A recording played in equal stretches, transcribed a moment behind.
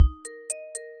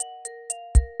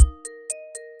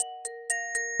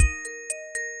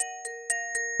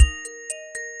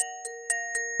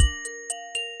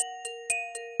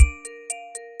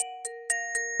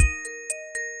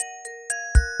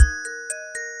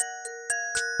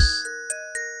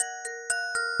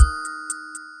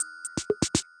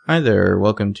Hi there,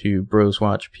 welcome to Bros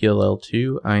Watch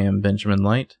PLL2. I am Benjamin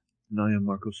Light. And I am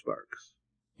Marco Sparks.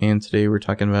 And today we're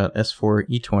talking about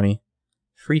S4E20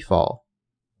 Freefall.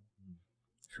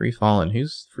 Freefalling.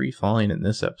 Who's free falling in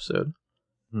this episode?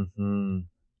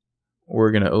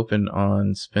 We're going to open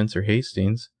on Spencer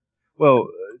Hastings. Well,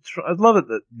 I love it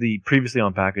that the previously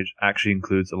on package actually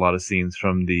includes a lot of scenes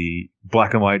from the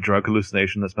black and white drug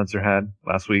hallucination that Spencer had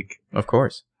last week. Of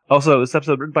course. Also, this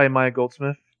episode written by Maya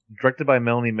Goldsmith, directed by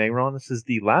Melanie Mayron. This is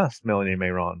the last Melanie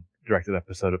Mayron directed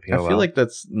episode of PLL. I feel like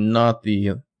that's not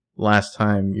the last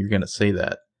time you're going to say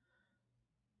that.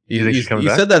 You think she's coming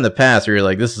back? You said that in the past where you're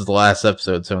like, this is the last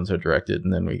episode so-and-so directed,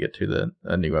 and then we get to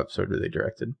a new episode where they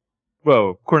directed.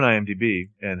 Well, according to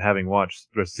IMDb, and having watched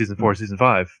the rest of Season 4, Season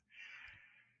 5,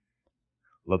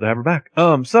 love to have her back.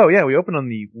 So yeah, we open on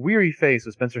the weary face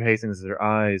of Spencer Hastings as her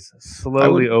eyes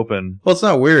slowly open. Well, it's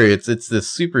not weary. It's this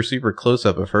super, super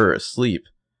close-up of her asleep,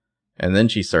 and then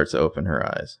she starts to open her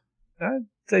eyes. I'd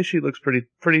say she looks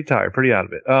pretty tired, pretty out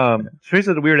of it. She's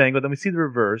at a weird angle, then we see the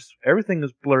reverse. Everything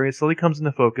is blurry. It slowly comes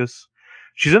into focus.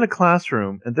 She's in a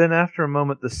classroom, and then after a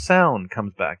moment, the sound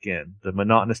comes back in. The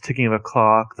monotonous ticking of a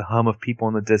clock, the hum of people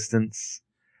in the distance.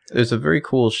 There's a very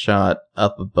cool shot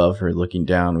up above her looking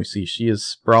down. We see she is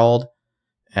sprawled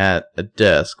at a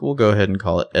desk. We'll go ahead and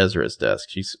call it Ezra's desk.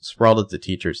 She's sprawled at the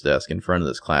teacher's desk in front of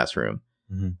this classroom.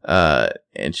 Mm-hmm.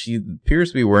 And she appears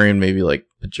to be wearing maybe like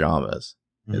pajamas.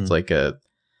 Mm-hmm. It's like a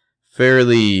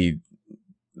fairly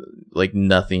like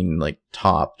nothing like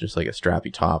top, just like a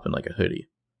strappy top and like a hoodie.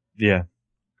 Yeah.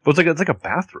 Well, it's like a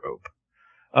bathrobe.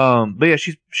 But yeah,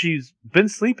 she's been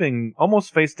sleeping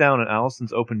almost face down in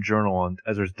Allison's open journal on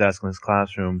Ezra's desk in his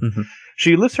classroom. Mm-hmm.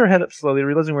 She lifts her head up slowly,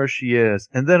 realizing where she is,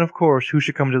 and then, of course, who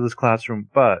should come into this classroom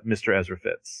but Mr. Ezra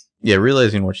Fitz? Yeah,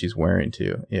 realizing what she's wearing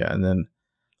too. Yeah, and then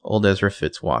old Ezra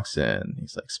Fitz walks in.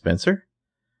 He's like, Spencer?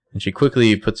 And she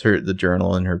quickly puts the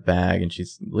journal in her bag, and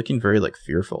she's looking very like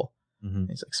fearful. Mm-hmm.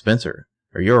 He's like, Spencer,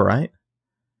 are you all right?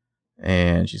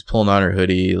 And she's pulling on her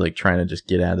hoodie, like trying to just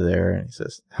get out of there. And he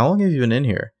says, how long have you been in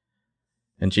here?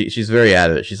 And she's very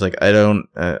out of it. She's like, I don't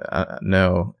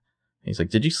know. He's like,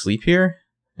 did you sleep here?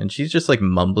 And she's just like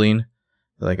mumbling,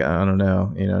 like, I don't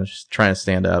know, just trying to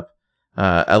stand up.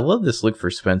 I love this look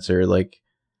for Spencer. Like,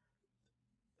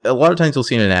 a lot of times we'll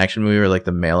see in an action movie where like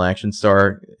the male action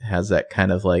star has that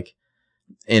kind of like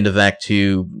end of Act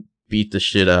 2, beat the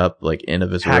shit up, like end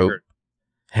of his rope.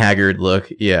 Haggard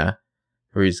look. Yeah.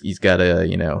 Where he's got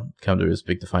to, come to his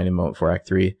big defining moment for Act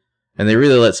 3. And they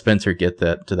really let Spencer get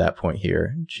that to that point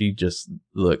here. She just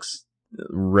looks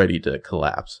ready to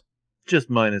collapse. Just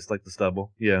minus, like, the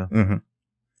stubble. Yeah. Mm-hmm.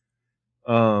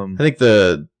 I think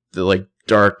the like,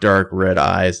 dark red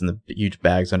eyes and the huge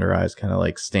bags under her eyes kind of,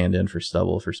 like, stand in for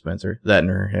stubble for Spencer. That and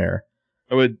her hair.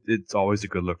 Oh, it's always a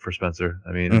good look for Spencer.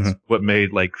 I mean, it's what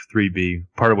made, like, 3B,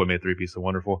 part of what made 3B so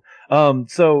wonderful.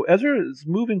 So Ezra is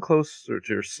moving closer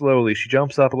to her slowly. She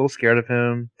jumps up, a little scared of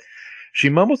him. She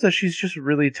mumbles that she's just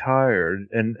really tired.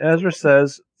 And Ezra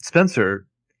says, Spencer,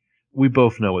 we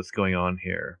both know what's going on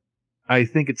here. I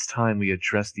think it's time we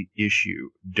address the issue,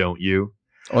 don't you?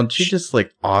 Oh, and she just,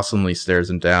 like, awesomely stares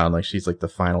him down like she's, like, the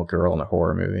final girl in a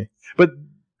horror movie. But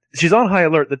she's on high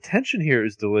alert. The tension here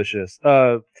is delicious.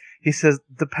 He says,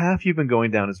 the path you've been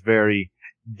going down is very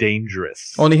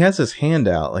dangerous. Oh, and he has his hand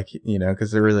out, like,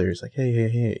 because they're really just like,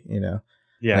 hey,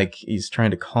 Yeah. Like, he's trying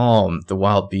to calm the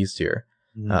wild beast here.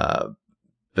 Mm-hmm.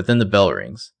 But then the bell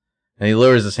rings, and he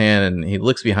lowers his hand, and he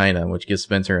looks behind him, which gives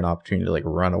Spencer an opportunity to, like,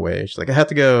 run away. She's like, I have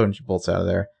to go, and she bolts out of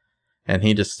there. And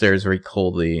he just stares very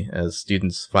coldly as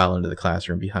students file into the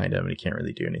classroom behind him, and he can't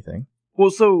really do anything. Well,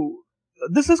 so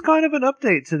this is kind of an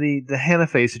update to the Hannah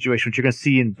Faye situation, which you're going to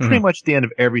see in pretty much the end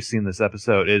of every scene in this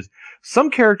episode, is some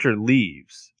character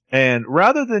leaves, and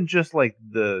rather than just, like,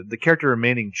 the character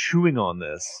remaining chewing on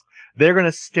this, they're going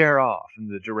to stare off in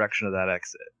the direction of that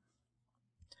exit.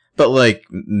 But, like,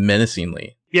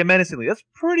 menacingly. Yeah, menacingly. That's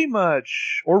pretty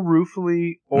much, or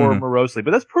ruefully, or morosely,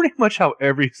 but that's pretty much how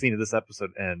every scene of this episode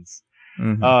ends.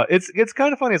 Mm-hmm. It's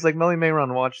kind of funny. It's like Melanie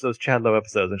Mayron watched those Chad Lowe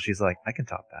episodes, and she's like, I can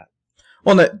top that.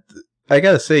 Well, I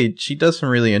gotta say, she does some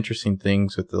really interesting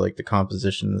things with the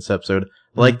composition in this episode.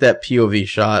 Like that POV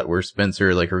shot where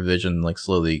Spencer, like, her vision, like,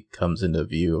 slowly comes into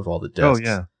view of all the desks. Oh,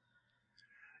 yeah.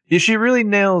 Yeah, she really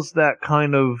nails that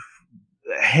kind of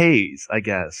haze, I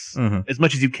guess, as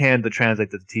much as you can to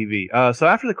translate to the TV. So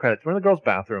after the credits, we're in the girls'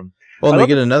 bathroom. Well, and they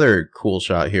get another cool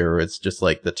shot here where it's just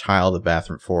like the tile of the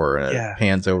bathroom floor, and it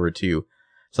pans over to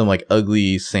some like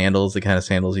ugly sandals, the kind of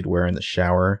sandals you'd wear in the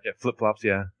shower. Yeah, flip-flops,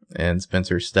 yeah. And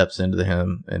Spencer steps into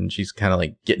him, and she's kind of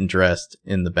like getting dressed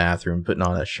in the bathroom, putting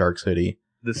on a Sharks hoodie.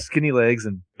 the skinny legs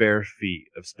and bare feet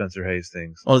of Spencer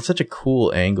Hastings. Well, it's such a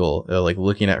cool angle, like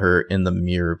looking at her in the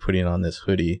mirror, putting on this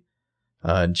hoodie,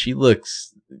 and she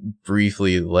looks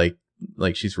briefly like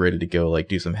she's ready to go, like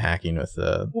do some hacking with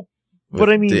but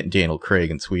I mean, Daniel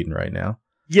Craig in Sweden right now.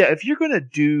 Yeah, if you're gonna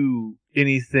do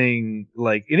anything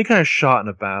like any kind of shot in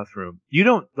a bathroom, you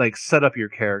don't like set up your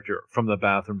character from the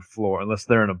bathroom floor unless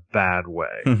they're in a bad way.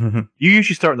 You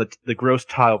usually start in the gross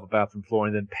tile of a bathroom floor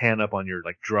and then pan up on your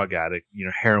like drug addict,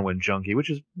 heroin junkie, which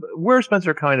is where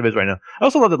Spencer kind of is right now. I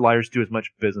also love that Liars do as much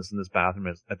business in this bathroom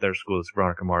as at their school as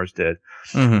Veronica Mars did.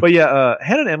 But yeah,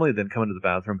 Hannah and Emily then come into the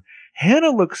bathroom.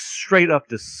 Hannah looks straight up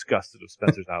disgusted with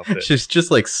Spencer's outfit. She's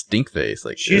just like stink face.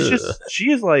 Like she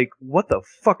is like, what the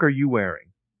fuck are you wearing?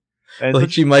 And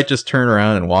like she might just turn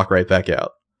around and walk right back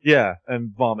out. Yeah,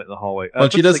 and vomit in the hallway. Well,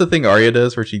 she does the thing Arya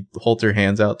does where she holds her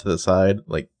hands out to the side,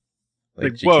 like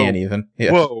she can't even.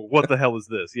 Yeah. Whoa, what the hell is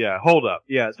this? Yeah, hold up.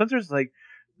 Yeah, Spencer's like,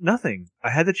 nothing.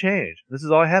 I had to change. This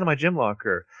is all I had in my gym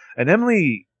locker. And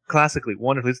Emily, classically,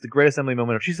 wonderfully, it's the greatest Emily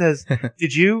moment. She says,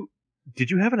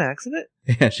 Did you have an accident?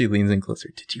 Yeah, she leans in closer.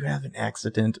 Did you have an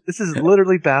accident? This is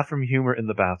literally bathroom humor in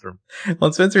the bathroom.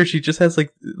 Well, Spencer, she just has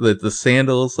like the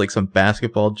sandals, like some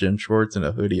basketball gym shorts and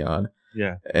a hoodie on.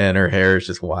 Yeah. And her hair is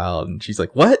just wild. And she's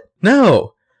like, what?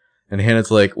 No. And Hannah's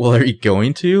like, well, are you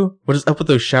going to? What is up with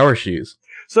those shower shoes?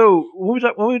 So when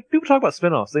people talk about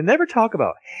spinoffs, they never talk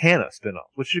about Hannah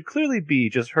spinoffs, which should clearly be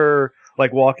just her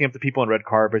like walking up to people on red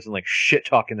carpets and like shit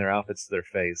talking their outfits to their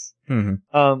face.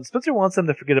 Spencer wants them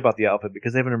to forget about the outfit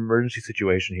because they have an emergency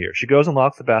situation here. She goes and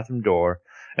locks the bathroom door,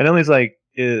 and Emily's like,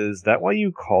 "Is that why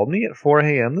you called me at 4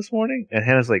 a.m. this morning?" And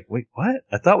Hannah's like, "Wait, what?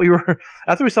 I thought we were."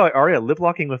 After we saw Arya lip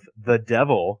locking with the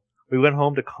devil, we went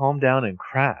home to calm down and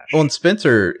crash. Well, and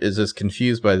Spencer is as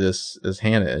confused by this as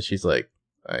Hannah is. She's like,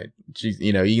 she's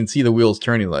you can see the wheels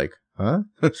turning. Like, huh?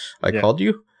 I called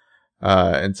you.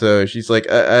 And so she's like,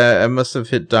 I must have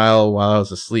hit dial while I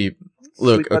was asleep.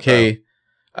 Look, okay,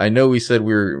 I know we said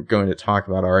we were going to talk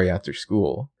about Arya after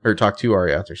school, or talk to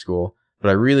Arya after school, but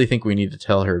I really think we need to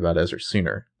tell her about Ezra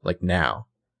sooner, like now.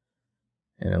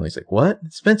 And Emily's like, what?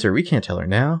 Spencer, we can't tell her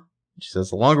now. She says,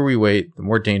 the longer we wait, the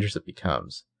more dangerous it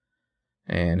becomes.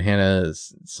 And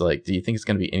Hannah's like, do you think it's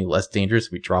going to be any less dangerous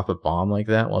if we drop a bomb like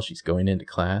that while she's going into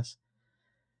class?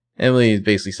 Emily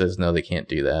basically says, no, they can't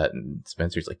do that. And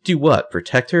Spencer's like, do what?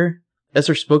 Protect her?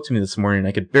 Ezra spoke to me this morning and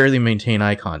I could barely maintain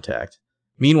eye contact.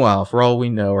 Meanwhile, for all we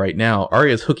know right now,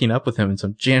 Arya's hooking up with him in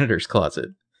some janitor's closet.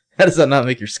 How does that not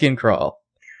make your skin crawl?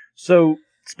 So,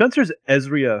 Spencer's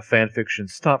Ezria fanfiction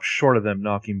stops short of them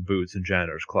knocking boots in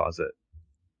janitor's closet.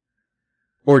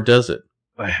 Or does it?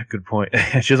 Good point.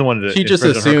 She doesn't want to. She just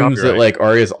assumes that like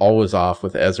Arya's always off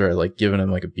with Ezra, like giving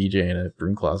him like a BJ in a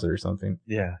broom closet or something.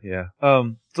 Yeah.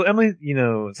 So Emily,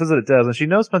 says that it does, and she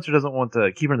knows Spencer doesn't want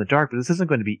to keep her in the dark, but this isn't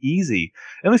going to be easy.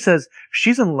 Emily says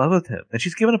she's in love with him, and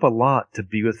she's given up a lot to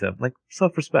be with him, like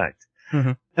self-respect.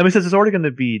 Emily says it's already going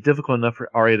to be difficult enough for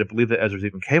Arya to believe that Ezra's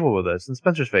even capable of this, and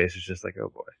Spencer's face is just like, oh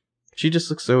boy. She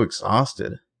just looks so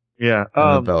exhausted. Yeah.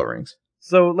 The bell rings.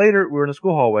 So later, we're in a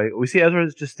school hallway. We see Ezra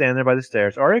is just standing there by the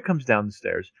stairs. Arya comes down the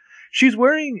stairs. She's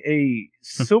wearing a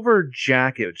silver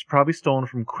jacket, which is probably stolen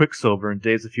from Quicksilver in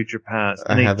Days of Future Past.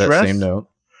 I have that same note.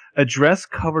 A dress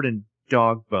covered in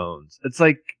dog bones. It's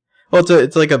like... Well,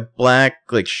 it's like a black,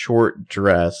 like, short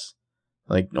dress,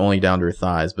 like, only down to her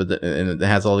thighs, but and it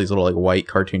has all these little, like, white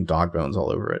cartoon dog bones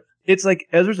all over it. It's like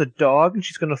Ezra's a dog, and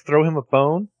she's going to throw him a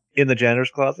bone in the janitor's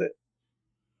closet.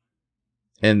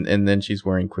 And then she's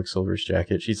wearing Quicksilver's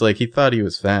jacket. She's like, he thought he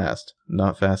was fast.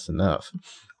 Not fast enough.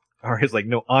 Arya's like,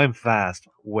 no, I'm fast.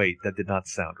 Wait, that did not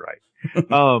sound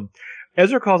right.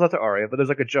 Ezra calls out to Arya, but there's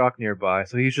like a jock nearby.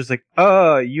 So he's just like,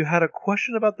 you had a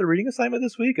question about the reading assignment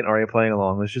this week? And Arya playing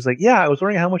along was just like, yeah, I was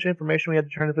wondering how much information we had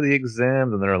to turn in for the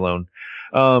exam. And they're alone.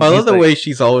 I love the way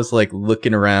she's always like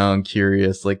looking around,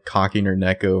 curious, like cocking her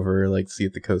neck over, like see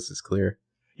if the coast is clear.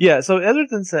 Yeah, so Ezra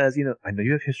then says, I know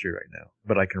you have history right now,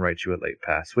 but I can write you a late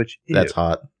pass, which... That's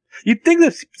hot. You'd think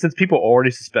that since people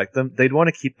already suspect them, they'd want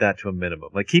to keep that to a minimum.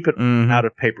 Like, keep it out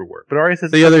of paperwork. But Arya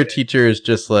says... The other teacher is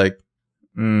just like,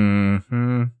 well,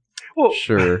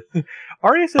 sure.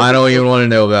 Arya says... I don't even want to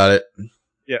know about it.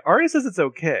 Yeah, Arya says it's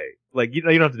okay. Like, you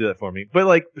don't have to do that for me. But,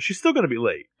 like, she's still going to be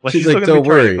late. Like, she's like, don't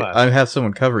worry, I have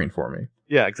someone covering for me.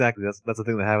 Yeah, exactly. That's the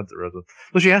thing that happens at Rosewood.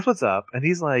 So she asks what's up, and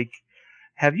he's like...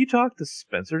 Have you talked to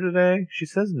Spencer today? She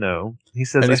says no. He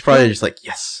says, and he's probably just like,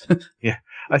 yes. Yeah.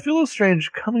 I feel a little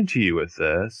strange coming to you with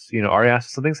this. Arya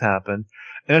asks if something's happened.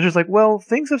 And it's just like, well,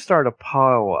 things have started to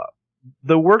pile up.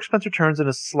 The work Spencer turns in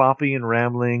is sloppy and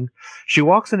rambling. She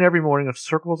walks in every morning with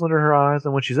circles under her eyes.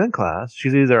 And when she's in class,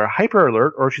 she's either hyper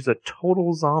alert or she's a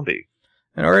total zombie.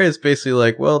 And Arya's basically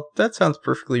like, well, that sounds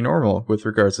perfectly normal with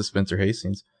regards to Spencer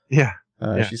Hastings. Yeah.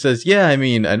 She says, yeah, I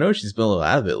mean, I know she's been a little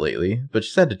out of it lately, but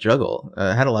she's had to juggle,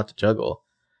 had a lot to juggle.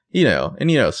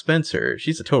 Spencer,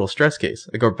 she's a total stress case.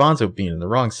 A garbanzo bean in the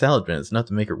wrong salad bin is enough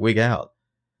to make her wig out.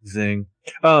 Zing.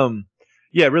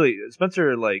 Yeah, really,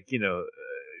 Spencer,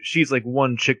 she's like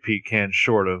one chickpea can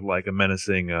short of like a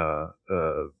menacing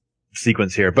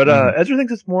sequence here. But Ezra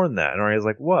thinks it's more than that. And Arya's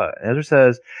like, what? And Ezra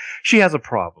says she has a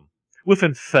problem with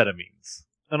amphetamines,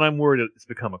 and I'm worried it's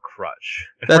become a crutch.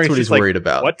 And That's Arya's what he's like, worried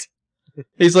about. What?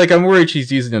 He's like, I'm worried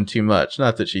she's using them too much,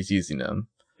 not that she's using them.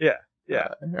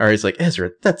 Yeah. Arya's like,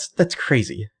 Ezra, that's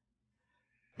crazy.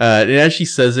 And as she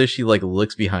says this, she like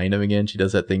looks behind him again. She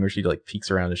does that thing where she like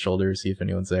peeks around his shoulder to see if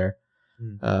anyone's there.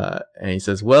 And he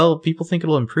says, well, people think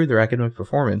it'll improve their academic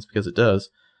performance because it does.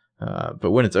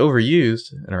 But when it's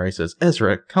overused, and Arya says,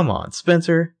 Ezra, come on,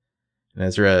 Spencer. And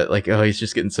Ezra, he's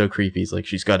just getting so creepy. He's like,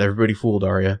 she's got everybody fooled,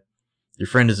 Arya. Your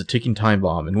friend is a ticking time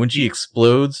bomb. And when she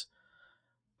explodes,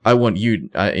 I don't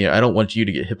want you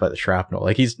to get hit by the shrapnel.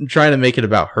 Like, he's trying to make it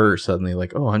about her suddenly.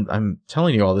 Like, oh, I'm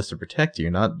telling you all this to protect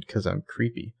you, not because I'm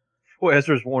creepy. Well,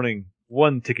 Ezra's warning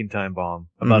one ticking time bomb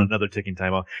about another ticking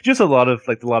time bomb. Just a lot of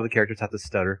the characters have to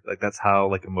stutter. Like, that's how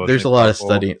emotional. There's a lot of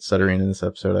stuttering in this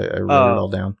episode. I wrote it all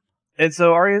down. And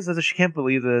so Arya says that she can't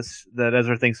believe this, that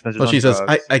Ezra thinks Spencer's on drugs. drugs.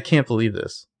 Says, I can't believe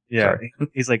this. Yeah.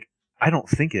 He's like, I don't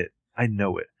think it. I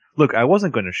know it. Look, I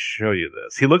wasn't going to show you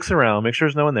this. He looks around, makes sure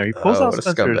there's no one there. He pulls out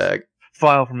Spencer's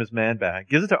file from his man bag,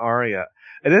 gives it to Arya,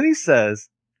 and then he says,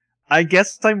 I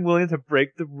guess I'm willing to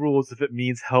break the rules if it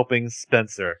means helping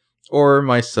Spencer. Or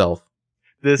myself.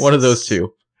 One of those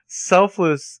two.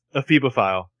 Selfless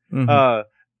Ephebaphile. Mm-hmm.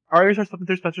 Arya starts flipping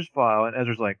through Spencer's file, and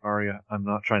Ezra's like, Arya, I'm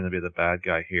not trying to be the bad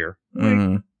guy here.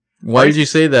 Mm-hmm. Why did you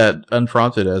say that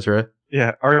unprompted, Ezra?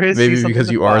 Yeah, Arya maybe because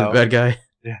you are the bad guy?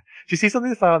 Yeah. She sees something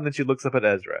in the file, and then she looks up at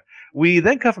Ezra. We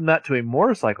then cut from that to a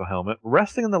motorcycle helmet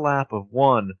resting in the lap of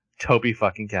one Toby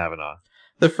fucking Kavanaugh.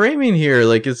 The framing here,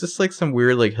 is this some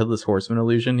weird, Headless Horseman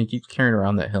illusion? He keeps carrying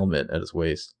around that helmet at his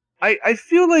waist. I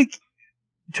feel like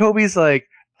Toby's like,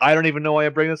 I don't even know why I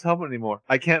bring this helmet anymore.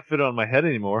 I can't fit it on my head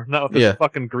anymore. Not with this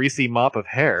fucking greasy mop of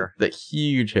hair. That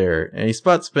huge hair. And he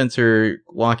spots Spencer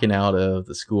walking out of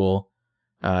the school.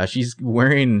 She's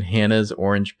wearing Hannah's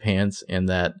orange pants and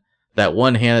that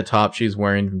one Hannah top she was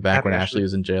wearing from back when Ashley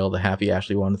was in jail, the Happy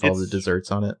Ashley one with all the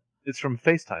desserts on it. It's from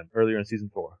FaceTime earlier in season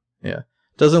 4. Yeah.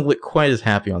 Doesn't look quite as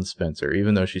happy on Spencer,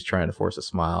 even though she's trying to force a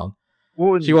smile.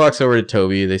 She walks over to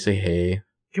Toby. They say, hey.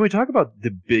 Can we talk about the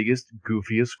biggest,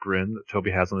 goofiest grin that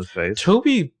Toby has on his face?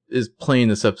 Toby is playing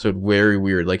this episode very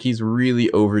weird. He's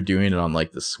really overdoing it on,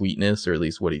 the sweetness, or at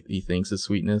least what he thinks is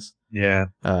sweetness. Yeah.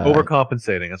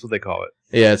 Overcompensating. That's what they call it.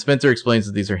 Yeah, Spencer explains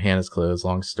that these are Hannah's clothes.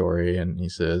 Long story. And he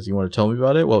says, you want to tell me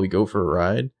about it while we go for a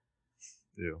ride?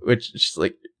 Ew. Which, she's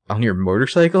like, on your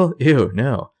motorcycle? Ew,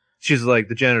 no. She's like,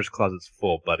 the janitor's closet's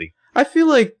full, buddy. I feel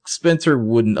like Spencer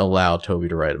wouldn't allow Toby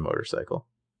to ride a motorcycle.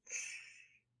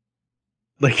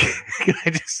 Can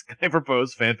I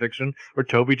propose fan fiction where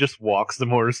Toby just walks the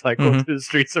motorcycle to the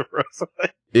streets of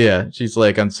Rosewood? Yeah, she's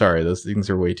like, I'm sorry, those things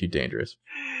are way too dangerous.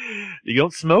 You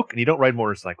don't smoke and you don't ride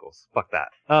motorcycles. Fuck that.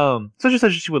 So she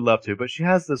says she would love to, but she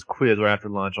has this quiz right after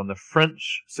lunch on the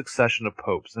French succession of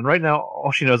popes. And right now,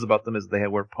 all she knows about them is they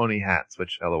wear pony hats,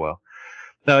 which, LOL.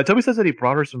 Toby says that he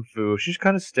brought her some food. She just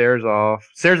kind of stares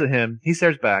at him. He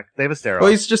stares back. They have a stare off.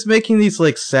 Well, he's just making these,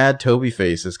 sad Toby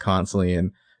faces constantly,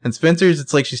 and Spencer's,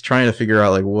 it's like she's trying to figure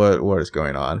out, what is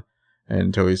going on.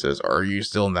 And Toby says, are you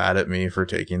still mad at me for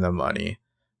taking the money?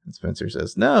 And Spencer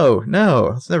says, no,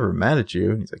 I was never mad at you.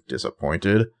 And he's like,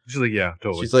 disappointed. She's like, yeah,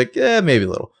 totally. She's like, yeah, maybe a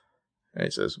little. And he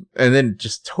says, and then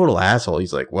just total asshole.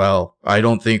 He's like, well, I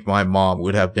don't think my mom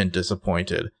would have been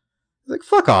disappointed. He's like,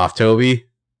 fuck off, Toby.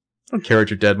 I don't care what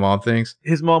your dead mom thinks.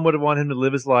 His mom would have wanted him to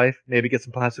live his life, maybe get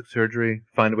some plastic surgery,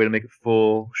 find a way to make it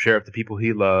full, share it with the people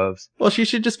he loves. Well, she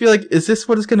should just be like, is this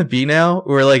what it's going to be now?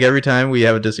 Where, every time we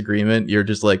have a disagreement, you're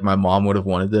just like, my mom would have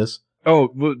wanted this?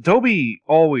 Oh, well, Toby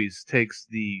always takes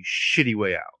the shitty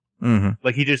way out. Mm-hmm.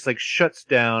 He just, shuts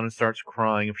down and starts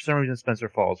crying, and for some reason Spencer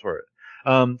falls for it.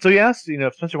 So he asks,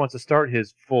 if Spencer wants to start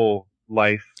his full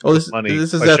life with money.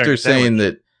 This is after saying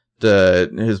that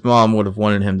his mom would have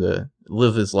wanted him to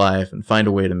live his life and find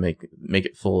a way to make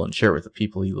it full and share it with the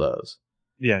people he loves.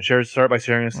 Yeah, start by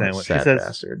sharing a sandwich. Sad she says,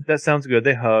 bastard. That sounds good.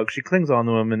 They hug. She clings on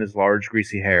to him in his large,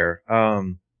 greasy hair.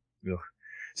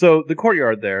 So the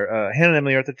courtyard there, Hannah and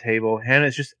Emily are at the table. Hannah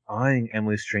is just eyeing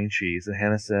Emily's string cheese, and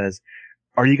Hannah says,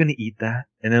 are you going to eat that?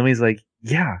 And Emily's like,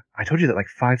 yeah, I told you that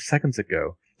 5 seconds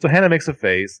ago. So Hannah makes a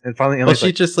face, and finally Emily's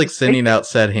she's just sending out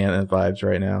sad Hannah vibes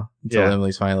right now. Until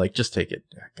Emily's finally like, just take it.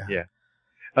 Yeah.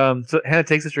 So Hannah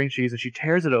takes the string cheese and she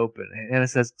tears it open. And Hannah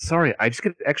says, "Sorry, I just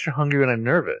get extra hungry when I'm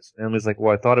nervous." And Emily's like,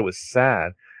 "Well, I thought it was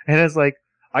sad." And Hannah's like,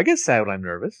 "I get sad when I'm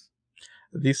nervous."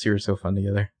 These two are so fun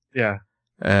together. Yeah.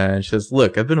 And she says,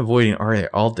 "Look, I've been avoiding Arya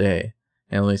all day."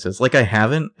 And Emily says, "Like I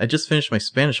haven't? I just finished my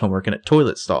Spanish homework in a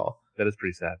toilet stall." That is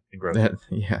pretty sad and gross.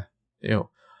 Yeah. Ew.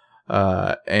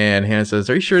 And Hannah says,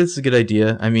 "Are you sure this is a good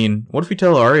idea? I mean, what if we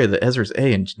tell Arya that Ezra's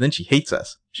A and then she hates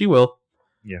us? She will."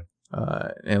 Yeah.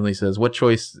 Emily says, "What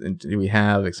choice do we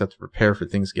have except to prepare for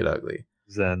things to get ugly?"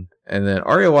 Zen. And then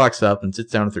Arya walks up and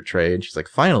sits down with her tray, and she's like,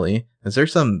 "Finally, is there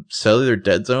some cellular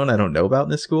dead zone I don't know about in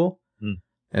this school?"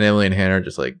 And Emily and Hannah are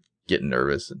just like getting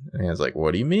nervous. And Hannah's like,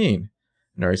 "What do you mean?"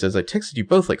 And Arya says, "I texted you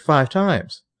both like 5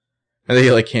 times." And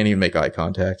they like can't even make eye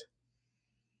contact.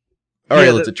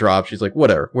 Arya lets it drop. She's like,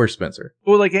 "Whatever. Where's Spencer?"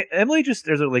 Well, like Emily just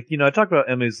there's like I talk about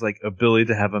Emily's like ability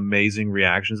to have amazing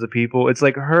reactions to people. It's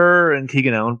like her and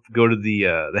Keegan Allen go to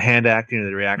the hand acting or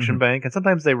the reaction bank, and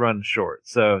sometimes they run short.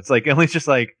 So it's like Emily's just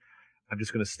like, "I'm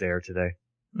just gonna stare today."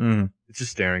 It's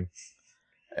just staring.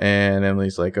 And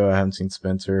Emily's like, "Oh, I haven't seen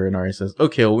Spencer." And Arya says,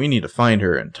 "Okay, well, we need to find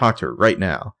her and talk to her right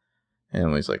now." And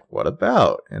Emily's like, "What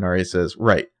about?" And Arya says,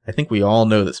 "Right. I think we all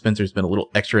know that Spencer's been a little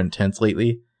extra intense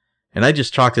lately. And I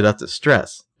just chalked it up to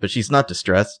stress. But she's not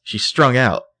distressed. She's strung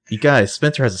out. You guys,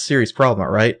 Spencer has a serious problem,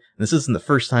 all right? And this isn't the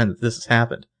first time that this has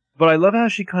happened." But I love how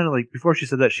she kind of like, before she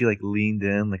said that, she like leaned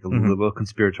in like a little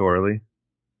conspiratorially.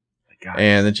 Like,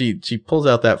 and then she pulls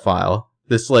out that file.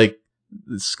 This like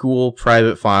school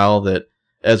private file that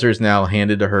Ezra's now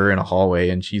handed to her in a hallway,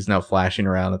 and she's now flashing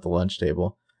around at the lunch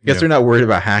table. I guess they're not worried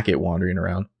about Hackett wandering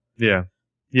around. Yeah.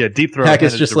 Yeah, Deep Throat.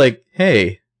 Hackett's just like,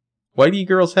 "Hey, why do you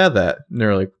girls have that?" And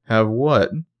they're like, "Have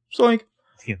what?" Zoink.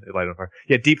 Yeah, they light on fire.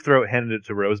 Yeah, Deep Throat handed it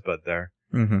to Rosebud there.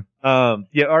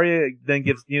 Yeah, Arya then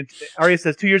gives, Arya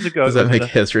says 2 years ago. Does that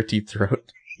make Ezra Deep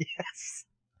Throat? Yes.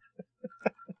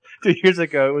 2 years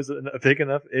ago, it was a big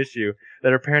enough issue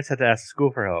that her parents had to ask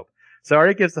school for help. So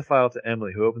Arya gives the file to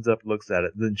Emily, who opens up and looks at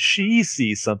it. Then she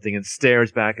sees something and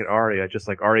stares back at Arya, just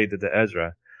like Arya did to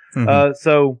Ezra.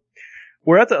 So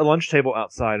we're at the lunch table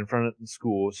outside in front of the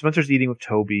school. Spencer's eating with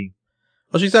Toby.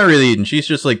 Well, she's not really eating. She's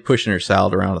just like pushing her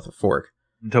salad around with a fork.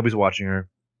 And Toby's watching her.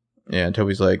 Yeah, and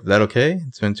Toby's like, "That okay?"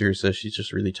 And Spencer says she's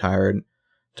just really tired.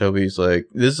 Toby's like,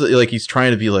 this is like he's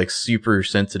trying to be like super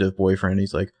sensitive boyfriend.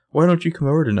 He's like, "Why don't you come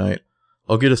over tonight?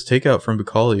 I'll get us takeout from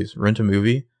Bacalli's, rent a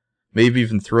movie, maybe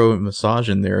even throw a massage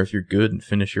in there if you're good and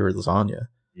finish your lasagna."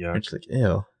 Yeah. And she's like,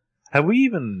 "Ew." Have we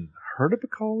even heard of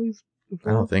Bacalli's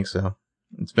before? I don't think so.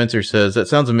 And Spencer says, "That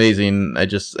sounds amazing. I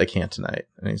can't tonight."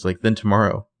 And he's like, "Then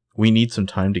tomorrow. We need some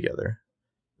time together."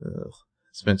 Ugh.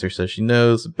 Spencer says she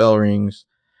knows. The bell rings.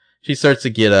 She starts to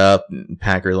get up and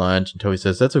pack her lunch, and Toby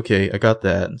says, "That's okay. I got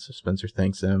that." And so Spencer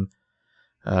thanks him.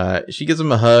 She gives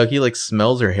him a hug. He like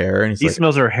smells her hair, and he like,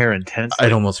 smells her hair intensely.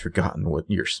 "I'd almost forgotten what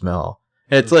your smell."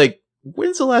 And it's like,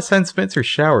 when's the last time Spencer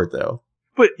showered though?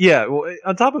 But yeah, well,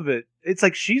 on top of it, it's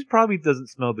like she probably doesn't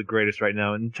smell the greatest right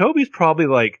now, and Toby's probably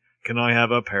like, "Can I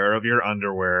have a pair of your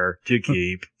underwear to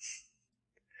keep?"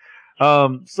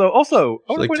 So also,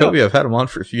 like, "Toby, I've had him on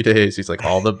for a few days." He's like,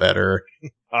 "All the better."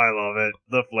 I love it.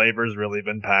 The flavor's really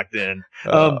been packed in.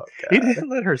 Oh, he didn't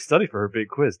let her study for her big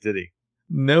quiz, did he?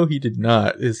 No, he did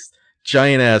not. His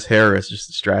giant ass hair is just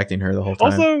distracting her the whole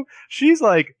time. Also, she's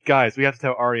like, "Guys, we have to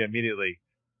tell Arya immediately."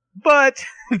 But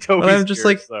Toby's I'm just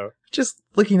scared, like, just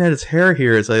looking at his hair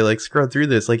here as I like scrub through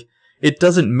this, like it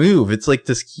doesn't move. It's like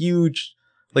this huge,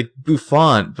 like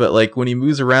bouffant, but like when he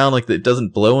moves around, like it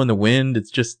doesn't blow in the wind.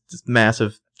 It's just this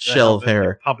massive shell of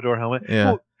hair. Pompadour helmet. Yeah.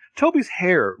 Well, Toby's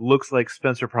hair looks like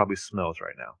Spencer probably smells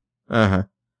right now.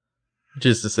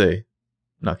 Just to say,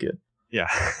 not good. Yeah.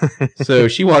 So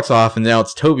she walks off, and now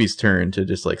it's Toby's turn to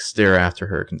just like stare after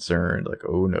her, concerned, like,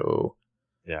 "Oh no."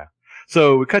 Yeah.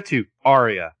 So we cut to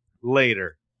Arya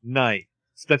later night.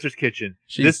 Spencer's kitchen.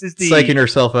 She's psyching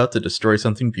herself up to destroy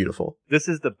something beautiful. This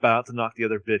is about to knock the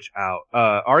other bitch out.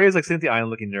 Arya's like sitting at the island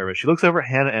looking nervous. She looks over at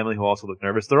Hannah and Emily, who also look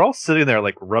nervous. They're all sitting there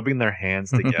like rubbing their hands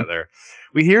together.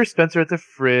 We hear Spencer at the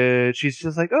fridge. She's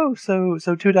just like, "Oh, so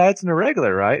 2 diets and a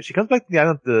regular, right?" She comes back to the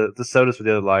island with the sodas for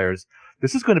the other liars.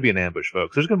 This is going to be an ambush,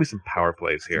 folks. There's going to be some power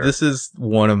plays here. This is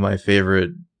one of my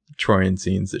favorite Troian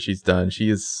scenes that she's done. She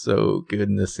is so good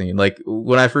in this scene. Like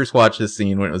when I first watched this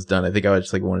scene when it was done, I think I was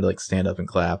just like wanted to like stand up and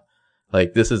clap.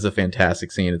 Like this is a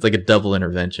fantastic scene. It's like a double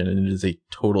intervention, and it is a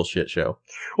total shit show.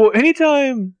 Well,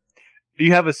 anytime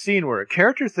you have a scene where a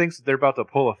character thinks that they're about to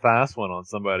pull a fast one on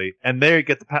somebody, and they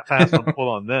get the fast one pulled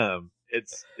on them,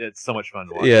 it's so much fun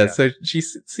to watch. Yeah, so she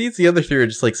sees the other three are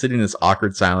just like sitting in this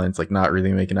awkward silence, like not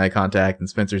really making eye contact, and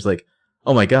Spencer's like,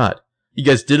 "Oh my god, you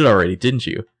guys did it already, didn't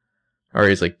you?"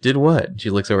 Arya's like, did what? And she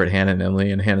looks over at Hannah and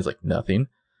Emily, and Hannah's like, nothing.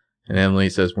 And Emily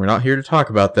says, we're not here to talk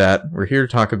about that. We're here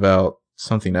to talk about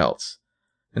something else.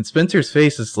 And Spencer's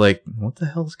face is like, what the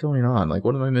hell's going on? Like,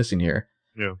 what am I missing here?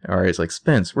 Yeah. Arya's like,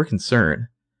 Spence, we're concerned.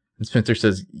 And Spencer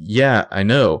says, yeah, I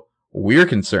know. We're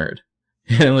concerned.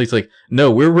 And Emily's like,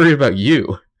 no, we're worried about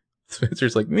you.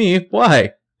 Spencer's like, me?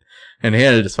 Why? And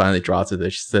Hannah just finally drops it.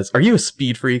 She says, are you a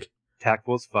speed freak?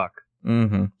 Tactful as fuck.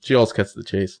 Mm-hmm. She always cuts to the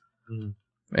chase. Mm-hmm.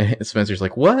 And Spencer's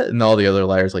like, what? And all the other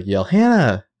liars like yell,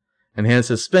 Hannah! And Hannah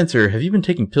says, Spencer, have you been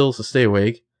taking pills to stay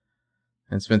awake?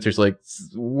 And Spencer's like,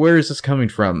 where is this coming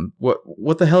from?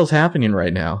 What the hell is happening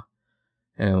right now?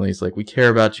 And Emily's like, we care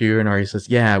about you. And Arya says,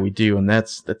 yeah, we do. And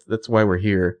that's why we're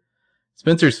here.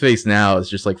 Spencer's face now is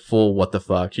just like full what the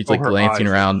fuck. She's like glancing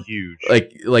around huge.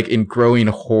 like in growing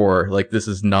horror. Like this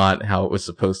is not how it was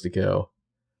supposed to go.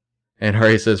 And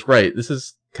Arya says, right, this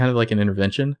is kind of like an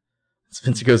intervention.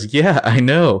 Spencer goes, yeah, I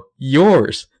know.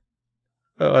 Yours.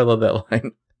 Oh, I love that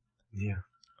line. Yeah.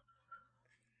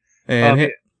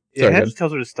 And Hannah just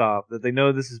tells her to stop, that they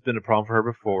know this has been a problem for her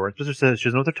before. And Spencer says she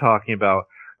doesn't know what they're talking about.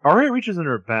 Arya reaches in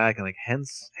her bag and like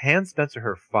hands Spencer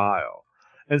her file.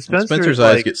 And Spencer's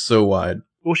eyes get so wide.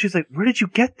 Well, she's like, where did you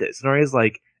get this? And Arya's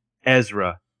like,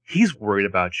 Ezra. He's worried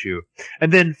about you.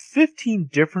 And then 15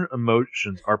 different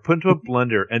emotions are put into a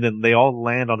blender, and then they all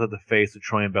land onto the face of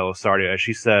Troian Bellisario as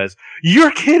she says,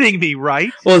 you're kidding me,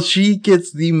 right? Well, she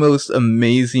gets the most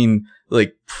amazing,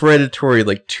 like, predatory,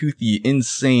 like, toothy,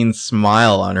 insane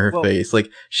smile on her face. Like,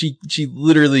 she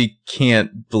literally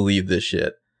can't believe this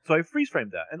shit. So I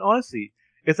freeze-framed that. And honestly,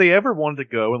 if they ever wanted to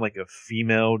go in like a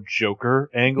female Joker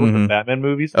angle in the Batman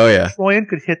movies, oh yeah, Troian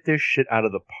could hit this shit out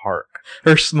of the park.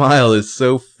 Her smile is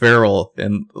so feral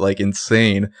and like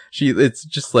insane. It's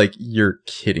just like, you're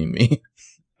kidding me.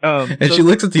 And she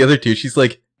looks at the other two. She's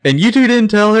like, and you two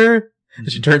didn't tell her?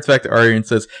 And she turns back to Arya and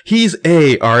says, he's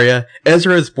Arya.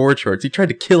 Ezra has board shorts. He tried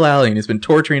to kill Allie and he's been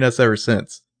torturing us ever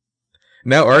since.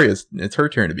 Now it's her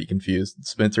turn to be confused.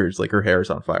 Spencer's like, her hair's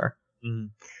on fire. Mm-hmm.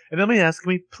 And let me ask, can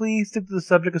we please stick to the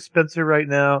subject of Spencer right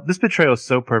now? This betrayal is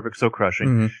so perfect, so crushing.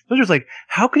 Mm-hmm. Spencer's like,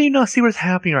 how can you not see what's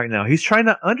happening right now? He's trying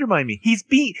to undermine me. He's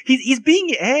being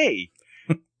A.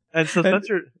 And so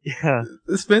Spencer, yeah.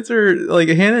 Spencer, like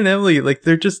Hannah and Emily, like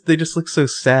they just look so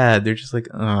sad. They're just like,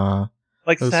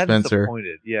 like sad and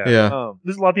disappointed. Yeah.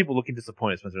 There's a lot of people looking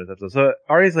disappointed Spencer in this episode. So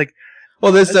Arya's like,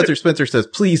 well, that's where Spencer says,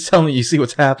 please tell me you see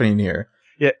what's happening here.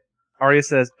 Yeah. Arya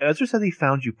says, Ezra said he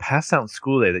found you passed out in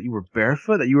school today, that you were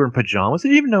barefoot, that you were in pajamas. He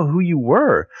didn't even know who you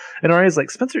were. And Arya's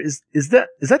like, Spencer, is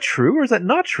that true or is that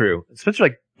not true? And Spencer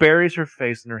like buries her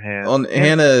face in her hands. Well,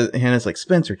 Hannah's like,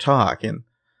 Spencer, talk. And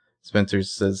Spencer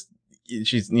says,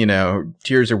 she's,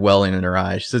 tears are welling in her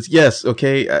eyes. She says, yes,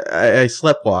 okay, I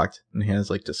sleptwalked. And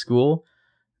Hannah's like, to school?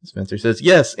 Spencer says,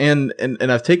 yes, and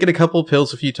I've taken a couple of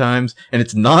pills a few times, and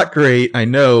it's not great, I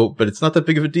know, but it's not that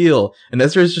big of a deal. And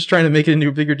Ezra's just trying to make it into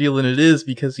a bigger deal than it is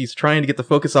because he's trying to get the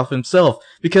focus off himself,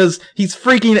 because he's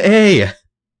freaking A!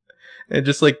 And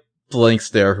just like, blank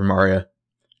stare from Arya.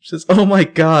 She says, oh my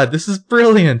god, this is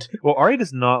brilliant! Well, Arya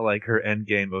does not like her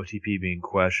endgame OTP being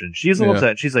questioned. She's a little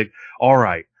upset. She's like,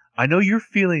 alright, I know you're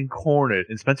feeling cornered.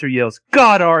 And Spencer yells,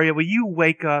 God, Arya, will you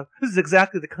wake up? This is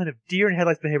exactly the kind of deer in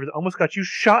headlights behavior that almost got you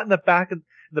shot in the back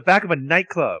of a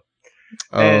nightclub.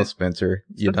 Oh, and Spencer,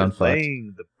 you done fucked.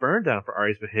 Laying the burn down for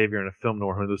Arya's behavior in a film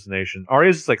noir hallucination.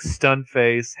 Arya's just like stunned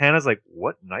face. Hannah's like,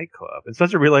 what nightclub? And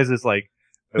Spencer realizes like,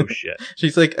 oh shit.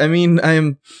 She's like, I mean,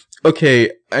 I'm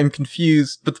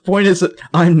confused, but the point is that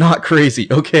I'm not crazy,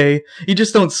 okay? You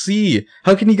just don't see.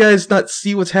 How can you guys not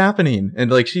see what's happening? And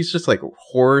like, she's just like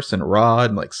hoarse and raw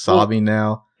and like sobbing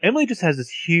now. Emily just has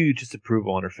this huge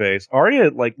disapproval on her face.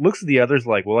 Arya like looks at the others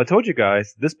like, well, I told you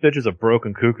guys, this bitch is a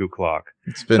broken cuckoo clock.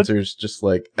 Spencer's just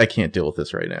like, I can't deal with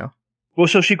this right now. Well,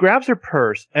 so she grabs her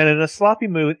purse, and in a sloppy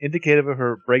move indicative of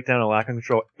her breakdown and lack of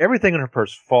control, everything in her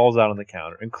purse falls out on the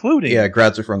counter, including... Yeah,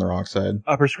 grabs it from the wrong side.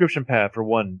 A prescription pad for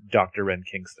one Dr. Ren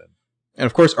Kingston. And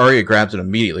of course, Arya grabs it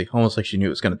immediately, almost like she knew it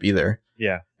was going to be there.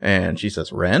 Yeah. And she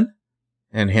says, Ren?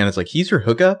 And Hannah's like, he's your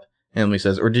hookup? And Emily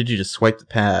says, or did you just swipe the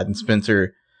pad? And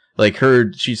Spencer, like,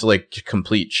 she's like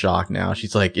complete shock now.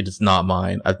 She's like, it is not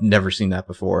mine. I've never seen that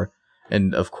before.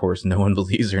 And of course, no one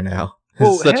believes her now.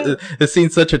 Well, this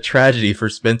seems such a tragedy for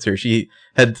Spencer. She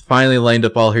had finally lined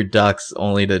up all her ducks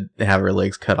only to have her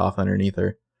legs cut off underneath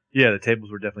her. Yeah, the tables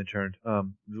were definitely turned.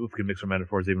 We could mix our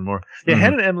metaphors even more. Yeah,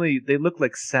 Hannah and Emily, they look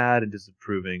like sad and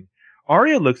disapproving.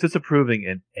 Arya looks disapproving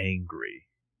and angry.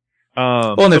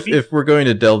 And if we're going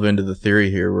to delve into the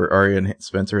theory here where Arya and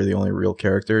Spencer are the only real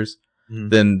characters,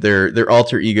 then their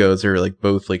alter egos are like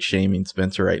both like shaming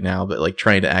Spencer right now, but like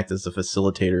trying to act as the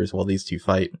facilitators while these two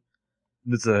fight.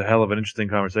 it's a hell of an interesting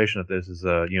conversation. If this is,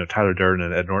 Tyler Durden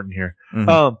and Ed Norton here.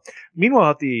 Mhm.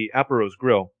 Meanwhile, at the Apple Rose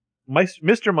Grill,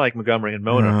 Mr. Mike Montgomery and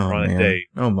Mona are on a date.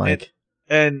 Oh, Mike.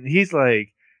 And he's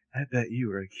like, I bet you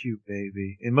were a cute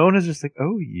baby. And Mona's just like,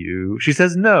 oh, you. She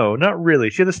says, no, not really.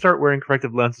 She had to start wearing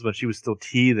corrective lenses when she was still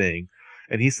teething.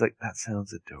 And he's like, that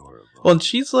sounds adorable. Well, and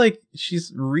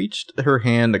she's reached her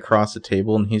hand across the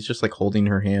table, and he's just like holding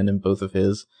her hand in both of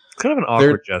his. It's kind of an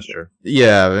awkward gesture.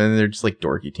 Yeah, and they're just like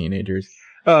dorky teenagers.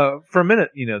 For a minute,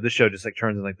 this show just like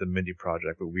turns into like the Mindy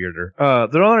Project, but weirder.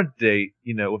 They're on a date,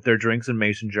 with their drinks in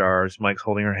mason jars. Mike's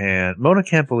holding her hand. Mona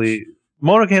can't believe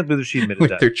that she admitted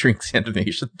with that. Their drinks in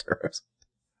mason jars.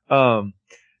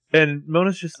 And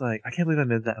Mona's just like, I can't believe I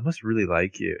admitted that. I must really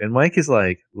like you. And Mike is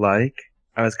like,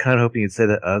 I was kind of hoping you'd say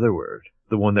that other word,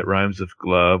 the one that rhymes with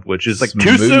glove, which is like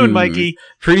too soon, Mikey.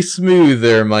 Pretty smooth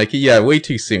there, Mikey. Yeah, way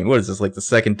too soon. What is this, like the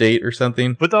second date or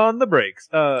something? Put on the brakes.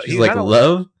 She's like,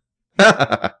 love?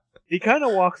 He kind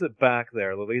of walks it back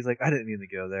there a little. He's like, I didn't mean to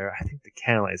go there. I think the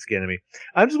candlelight's getting me.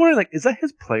 I'm just wondering, like, is that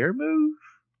his player move?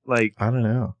 Like, I don't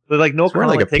know. But like, Noel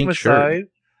Connell, like, take him aside shirt.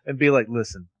 and be like,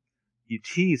 listen, you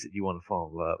tease that you want to fall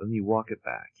in love, and you walk it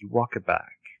back.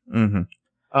 Mm-hmm.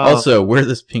 Also, wear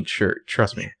this pink shirt.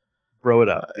 Trust me. Throw it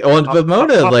up. But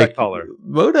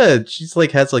Mona, she's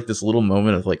like has like this little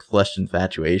moment of like flushed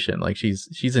infatuation. Like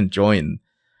she's enjoying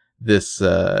this.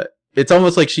 It's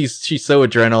almost like she's so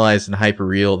adrenalized and hyper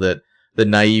real that the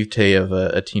naivete of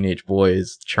a teenage boy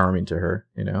is charming to her.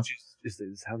 This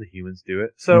is how the humans do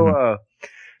it. So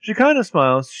she kind of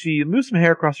smiles. She moves some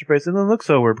hair across her face and then looks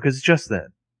over because just then,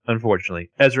 unfortunately,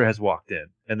 Ezra has walked in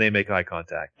and they make eye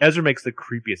contact. Ezra makes the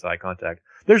creepiest eye contact.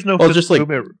 There's no just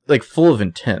movement. Like full of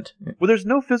intent. Well, there's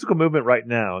no physical movement right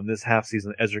now in this half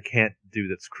season that Ezra can't do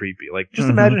that's creepy. Like, just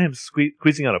imagine him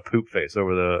squeezing out a poop face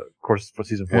over the course of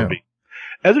season 4B.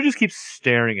 Ezra just keeps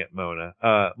staring at Mona.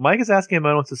 Mike is asking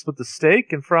Mona to split the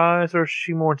steak and fries, or is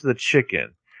she more into the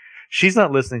chicken? She's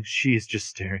not listening. She's just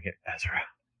staring at Ezra.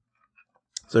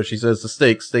 So she says the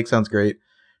steak sounds great.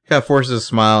 Kind of forces a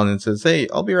smile and then says, hey,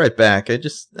 I'll be right back. I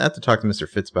just have to talk to Mr.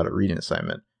 Fitz about a reading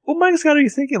assignment. Well, Mike's got to be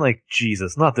thinking, like,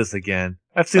 Jesus, not this again.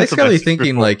 I've seen Mike's got to be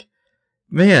thinking, like,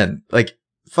 man, like,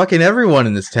 fucking everyone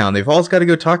in this town, they've all got to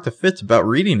go talk to Fitz about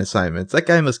reading assignments. That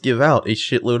guy must give out a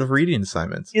shitload of reading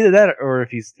assignments. Either that, or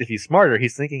if he's smarter,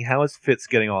 he's thinking, how is Fitz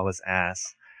getting all this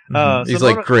ass? He's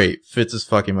like, great, Fitz is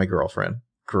fucking my girlfriend.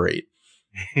 Great.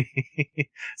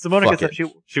 So Mona gets up,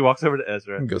 she walks over to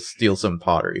Ezra. And go steal some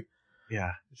pottery.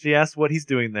 Yeah. She asks what he's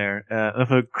doing there.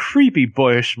 With a creepy,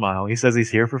 boyish smile, he says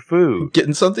he's here for food.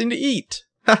 Getting something to eat.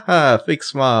 Haha, fake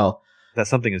smile. That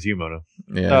something is you, Mona.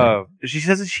 Yeah. She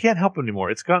says that she can't help him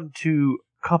anymore. It's gotten too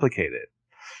complicated.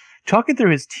 Talking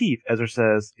through his teeth, Ezra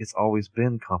says, it's always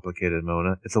been complicated,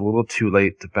 Mona. It's a little too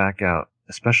late to back out,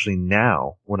 especially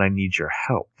now when I need your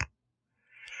help.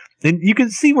 And you can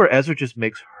see where Ezra just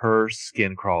makes her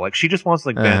skin crawl. Like, she just wants to,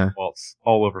 like, bend waltz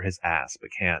all over his ass,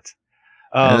 but can't.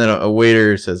 And then a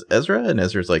waiter says, Ezra? And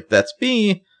Ezra's like, that's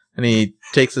me. And he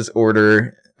takes his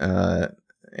order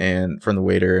and from the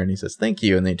waiter, and he says, thank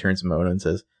you. And then he turns to Mona and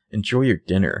says, enjoy your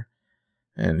dinner.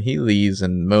 And he leaves,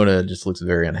 and Mona just looks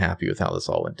very unhappy with how this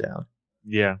all went down.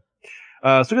 Yeah.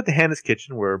 So we got the Hannah's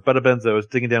kitchen, where Butta Benzo is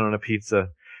digging down on a pizza.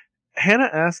 Hannah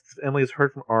asks if Emily has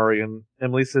heard from Ari, and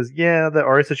Emily says, yeah, that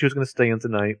Ari said she was going to stay in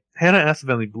tonight. Hannah asks if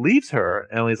Emily believes her,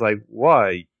 and Emily's like,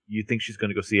 why? You think she's going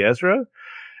to go see Ezra?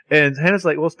 And Hannah's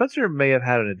like, well, Spencer may have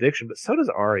had an addiction, but so does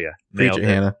Arya. Preach it,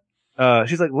 Hannah.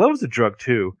 She's like, love is a drug,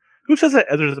 too. Who says that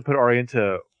Ezra doesn't put Arya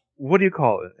into, what do you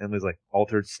call it? Emily's like,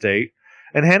 altered state.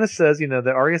 And Hannah says, that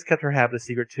Arya's kept her habit a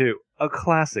secret, too. A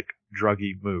classic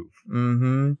druggy move.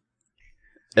 Mm-hmm.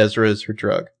 Ezra is her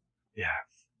drug. Yeah.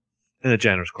 In a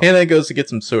janitor's closet. Hannah goes to get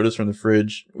some sodas from the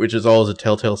fridge, which is always a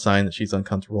telltale sign that she's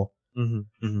uncomfortable.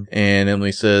 Mm-hmm. Mm-hmm. And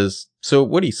Emily says, so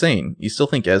what are you saying? You still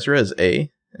think Ezra is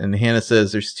A? And Hannah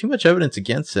says, there's too much evidence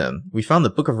against him. We found the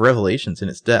Book of Revelations in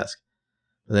his desk.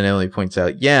 And then Emily points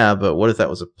out, yeah, but what if that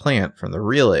was a plant from the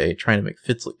real A trying to make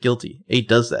Fitz look guilty? A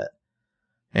does that.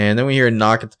 And then we hear a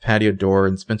knock at the patio door,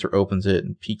 and Spencer opens it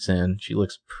and peeks in. She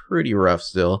looks pretty rough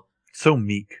still. So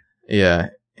meek.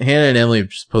 Yeah. Hannah and Emily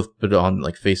just both put on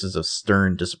like faces of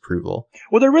stern disapproval.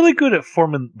 Well, they're really good at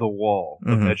forming the wall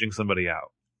of edging somebody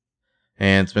out.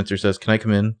 And Spencer says, can I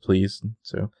come in, please?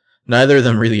 So neither of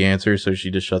them really answer, so she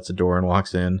just shuts the door and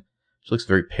walks in. She looks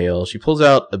very pale. She pulls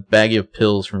out a baggie of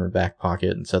pills from her back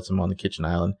pocket and sets them on the kitchen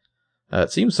island.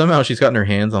 It seems somehow she's gotten her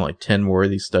hands on like 10 more of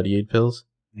these study aid pills.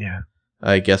 Yeah.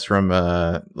 I guess from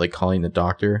like calling the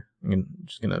doctor. I'm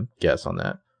just going to guess on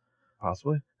that.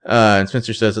 Possibly. And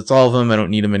Spencer says, it's all of them. I don't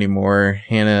need them anymore.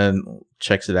 Hannah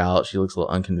checks it out. She looks a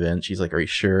little unconvinced. She's like, are you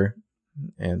sure?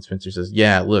 And Spencer says,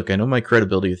 yeah, look, I know my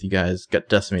credibility with you guys got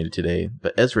decimated today,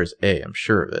 but Ezra's A, I'm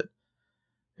sure of it.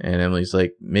 And Emily's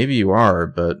like, maybe you are,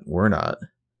 but we're not.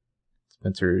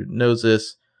 Spencer knows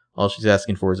this. All she's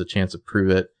asking for is a chance to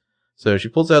prove it. So she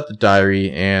pulls out the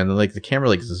diary, and like the camera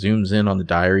like zooms in on the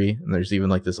diary, and there's even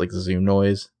like this like zoom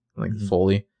noise, like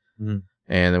Foley. Mm-hmm.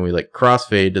 And then we like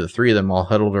crossfade to the three of them all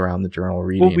huddled around the journal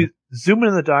reading. Well, we zoom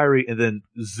in the diary and then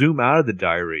zoom out of the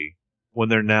diary when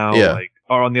they're now like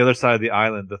are on the other side of the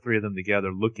island, the three of them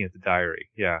together looking at the diary.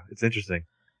 Yeah, it's interesting.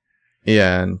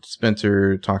 Yeah, and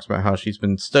Spencer talks about how she's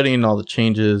been studying all the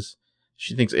changes.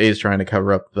 She thinks A is trying to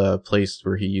cover up the place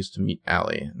where he used to meet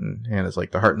Allie. And Hannah's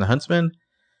like, the Heart and the Huntsman?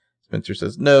 Spencer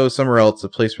says, no, somewhere else, a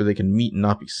place where they can meet and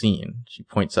not be seen. She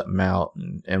points something out,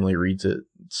 and Emily reads it,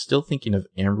 still thinking of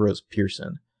Ambrose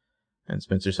Pearson. And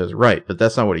Spencer says, right, but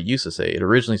that's not what it used to say. It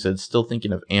originally said, still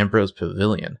thinking of Ambrose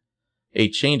Pavilion. A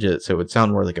changed it so it would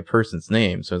sound more like a person's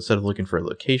name, so instead of looking for a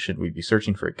location, we'd be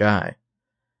searching for a guy.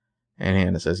 And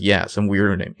Hannah says, yeah, some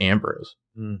weirdo named Ambrose.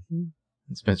 Mm-hmm.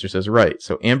 And Spencer says, right,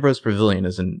 so Ambrose Pavilion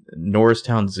is in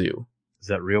Norristown Zoo. Is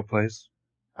that a real place?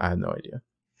 I have no idea.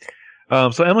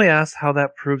 So Emily asks how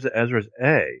that proves that Ezra's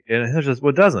A. And Heather says, well,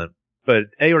 it doesn't. But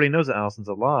A already knows that Allison's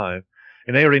alive.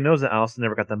 And A already knows that Allison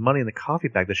never got the money in the coffee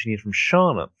bag that she needed from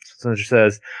Shauna. So she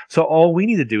says, so all we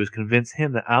need to do is convince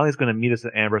him that Allie's going to meet us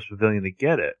at Ambrose Pavilion to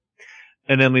get it.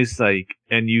 And Emily's like,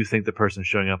 and you think the person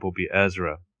showing up will be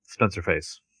Ezra. Spencer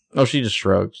face. Oh, she just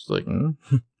shrugged. She's like,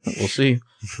 we'll see.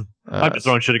 I'm just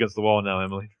throwing shit against the wall now,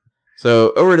 Emily.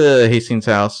 So over to Hastings'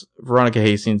 house. Veronica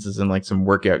Hastings is in like some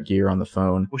workout gear on the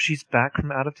phone. Well, she's back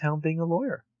from out of town being a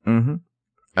lawyer.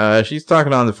 Mm-hmm. She's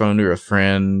talking on the phone to a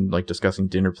friend, like discussing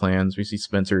dinner plans. We see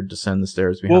Spencer descend the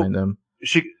stairs behind them.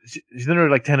 She's in her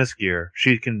like tennis gear.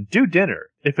 She can do dinner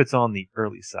if it's on the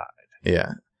early side.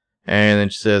 Yeah. And then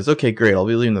she says, okay, great. I'll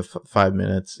be leaving in 5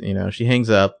 minutes. You know, she hangs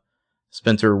up.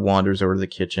 Spencer wanders over to the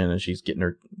kitchen and she's getting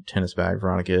her tennis bag,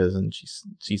 Veronica is, and she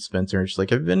sees Spencer and she's like,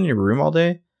 have you been in your room all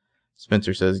day?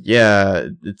 Spencer says, yeah,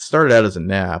 it started out as a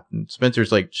nap. And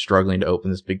Spencer's like struggling to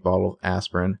open this big bottle of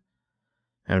aspirin.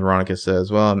 And Veronica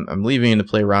says, well, I'm leaving to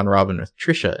play round robin with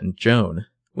Trisha and Joan.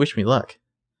 Wish me luck.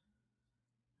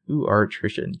 Who are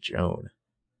Trisha and Joan?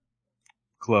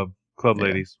 Club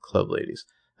ladies. Club ladies.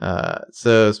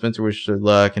 So Spencer wishes her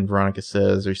luck, and Veronica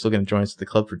says, are you still going to join us at the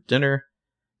club for dinner?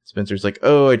 Spencer's like,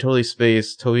 oh, I totally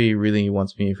spaced. Toby really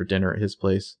wants me for dinner at his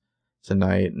place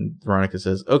tonight. And Veronica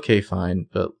says, okay, fine,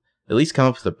 but at least come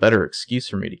up with a better excuse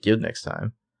for me to give next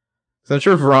time. So I'm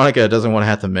sure Veronica doesn't want to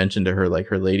have to mention to her, like,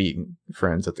 her lady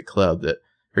friends at the club that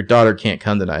her daughter can't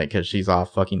come tonight because she's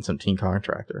off fucking some teen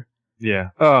contractor. Yeah.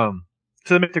 So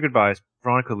they make their goodbyes.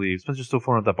 Veronica leaves. Spencer's still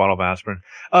pouring that bottle of aspirin.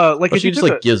 She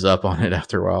just gives up on it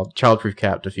after a while. Childproof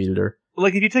Cap defeated her.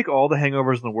 Like, if you take all the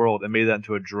hangovers in the world and made that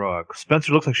into a drug,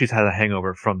 Spencer looks like she's had a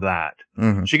hangover from that.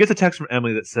 Mm-hmm. She gets a text from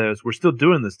Emily that says, we're still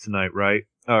doing this tonight, right?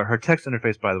 Her text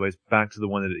interface, by the way, is back to the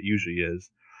one that it usually is.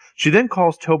 She then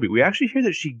calls Toby. We actually hear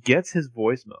that she gets his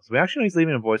voicemail. So we actually know he's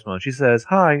leaving a voicemail. And she says,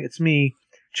 hi, it's me.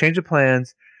 Change of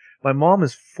plans. My mom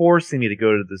is forcing me to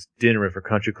go to this dinner at her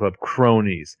country club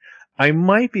cronies. I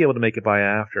might be able to make it by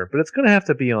after, but it's going to have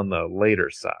to be on the later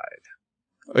side.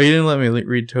 Oh, you didn't let me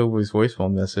read Toby's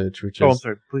voicemail message, which is... Oh, I'm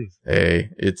sorry, please.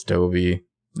 Hey, it's Toby.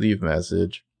 Leave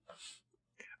message.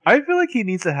 I feel like he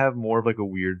needs to have more of like a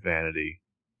weird vanity,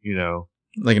 you know?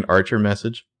 Like an Archer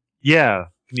message? Yeah.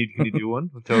 Can you do one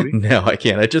with Toby? No, I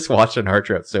can't. I just watched an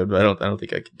Archer episode, but I don't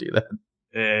think I can do that.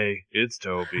 Hey, it's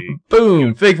Toby.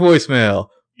 Boom! Fake voicemail!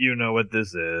 You know what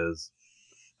this is.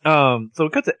 So we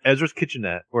cut to Ezra's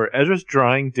kitchenette, where Ezra's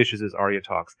drying dishes as Arya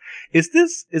talks. Is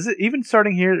it even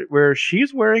starting here where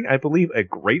she's wearing, I believe, a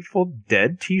Grateful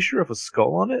Dead t-shirt with a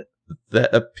skull on it?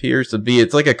 That appears to be.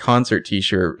 It's like a concert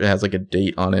t-shirt. It has like a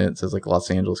date on it. It says like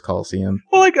Los Angeles Coliseum.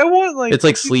 Well, like, I want like... It's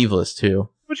like sleeveless too.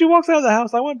 When she walks out of the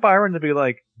house, I want Byron to be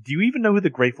like, do you even know who the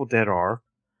Grateful Dead are?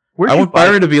 I want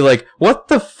Byron to be like, what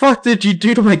the fuck did you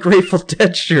do to my Grateful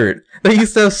Dead shirt? They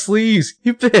used to have sleeves,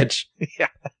 you bitch. Yeah.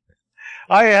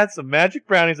 I had some magic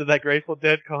brownies at that Grateful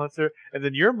Dead concert, and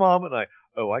then your mom and I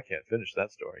can't finish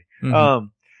that story. Mm-hmm.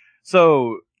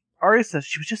 So Arya says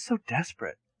she was just so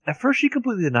desperate. At first she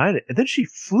completely denied it, and then she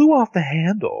flew off the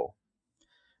handle.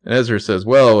 And Ezra says,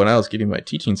 well, when I was getting my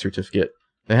teaching certificate,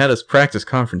 they had us practice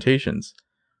confrontations.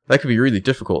 That could be really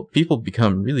difficult. People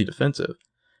become really defensive.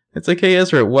 It's like, hey,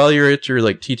 Ezra, while you're at your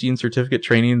like teaching certificate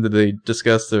training, did they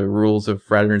discuss the rules of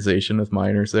fraternization with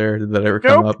minors there? Did that ever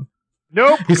come up?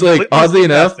 Nope. He's like, oddly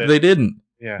enough, they didn't.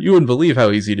 Yeah. You wouldn't believe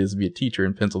how easy it is to be a teacher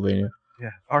in Pennsylvania. Yeah.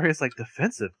 Arya's like,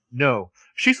 defensive? No.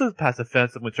 She slipped past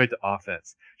offensive and went straight to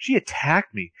offense. She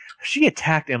attacked me. She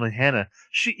attacked Emily and Hannah.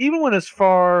 She even went as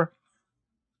far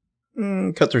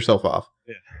cuts herself off.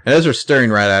 Yeah. And Ezra's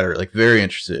staring right at her, like, very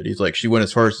interested. He's like, she went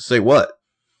as far as to say what?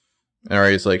 And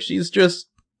Arya's like, she's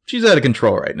out of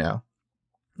control right now.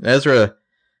 And Ezra,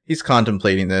 he's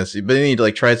contemplating this, but then he,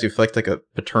 like, tries to affect, like, a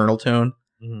paternal tone.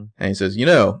 Mm-hmm. And he says,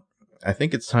 I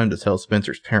think it's time to tell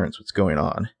Spencer's parents what's going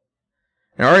on.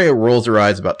 And Arya rolls her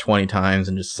eyes about 20 times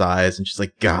and just sighs, and she's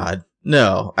like, God,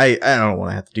 no, I don't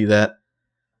want to have to do that.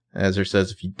 And Ezra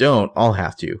says, if you don't, I'll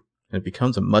have to. And it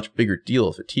becomes a much bigger deal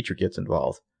if a teacher gets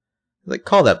involved. Like,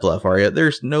 call that bluff, Arya.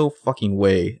 There's no fucking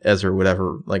way Ezra would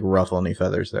ever, like, ruffle any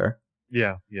feathers there.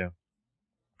 Yeah.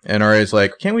 And Arya's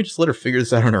like, can't we just let her figure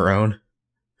this out on her own?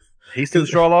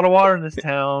 Hastings draw a lot of water in this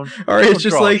town. Arya's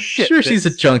just like, sure, she's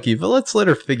a junkie, but let's let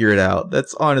her figure it out.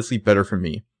 That's honestly better for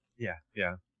me.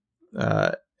 Yeah.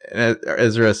 And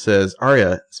Ezra says,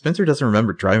 Arya, Spencer doesn't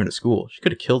remember driving to school. She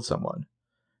could have killed someone.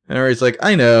 And Arya's like,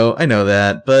 I know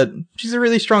that, but she's a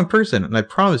really strong person, and I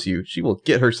promise you, she will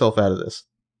get herself out of this.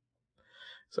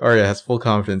 So Arya has full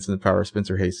confidence in the power of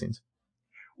Spencer Hastings.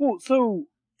 Well, so,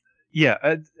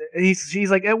 yeah,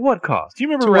 she's like, at what cost? Do you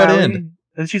remember To what end?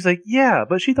 And she's like, yeah,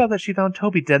 but she thought that she found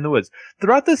Toby dead in the woods.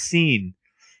 Throughout the scene,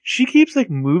 she keeps, like,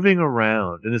 moving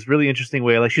around in this really interesting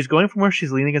way. Like, she's going from where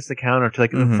she's leaning against the counter to,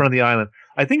 like, in front of the island.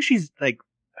 I think she's, like,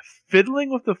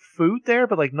 fiddling with the food there,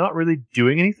 but, like, not really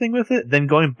doing anything with it. Then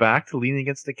going back to leaning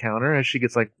against the counter as she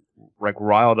gets, like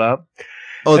riled up.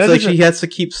 Oh, it's like she has to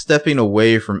keep stepping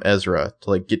away from Ezra to,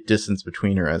 like, get distance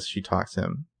between her as she talks to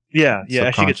him. Yeah,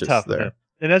 as she gets tough there.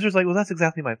 And Ezra's like, well, that's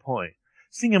exactly my point.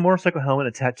 Seeing a motorcycle helmet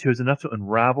and a tattoo is enough to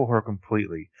unravel her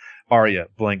completely. Arya,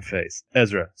 blank face.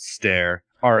 Ezra, stare.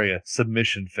 Arya,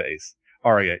 submission face.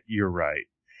 Arya, you're right.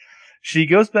 She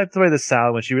goes back to the way the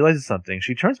salad when she realizes something.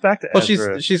 She turns back to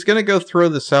Ezra. Well, she's gonna go throw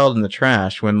the salad in the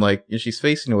trash when, like, she's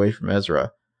facing away from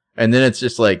Ezra. And then it's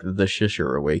just like the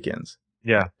shisher awakens.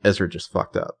 Yeah. Ezra just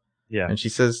fucked up. Yeah. And she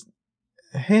says,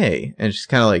 hey. And she's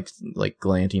kind of like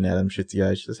glanting at him, shits the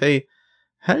eyes. She says, hey,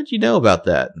 how did you know about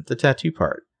that? The tattoo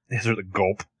part. Ezra the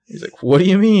gulp. He's like, what do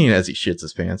you mean? As he shits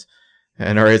his pants.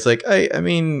 And Arya's like, I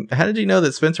mean, how did you know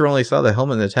that Spencer only saw the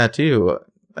helmet and the tattoo?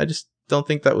 I just don't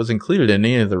think that was included in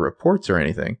any of the reports or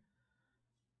anything.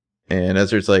 And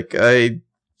Ezra's like, I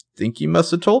think you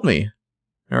must have told me.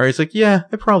 And Arya's like, yeah,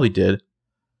 I probably did.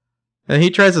 And he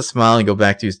tries to smile and go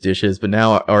back to his dishes, but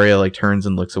now Arya, like, turns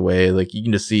and looks away. Like, you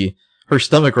can just see her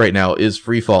stomach right now is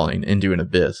free falling into an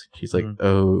abyss. She's like,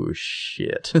 oh,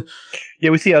 shit. Yeah,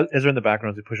 we see Ezra in the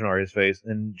background as he's pushing Arya's face,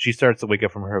 and she starts to wake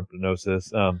up from her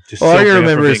hypnosis. Arya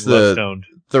remembers the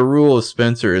rule of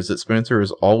Spencer is that Spencer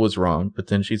is always wrong, but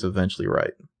then she's eventually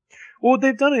right. Well,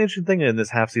 they've done an interesting thing in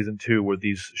this half season, too, where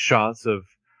these shots of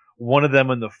one of them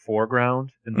in the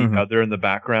foreground and the other in the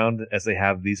background as they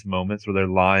have these moments where they're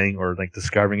lying or, like,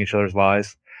 discovering each other's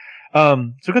lies.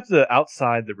 So we got to the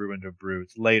outside the Ruin of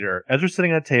Brutes later. Ezra's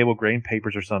sitting at a table, grading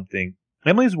papers or something.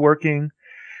 Emily's working.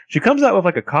 She comes out with,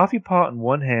 like, a coffee pot in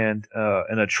one hand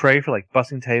and a tray for, like,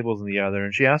 bussing tables in the other.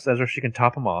 And she asks Ezra if she can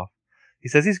top him off. He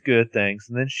says he's good, thanks.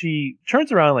 And then she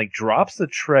turns around and, like, drops the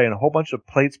tray and a whole bunch of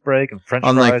plates break and French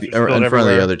fries like, in front of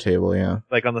the other table, yeah.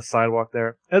 Like, on the sidewalk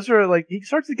there. Ezra, like, he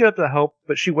starts to get up to help,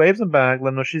 but she waves him back, let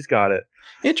him know she's got it.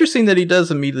 Interesting that he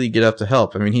does immediately get up to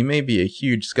help. I mean, he may be a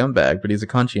huge scumbag, but he's a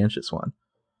conscientious one.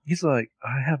 He's like,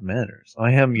 I have manners.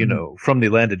 I am, from the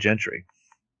landed gentry.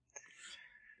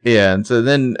 Yeah, and so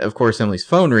then, of course, Emily's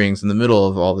phone rings in the middle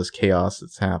of all this chaos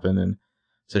that's happened, and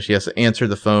so she has to answer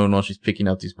the phone while she's picking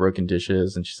up these broken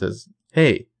dishes, and she says,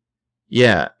 hey,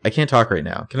 yeah, I can't talk right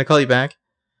now. Can I call you back?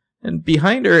 And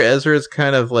behind her, Ezra's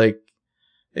kind of like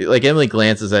Emily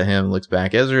glances at him, looks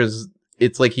back.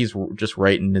 It's like he's just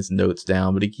writing his notes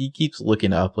down, but he keeps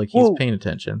looking up like he's paying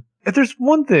attention. If there's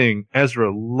one thing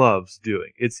Ezra loves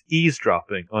doing, it's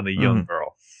eavesdropping on a young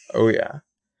girl. Oh, yeah.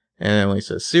 And Emily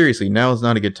says, seriously, now is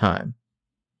not a good time.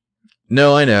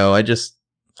 No, I know. I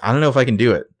don't know if I can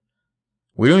do it.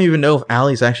 We don't even know if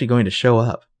Allie's actually going to show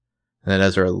up. And then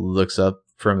Ezra looks up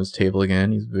from his table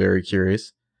again. He's very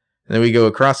curious. And then we go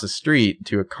across the street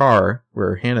to a car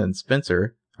where Hannah and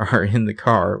Spencer are in the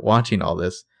car watching all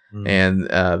this. And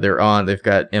they've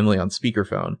got Emily on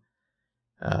speakerphone.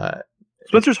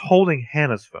 Spencer's holding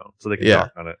Hannah's phone so they can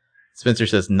talk on it. Spencer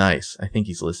says, nice. I think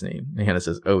he's listening. And Hannah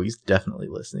says, oh, he's definitely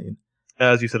listening.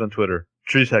 As you said on Twitter,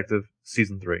 True Detective,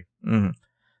 Season 3.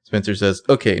 Spencer says,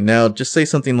 okay, now just say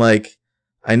something like,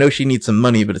 I know she needs some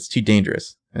money, but it's too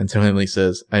dangerous. And so Emily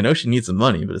says, I know she needs some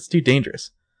money, but it's too dangerous.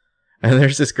 And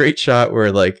there's this great shot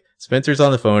where, like, Spencer's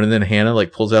on the phone and then Hannah,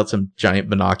 like, pulls out some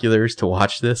giant binoculars to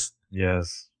watch this.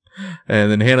 Yes. And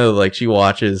then Hannah, like, she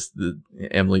watches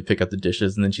Emily pick up the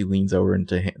dishes, and then she leans over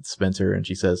into Spencer and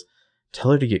she says,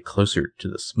 tell her to get closer to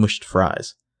the smushed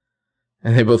fries.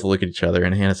 And they both look at each other,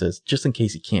 and Hannah says, just in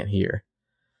case he can't hear.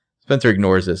 Spencer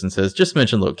ignores this and says, just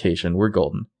mention location. We're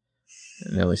golden.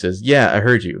 And Emily says, yeah, I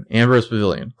heard you. Ambrose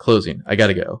Pavilion. Closing. I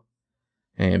gotta go.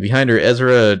 And behind her,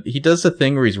 Ezra, he does the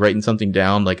thing where he's writing something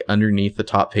down, like, underneath the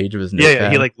top page of his notepad. Yeah,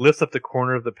 he, like, lifts up the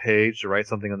corner of the page to write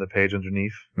something on the page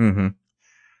underneath. Mm-hmm.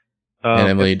 And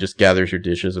Emily just gathers her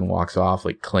dishes and walks off,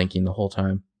 like, clanking the whole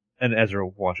time. And Ezra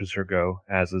watches her go,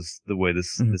 as is the way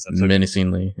this episode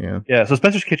menacingly, yeah. Yeah, so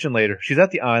Spencer's kitchen later. She's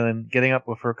at the island, getting up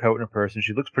with her coat and her purse, and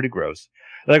she looks pretty gross.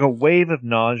 Like a wave of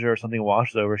nausea or something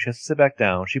washes over. She has to sit back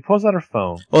down. She pulls out her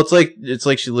phone. Well, it's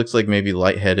like she looks like maybe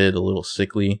lightheaded, a little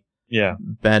sickly. Yeah.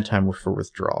 Bad time for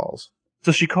withdrawals.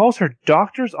 So she calls her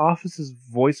doctor's office's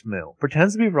voicemail,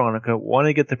 pretends to be Veronica, wanting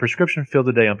to get the prescription filled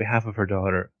today on behalf of her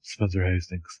daughter, Spencer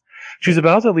Hastings. She's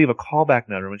about to leave a callback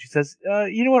number when she says,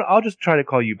 you know what, I'll just try to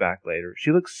call you back later.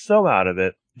 She looks so out of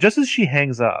it. Just as she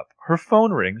hangs up, her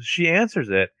phone rings, she answers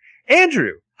it.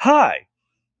 Andrew, hi!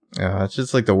 It's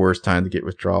just like the worst time to get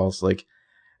withdrawals. Like,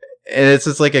 and it's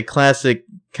just like a classic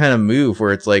kind of move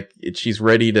where it's like she's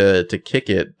ready to kick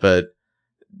it, but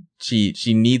she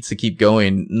needs to keep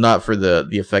going, not for the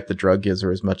effect the drug gives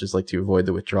her as much as like to avoid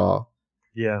the withdrawal.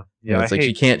 Yeah. You know, it's like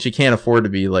she can't afford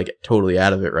to be like totally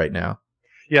out of it right now.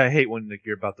 Yeah, I hate when like,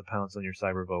 you're about to pounce on your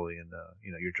cyberbully and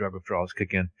your drug withdrawals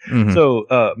kick in. Mm-hmm.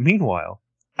 So meanwhile,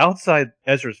 outside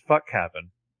Ezra's fuck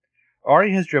cabin,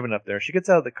 Arya has driven up there. She gets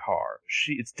out of the car.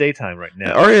 It's daytime right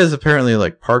now. Arya is apparently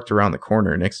like parked around the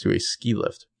corner next to a ski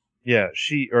lift. Yeah,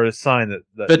 or a sign that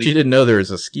Bet you didn't know there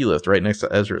was a ski lift right next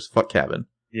to Ezra's fuck cabin.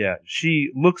 Yeah,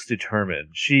 she looks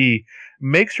determined. She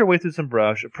makes her way through some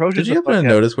brush, approaches. Did you happen to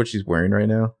notice what she's wearing right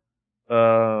now?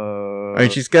 I mean,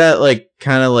 she's got like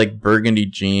kind of like burgundy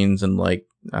jeans and like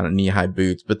knee-high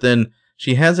boots, but then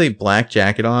she has a black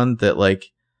jacket on that like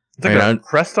it's like a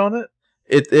crest on it.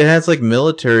 It has like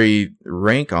military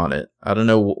rank on it. I don't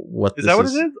know what is. That what it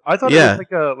is? I thought it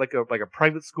was like a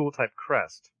private school type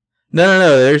crest.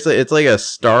 No. It's like a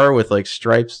star with like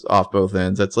stripes off both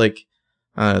ends. It's like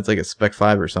it's like a Spec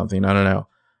 5 or something. I don't know.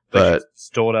 But like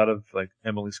stole it out of like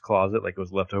Emily's closet, like it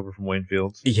was left over from Wayne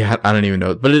Fields. Yeah, I don't even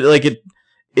know. But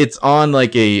it's on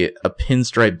like a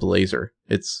pinstripe blazer.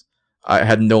 I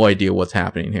had no idea what's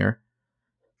happening here.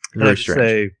 Very strange.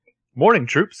 Say, morning,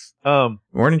 troops.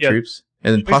 Morning, troops.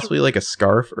 And then possibly like a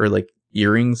scarf or like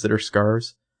earrings that are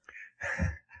scarves.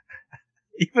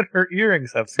 Even her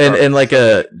earrings have scarves. And like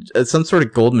some sort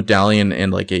of gold medallion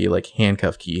and like a like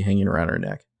handcuff key hanging around her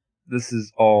neck. This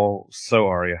is all so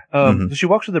Arya. So she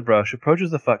walks through the brush,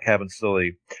 approaches the fuck cabin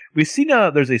slowly. We see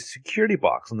now there's a security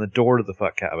box on the door to the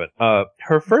fuck cabin.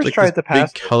 Her first like try at the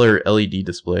password. Big color LED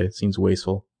display. It seems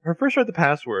wasteful. Her first try at the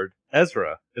password,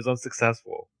 Ezra, is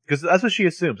unsuccessful. Because that's what she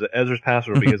assumes, that Ezra's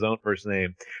password will be his own first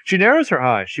name. She narrows her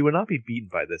eye. She would not be beaten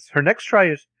by this. Her next try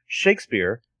is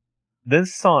Shakespeare, then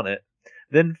Sonnet,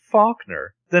 then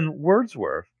Faulkner, then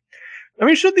Wordsworth. I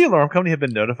mean, should the alarm company have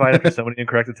been notified after so many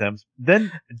incorrect attempts?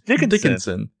 Then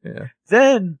Dickinson. Yeah.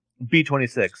 Then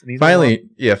B26.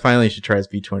 Finally she tries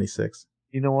B26.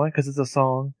 You know why? Because it's a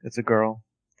song. It's a girl.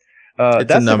 It's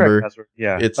that's a number. The password.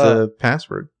 Yeah. It's a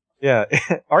password. Yeah.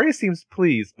 Arya seems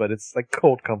pleased, but it's like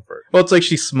cold comfort. Well, it's like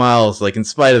she smiles, like in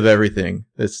spite of everything,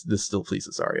 this still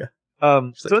pleases Arya.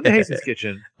 So in the Hastings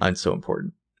kitchen. I'm so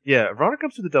important. Yeah, Veronica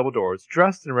comes through the double doors,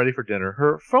 dressed and ready for dinner.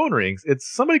 Her phone rings.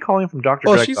 It's somebody calling from Dr.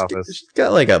 Greg's office. She's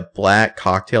got like a black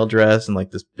cocktail dress and like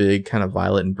this big kind of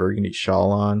violet and burgundy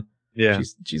shawl on. Yeah.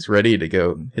 She's ready to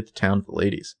go hit the town with the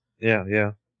ladies.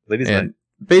 Yeah. Ladies night.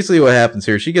 Basically what happens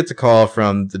here, she gets a call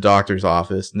from the doctor's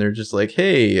office and they're just like,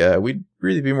 hey, we'd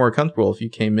really be more comfortable if you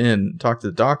came in and talked to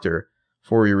the doctor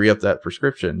before we re-up that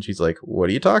prescription. She's like, what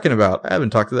are you talking about? I haven't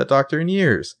talked to that doctor in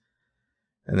years.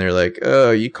 And they're like,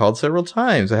 oh, you called several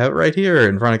times. I have it right here.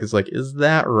 And Veronica's like, is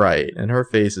that right? And her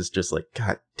face is just like,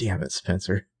 God damn it,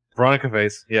 Spencer. Veronica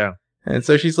face, yeah. And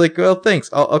so she's like, well, thanks.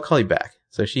 I'll call you back.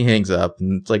 So she hangs up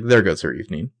and it's like, there goes her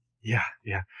evening. Yeah.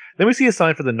 Then we see a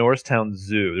sign for the Norristown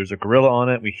Zoo. There's a gorilla on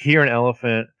it. We hear an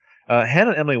elephant.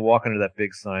 Hannah and Emily walk under that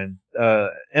big sign.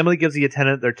 Emily gives the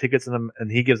attendant their tickets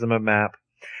and he gives them a map.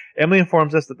 Emily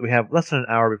informs us that we have less than an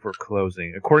hour before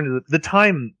closing. According to the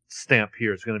time stamp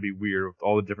here, it's going to be weird with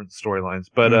all the different storylines.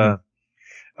 But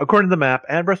according to the map,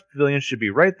 Ambrose Pavilion should be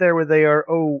right there where they are.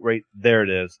 Oh, right, there it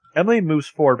is. Emily moves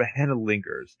forward, but Hannah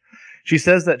lingers. She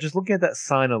says that just looking at that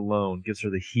sign alone gives her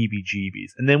the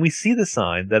heebie-jeebies. And then we see the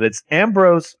sign that it's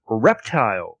Ambrose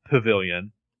Reptile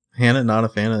Pavilion. Hannah, not a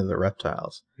fan of the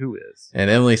reptiles. Who is? And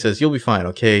Emily says, you'll be fine,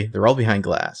 okay? They're all behind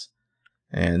glass.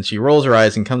 And she rolls her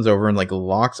eyes and comes over and like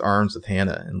locks arms with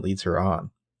Hannah and leads her on.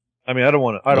 I mean, I don't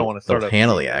want to start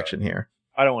Hannah-ly action here.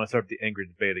 I don't want to start the angry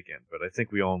debate again, but I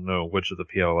think we all know which of the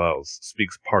PLLs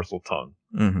speaks Parseltongue.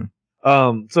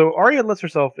 Mm-hmm. So Arya lets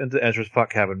herself into Ezra's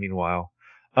fuck cabin. Meanwhile,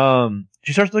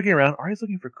 she starts looking around. Arya's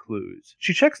looking for clues.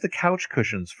 She checks the couch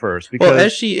cushions first. Because, well,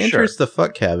 as she enters the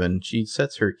fuck cabin, she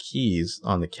sets her keys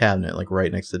on the cabinet, like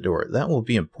right next to the door. That will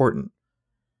be important.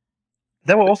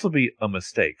 That will also be a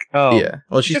mistake. Yeah.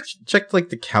 Well, she checked like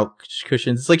the couch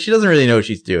cushions. It's like she doesn't really know what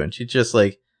she's doing. She's just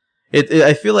like,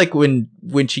 I feel like when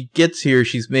she gets here,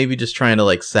 she's maybe just trying to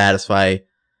like satisfy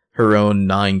her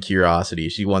own curiosity.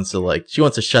 She wants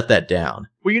to shut that down.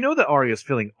 Well, you know that Arya's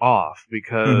feeling off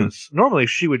because normally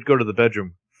she would go to the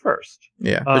bedroom first.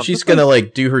 Yeah, but she's gonna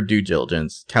like do her due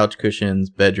diligence. Couch cushions,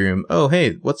 bedroom. Oh,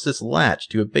 hey, what's this latch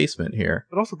to a basement here?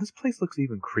 But also, this place looks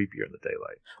even creepier in the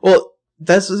daylight. Well,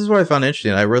 this is what I found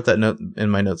interesting. I wrote that note in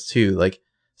my notes too. Like,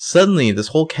 suddenly, this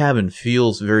whole cabin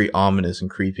feels very ominous and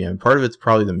creepy, and part of it's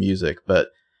probably the music, but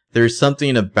there's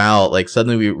something about, like,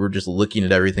 suddenly we're just looking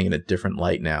at everything in a different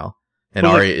light now. And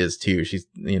Arya is too. She's,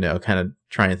 kind of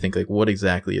trying to think, like, what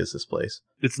exactly is this place?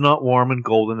 It's not warm and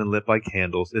golden and lit by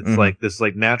candles. It's like this,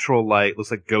 like, natural light,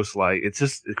 looks like ghost light. It's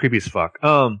just creepy as fuck.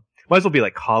 Might as well be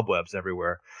like cobwebs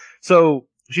everywhere. So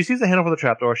she sees the handle for the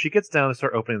trapdoor. She gets down and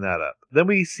start opening that up. Then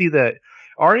we see that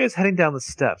Arya is heading down the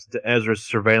steps to Ezra's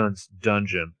surveillance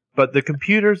dungeon. But the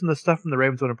computers and the stuff from the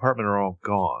Ravenswood apartment are all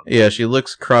gone. Yeah, she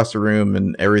looks across the room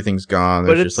and everything's gone.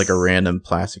 There's just like a random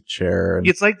plastic chair. And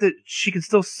it's like that she can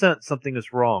still sense something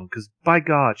is wrong because, by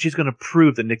God, she's going to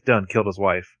prove that Nick Dunn killed his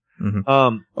wife.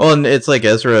 And it's like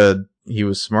Ezra, he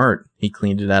was smart. He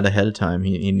cleaned it out ahead of time.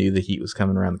 He knew the heat was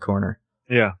coming around the corner.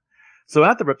 Yeah. So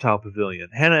at the Reptile Pavilion,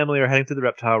 Hannah and Emily are heading to the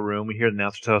Reptile Room. We hear the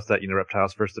announcer tell us that,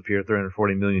 reptiles first appeared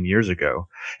 340 million years ago.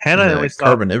 Hannah and Emily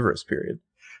Carboniferous period.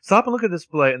 Stop and look at the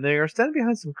display, and they are standing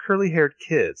behind some curly-haired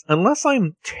kids. Unless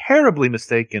I'm terribly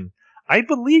mistaken, I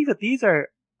believe that these are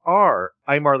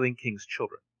I, Marlene King's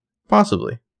children.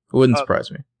 Possibly. It wouldn't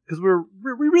surprise me. Because we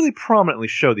really prominently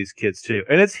show these kids, too.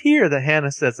 And it's here that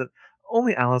Hannah says that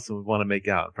only Allison would want to make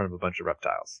out in front of a bunch of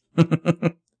reptiles.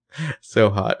 So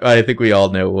hot. I think we all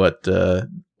know what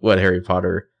Harry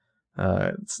Potter,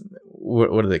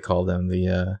 what do they call them?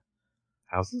 The,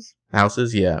 Houses?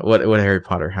 Houses, yeah. What Harry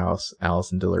Potter house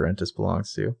Alison De Laurentiis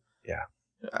belongs to. Yeah.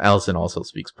 Allison also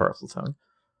speaks Parseltongue.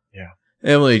 Yeah.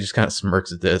 Emily just kind of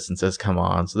smirks at this and says, come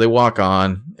on. So they walk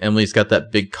on. Emily's got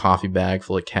that big coffee bag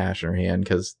full of cash in her hand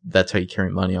because that's how you carry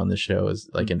money on this show, is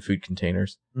like in food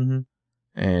containers. Mm-hmm.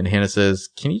 And Hannah says,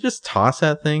 can you just toss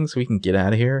that thing so we can get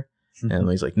out of here? And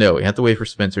Emily's like, no, we have to wait for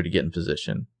Spencer to get in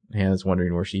position. Hannah's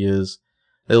wondering where she is.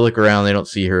 They look around, they don't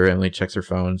see her. Emily checks her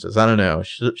phone, says, I don't know,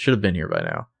 should have been here by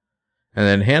now. And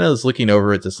then Hannah's looking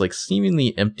over at this like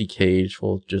seemingly empty cage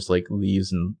full of just like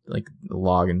leaves and like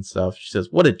log and stuff. She says,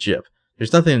 what a jip.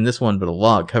 There's nothing in this one but a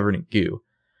log covered in goo.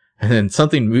 And then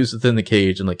something moves within the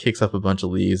cage and like kicks up a bunch of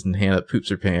leaves, and Hannah poops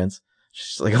her pants.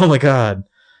 She's like, oh my God.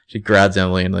 She grabs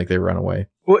Emily and like they run away.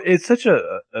 Well, it's such a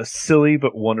silly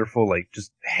but wonderful, like,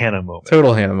 just Hannah moment.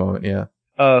 Total Hannah moment, yeah.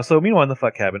 So meanwhile in the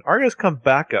fuck cabin, Arya's come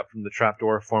back up from the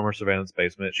trapdoor former surveillance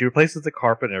basement. She replaces the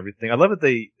carpet and everything. I love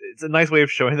that it's a nice way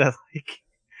of showing that, like,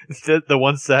 instead the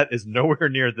one set is nowhere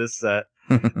near this set.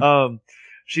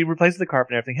 She replaces the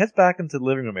carpet and everything, heads back into the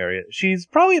living room area. She's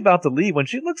probably about to leave when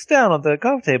she looks down on the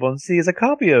coffee table and sees a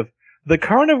copy of The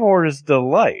Carnivore's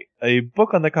Delight, a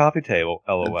book on the coffee table,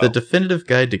 LOL. The definitive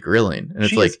guide to grilling. And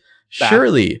it's like,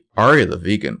 surely Arya the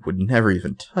vegan would never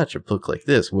even touch a book like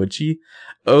this, would she?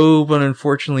 Oh, but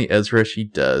unfortunately, Ezra, she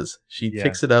does. She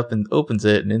picks it up and opens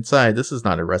it, and inside, this is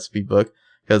not a recipe book,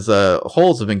 because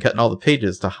holes have been cut in all the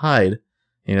pages to hide,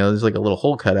 there's like a little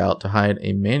hole cut out to hide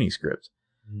a manuscript,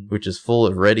 which is full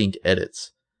of red ink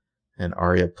edits. And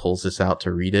Arya pulls this out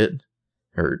to read it,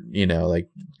 or, like,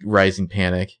 rising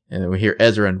panic, and then we hear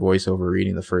Ezra in voiceover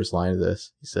reading the first line of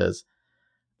this. He says,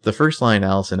 the first line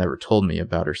Allison ever told me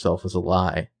about herself was a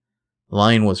lie.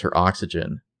 Lying was her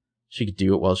oxygen. She could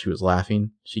do it while she was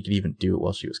laughing. She could even do it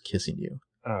while she was kissing you.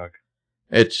 Ugh.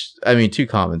 It's, two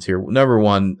comments here. Number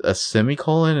one, a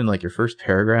semicolon in like your first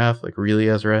paragraph, like really,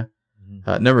 Ezra.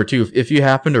 Number two, if you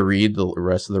happen to read the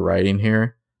rest of the writing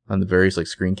here on the various like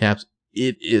screen caps,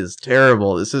 it is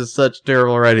terrible. This is such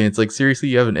terrible writing. It's like, seriously,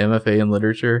 you have an MFA in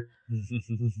literature?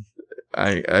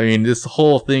 This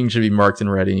whole thing should be marked in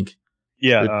red ink.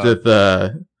 Yeah.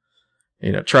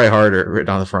 With try harder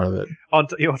written on the front of it. On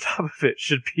top of it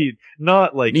should be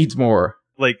not like... Needs more.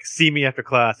 Like, see me after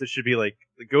class. It should be like,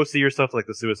 go see yourself, like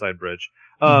the Suicide Bridge.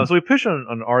 So we push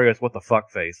on Arya's what the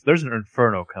fuck face. There's an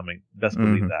inferno coming. Best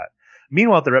believe that.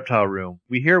 Meanwhile, at the reptile room,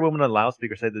 we hear a woman on a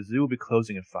loudspeaker say the zoo will be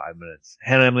closing in 5 minutes.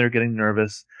 Hannah and Emily are getting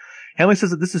nervous. Emily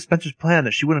says that this is Spencer's plan,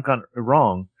 that she wouldn't have gone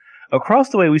wrong. Across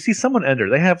the way, we see someone enter.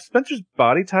 They have Spencer's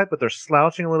body type, but they're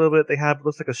slouching a little bit. They have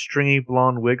looks like a stringy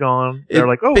blonde wig on. They're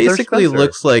like, oh, basically there's Spencer.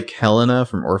 Looks like Helena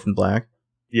from Orphan Black.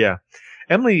 Yeah.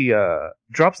 Emily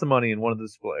drops the money in one of the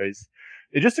displays.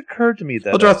 It just occurred to me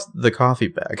that... drops the coffee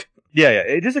bag. Yeah.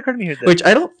 It just occurred to me here that... Which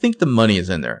I don't think the money is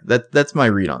in there. That's my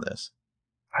read on this.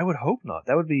 I would hope not.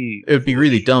 That would be... It would be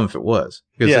really dumb if it was,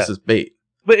 because this is bait.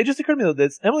 But it just occurred to me that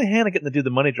it's Emily Hanna getting to do the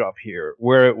money drop here,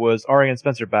 where it was Arya and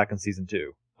Spencer back in season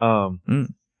 2.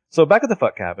 So back at the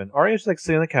fuck cabin, Arya's like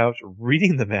sitting on the couch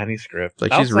reading the manuscript.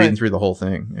 Like she's reading through the whole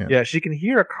thing. Yeah, she can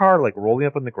hear a car like rolling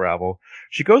up on the gravel.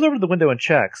 She goes over to the window and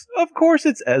checks. Of course,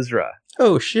 it's Ezra.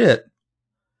 Oh shit!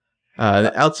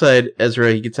 Outside,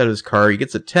 Ezra, he gets out of his car. He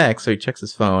gets a text, so he checks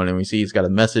his phone, and we see he's got a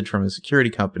message from his security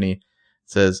company. It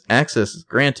says access is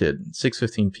granted.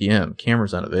 6:15 p.m.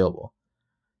 Cameras unavailable.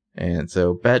 And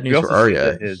so bad news for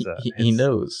Arya. He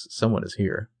knows someone is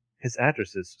here. His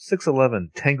address is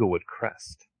 611 Tanglewood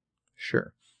Crest.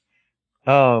 Sure.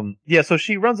 Yeah, so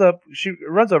she runs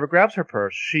over, grabs her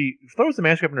purse, she throws the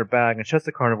manuscript in her bag and shuts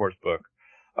the carnivore's book.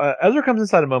 Ezra comes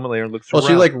inside a moment later and looks around. Well,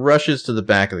 she like rushes to the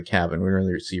back of the cabin. We don't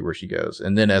really see where she goes.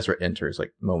 And then Ezra enters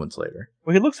like moments later.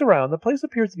 Well, he looks around. The place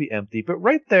appears to be empty, but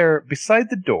right there beside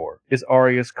the door is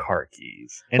Arya's car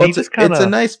keys. And it's a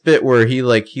nice bit where he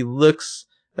looks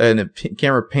and the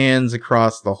camera pans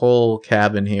across the whole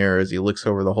cabin here as he looks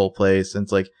over the whole place. And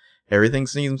it's like everything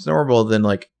seems normal. Then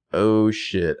like, oh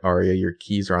shit, Arya, your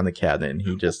keys are on the cabinet, and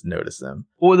he just noticed them.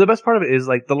 Well, the best part of it is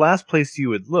like the last place you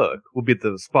would look would be at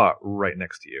the spot right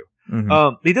next to you.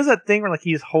 Mm-hmm. He does that thing where like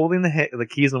he's holding the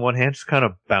keys in one hand, just kind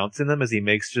of bouncing them as he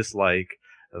makes just like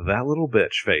that little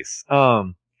bitch face.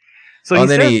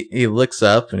 He looks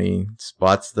up and he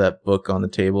spots that book on the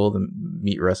table, the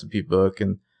meat recipe book,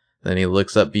 and then he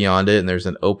looks up beyond it, and there's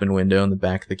an open window in the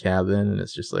back of the cabin, and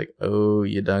it's just like, oh,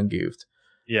 you done goofed.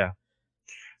 Yeah.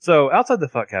 So outside the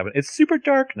fuck cabin, it's super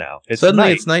dark now. It's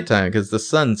nighttime because the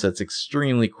sun sets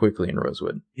extremely quickly in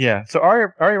Rosewood. Yeah. So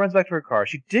Arya runs back to her car.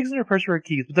 She digs in her purse for her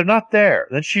keys, but they're not there.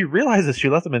 Then she realizes she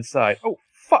left them inside. Oh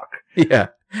fuck. Yeah,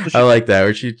 so I like that.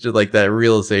 Where she just like that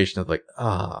realization of like,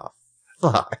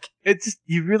 fuck. It's just,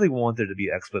 you really want there to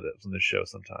be expletives in this show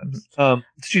sometimes.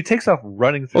 She takes off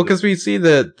running through. Well, because we see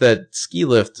that ski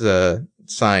lift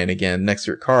sign again next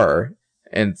to her car.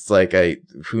 And it's like,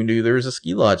 who knew there was a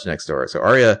ski lodge next door? So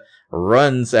Arya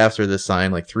runs after this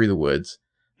sign, like through the woods.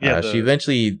 Yeah, she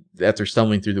eventually, after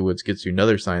stumbling through the woods, gets to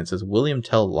another sign that says William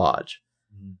Tell Lodge,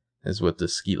 is what the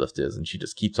ski lift is. And she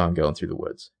just keeps on going through the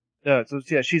woods.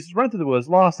 She's running through the woods,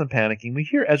 lost and panicking. We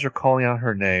hear Ezra calling out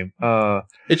her name.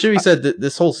 It should be said that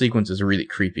this whole sequence is really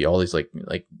creepy. All these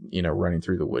running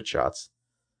through the wood shots.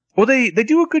 Well, they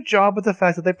do a good job with the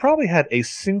fact that they probably had a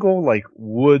single like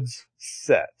woods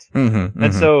set,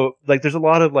 and so like there's a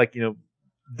lot of like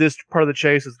this part of the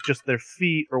chase is just their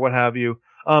feet or what have you.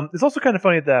 It's also kind of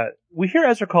funny that we hear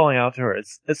Ezra calling out to her.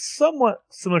 It's somewhat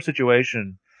similar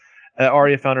situation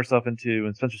Arya found herself into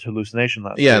in Spencer's hallucination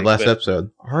last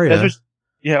episode. Arya,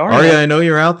 Arya, I know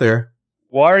you're out there.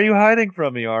 Why are you hiding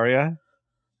from me, Arya?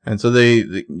 And so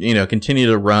they continue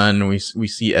to run. We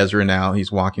see Ezra now.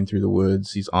 He's walking through the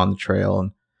woods. He's on the trail.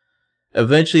 And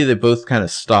eventually they both kind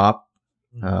of stop.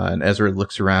 And Ezra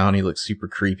looks around. He looks super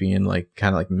creepy and like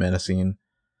kind of like menacing.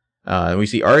 And we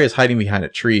see Arya's hiding behind a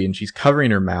tree and she's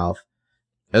covering her mouth.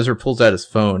 Ezra pulls out his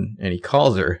phone and he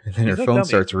calls her. And then her phone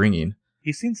starts ringing.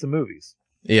 He's seen some movies.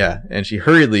 Yeah. And she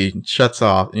hurriedly shuts it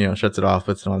off,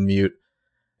 puts it on mute.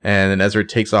 And then Ezra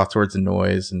takes off towards the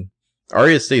noise and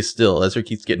Arya stays still. Ezra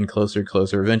keeps getting closer and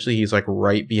closer. Eventually, he's like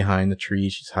right behind the tree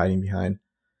she's hiding behind.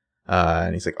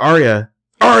 And he's like, Arya,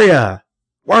 why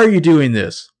are you doing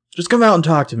this? Just come out and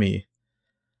talk to me.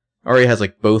 Arya has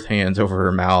like both hands over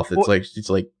her mouth. It's like she's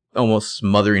like almost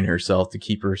smothering herself to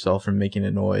keep herself from making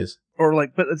a noise. Or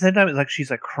like, but at the same time, it's like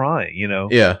she's like crying,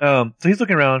 Yeah. So he's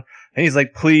looking around and he's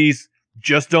like, please,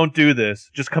 just don't do this.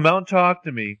 Just come out and talk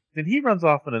to me. Then he runs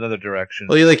off in another direction.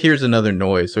 Well, he like hears another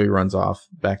noise, so he runs off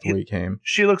back to where he came.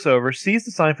 She looks over, sees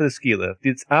the sign for the ski lift.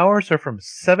 Its hours are from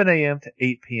 7 a.m. to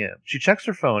 8 p.m. She checks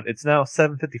her phone. It's now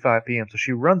 7:55 p.m., so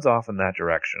she runs off in that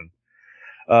direction.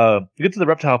 You get to the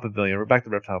reptile pavilion. We're back to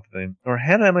the reptile pavilion. Or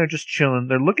Hannah and Emily are just chilling.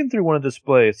 They're looking through one of the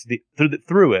displays,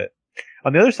 through it.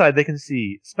 On the other side, they can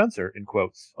see Spencer, in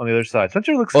quotes, on the other side.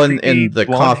 Spencer looks creepy, and the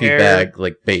coffee hair, bag,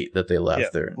 like, bait that they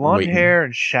left there. Blonde hair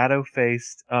and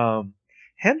shadow-faced.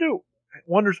 Hannah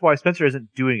wonders why Spencer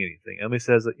isn't doing anything. Emily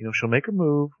says that, she'll make her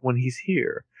move when he's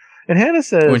here. And Hannah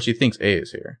says... when she thinks A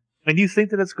is here. And you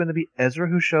think that it's going to be Ezra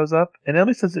who shows up? And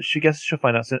Emily says that she guesses she'll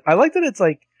find out soon. I like that it's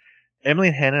like Emily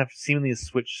and Hannah have seemingly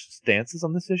switched stances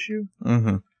on this issue.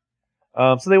 Mm-hmm.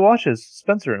 So they watch as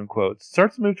Spencer, in quotes,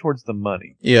 starts to move towards the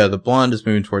money. Yeah, the blonde is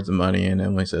moving towards the money, and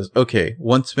Emily says, okay,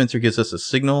 once Spencer gives us a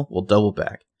signal, we'll double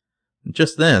back. And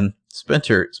just then,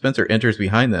 Spencer enters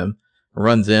behind them,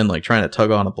 runs in, like, trying to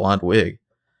tug on a blonde wig.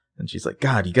 And she's like,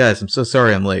 God, you guys, I'm so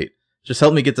sorry I'm late. Just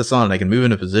help me get this on and I can move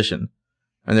into position.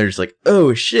 And they're just like,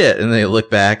 oh, shit. And they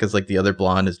look back as, like, the other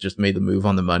blonde has just made the move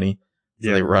on the money.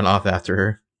 So they run off after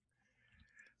her.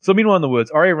 So meanwhile in the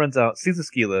woods, Arya runs out, sees the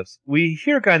ski lifts. We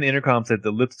hear a guy in the intercom say the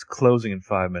lift is closing in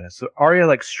 5 minutes. So Arya,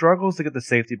 like, struggles to get the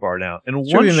safety bar down. And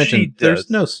once she does... There's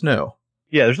no snow.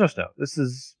 Yeah, there's no snow. This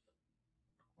is...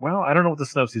 Well, I don't know what the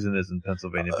snow season is in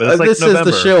Pennsylvania, but it's like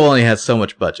November. The show only has so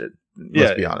much budget.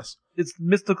 Let's be honest. It's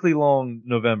mystically long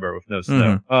November with no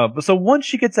snow. Mm-hmm. But so once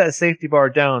she gets that safety bar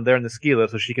down there in the ski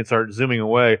lift so she can start zooming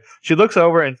away, she looks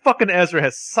over and fucking Ezra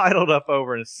has sidled up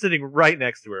over and is sitting right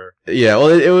next to her. Yeah, well,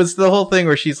 it was the whole thing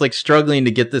where she's like struggling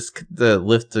to get the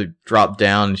lift to drop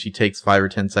down, and she takes 5 or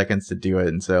 10 seconds to do it.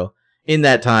 And so in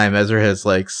that time, Ezra has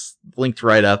like linked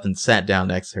right up and sat down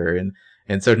next to her.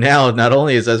 And so now not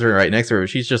only is Ezra right next to her, but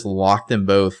she's just locked them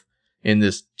both in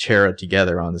this chair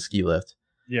together on the ski lift.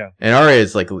 Yeah. And Arya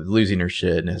is like losing her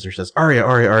shit, and Ezra says,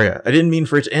 Arya, I didn't mean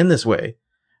for it to end this way.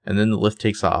 And then the lift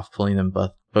takes off, pulling them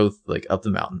both like up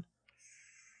the mountain.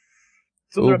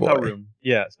 So the reptile room.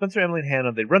 Yeah. Spencer, Emily, and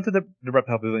Hannah, they run to the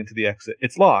reptile building to the exit.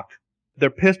 It's locked. They're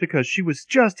pissed because she was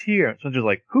just here. Spencer's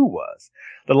like, who was?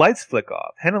 The lights flick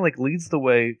off. Hannah like leads the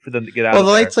way for them to get out of there.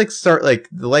 Well,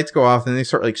 the lights go off and they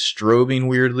start like strobing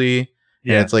weirdly.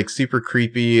 Yeah. And it's like super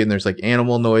creepy, and there's like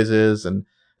animal noises, and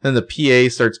then the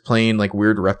PA starts playing like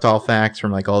weird reptile facts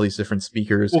from like all these different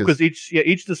speakers. Well, because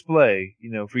each display,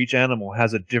 for each animal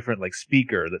has a different like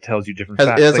speaker that tells you different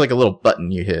facts. It has like a little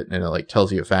button you hit, and it like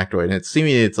tells you a factoid. And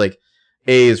it's like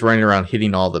A is running around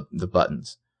hitting all the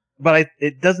buttons. But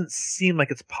it doesn't seem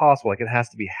like it's possible. Like it has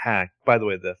to be hacked. By the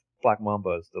way, the black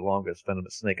mamba is the longest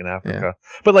venomous snake in Africa.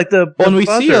 Yeah. But like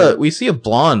we see a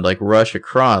blonde like rush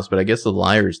across, but I guess the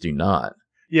liars do not.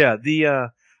 Yeah,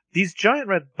 these giant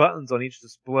red buttons on each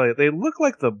display, they look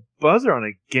like the buzzer on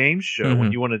a game show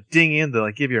when you want to ding in to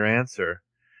like give your answer.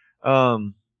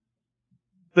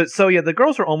 But so yeah, the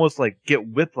girls are almost like get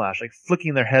whiplash, like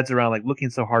flicking their heads around, like looking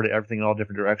so hard at everything in all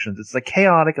different directions. It's like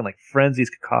chaotic and like frenzied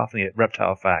cacophony at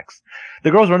reptile facts.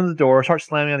 The girls run to the door, start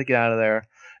slamming on to get out of there.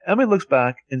 Emily looks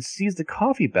back and sees the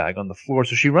coffee bag on the floor,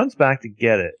 so she runs back to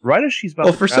get it. Right as she's about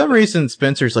to for some reason,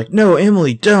 Spencer's like, no,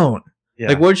 Emily, don't. Yeah.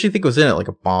 Like, what did she think was in it? Like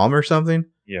a bomb or something?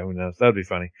 Yeah, who knows? That would be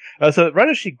funny. So right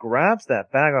as she grabs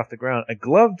that bag off the ground, a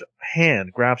gloved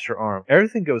hand grabs her arm.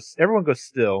 Everyone goes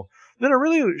still. Then a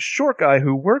really short guy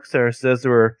who works there says to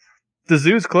her, the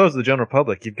zoo's closed to the general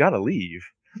public. You've got to leave.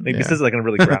 Like, He says it like in a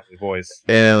really gravelly voice.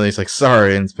 And Emily's like,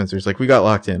 sorry. And Spencer's like, we got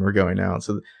locked in. We're going now.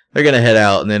 So they're going to head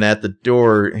out. And then at the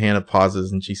door, Hannah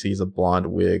pauses and she sees a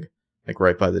blonde wig, like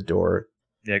right by the door.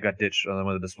 Yeah, it got ditched on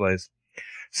one of the displays.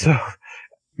 So...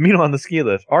 Meanwhile, on the ski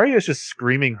lift, Arya is just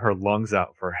screaming her lungs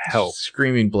out for help.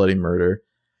 Screaming bloody murder.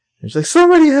 And she's like,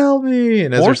 somebody help me!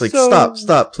 And Ezra's like,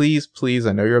 stop, please,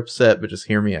 I know you're upset, but just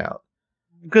hear me out.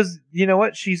 Because, you know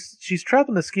what? She's trapped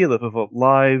in the ski lift with a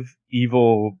live,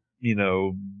 evil,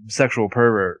 sexual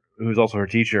pervert who's also her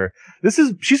teacher.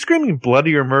 She's screaming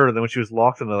bloodier murder than when she was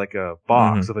locked in like a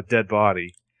box of a dead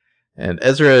body. And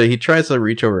Ezra, he tries to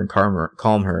reach over and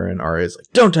calm her, and Arya's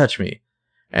like, don't touch me!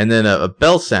 And then a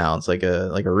bell sounds, like a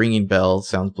ringing bell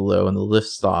sounds below, and the lift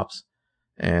stops.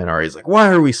 And Arya's like, why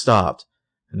are we stopped?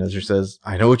 And Ezra says,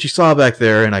 I know what you saw back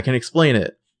there, and I can explain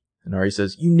it. And Arya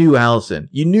says, you knew Allison.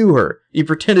 You knew her. You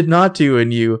pretended not to,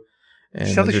 and you... And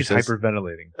she sounds like she's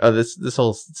hyperventilating. Oh, this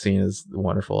whole scene is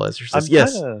wonderful. Ezra says,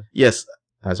 yes.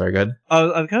 Oh, sorry, go ahead.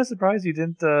 I'm kind of surprised you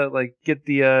didn't get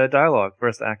the dialogue for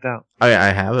us to act out. I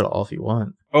have it all if you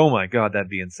want. Oh my god, that'd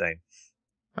be insane.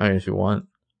 I mean, if you want.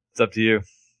 It's up to you.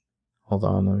 Hold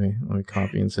on, let me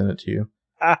copy and send it to you.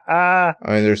 I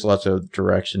mean, there's lots of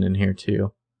direction in here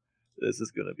too. This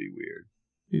is gonna be weird.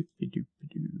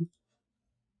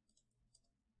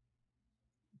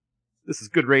 This is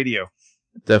good radio.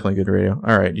 Definitely good radio.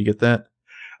 All right, you get that?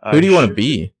 Who do you want to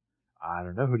be? I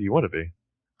don't know. Who do you want to be?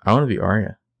 I want to be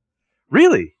Arya.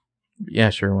 Really? Yeah,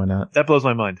 sure. Why not? That blows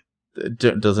my mind.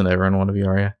 Doesn't everyone want to be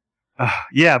Arya?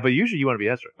 Yeah, but usually you want to be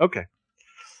Ezra. Okay.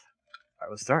 All right,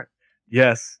 let's start.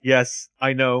 Yes,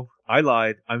 I know. I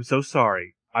lied. I'm so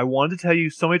sorry. I wanted to tell you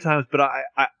so many times, but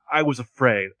I was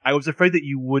afraid. I was afraid that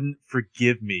you wouldn't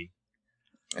forgive me.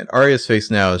 And Arya's face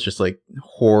now is just like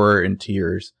horror and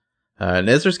tears. And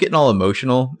Ezra's getting all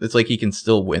emotional. It's like he can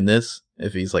still win this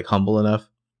if he's like humble enough.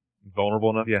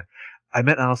 Vulnerable enough, yeah. I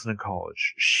met Allison in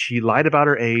college. She lied about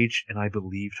her age, and I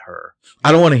believed her.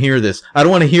 I don't want to hear this. I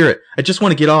don't want to hear it. I just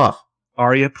want to get off.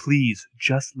 Arya, please,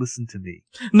 just listen to me.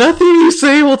 Nothing you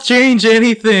say will change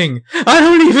anything. I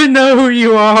don't even know who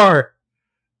you are.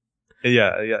 Yeah,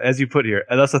 as you put here,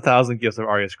 and that's 1,000 gifts of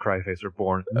Arya's cry face are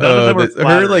born. None of them are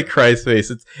flattering. Her, like, cry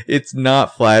face, it's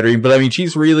not flattering, but I mean,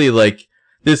 she's really, like,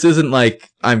 this isn't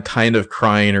like I'm kind of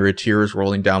crying or a tear is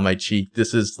rolling down my cheek.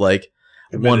 This is, like,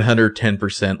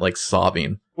 110%, like,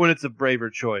 sobbing. When it's a braver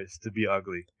choice to be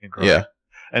ugly and cry. Yeah.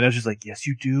 And I was just like, yes,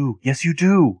 you do. Yes, you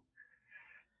do.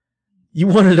 You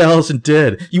wanted Alicent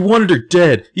dead. You wanted her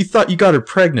dead. You thought you got her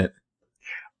pregnant.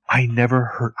 I never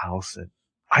hurt Alicent.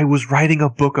 I was writing a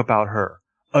book about her.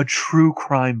 A true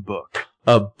crime book.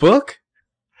 A book?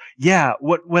 Yeah,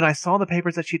 when I saw in the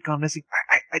papers that she'd gone missing,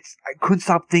 I couldn't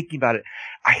stop thinking about it.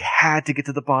 I had to get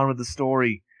to the bottom of the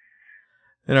story.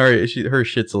 And her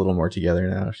shit's a little more together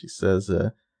now. She says,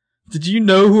 did you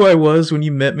know who I was when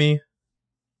you met me?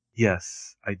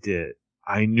 Yes, I did.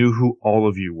 I knew who all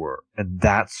of you were, and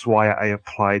that's why I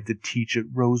applied to teach at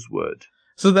Rosewood.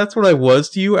 So that's what I was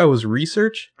to you? I was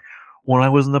research? When I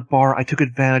was in the bar, I took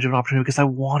advantage of an opportunity because I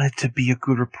wanted to be a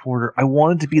good reporter. I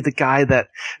wanted to be the guy that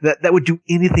would do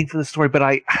anything for the story. But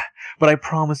I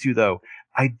promise you, though,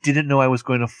 I didn't know I was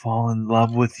going to fall in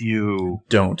love with you.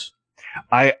 Don't.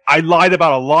 I lied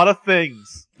about a lot of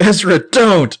things. Ezra,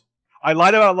 don't! I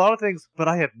lied about a lot of things, but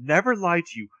I have never lied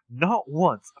to you, not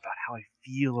once, about how I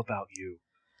feel about you.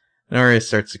 And Arya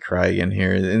starts to cry again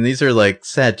here. And these are like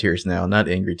sad tears now, not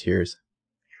angry tears.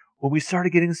 When we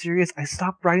started getting serious, I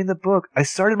stopped writing the book. I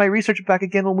started my research back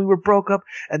again when we were broke up,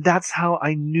 and that's how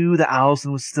I knew that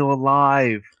Alicent was still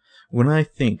alive. When I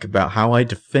think about how I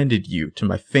defended you to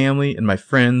my family and my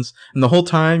friends, and the whole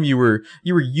time you were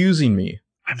using me.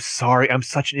 I'm sorry. I'm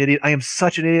such an idiot. I am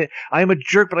such an idiot. I am a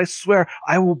jerk, but I swear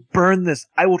I will burn this.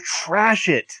 I will trash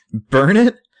it. Burn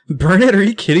it? Burn it? Are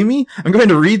you kidding me? I'm going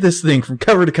to read this thing from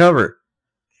cover to cover.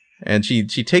 And she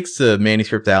takes the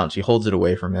manuscript out and she holds it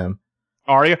away from him.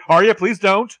 Arya, please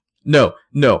don't. No.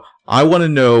 I want to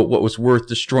know what was worth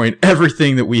destroying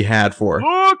everything that we had for.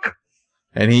 Look!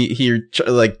 And he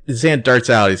like, his hand darts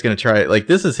out. He's going to try it. Like,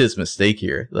 this is his mistake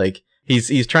here. Like,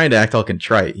 he's trying to act all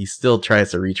contrite. He still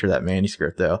tries to reach for that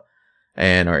manuscript, though.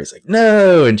 And Arya's like,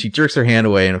 no! And she jerks her hand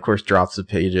away and, of course, drops the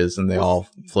pages, and they all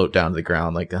float down to the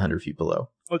ground like 100 feet below.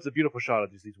 Oh, it's a beautiful shot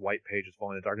of these white pages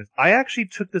falling in the darkness. I actually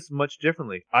took this much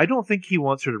differently. I don't think he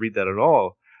wants her to read that at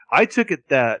all. I took it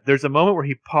that there's a moment where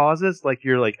he pauses, like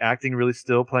you're like acting really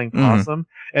still, playing possum,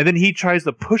 and then he tries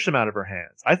to push them out of her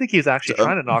hands. I think he's actually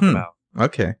trying to knock them out.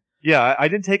 Okay. Yeah, I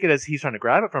didn't take it as he's trying to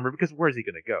grab it from her, because where's he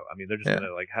going to go? I mean, they're just going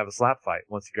to like have a slap fight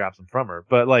once he grabs them from her.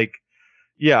 But like,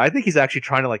 yeah, I think he's actually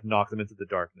trying to like knock them into the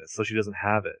darkness so she doesn't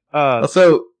have it.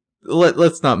 So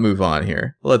let's not move on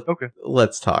here. Okay.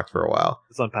 Let's talk for a while.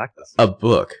 Let's unpack this. A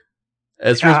book.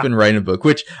 Ezra's been writing a book,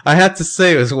 which I have to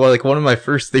say was like one of my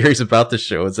first theories about the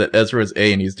show is that Ezra's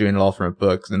A and he's doing it all from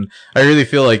books. And I really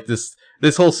feel like this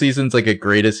whole season's like a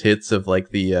greatest hits of like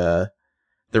the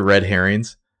red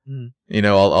herrings. Mm. You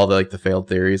know, all the like the failed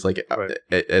theories, like right.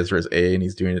 Ezra's A and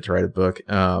he's doing it to write a book.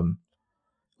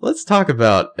 Let's talk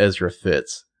about Ezra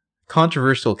Fitz.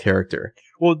 Controversial character.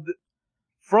 Well,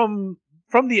 from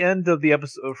the end of the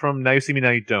episode, from Now You See Me, Now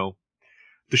You Don't,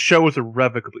 the show was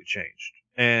irrevocably changed.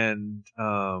 And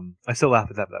I still laugh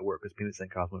at that word because Peanut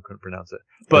St. Cosmo couldn't pronounce it.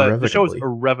 But the show was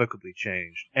irrevocably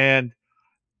changed. And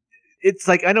it's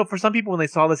like, I know for some people when they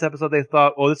saw this episode, they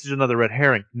thought, oh, this is another red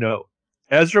herring. No.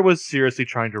 Ezra was seriously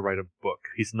trying to write a book.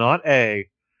 He's not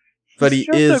but he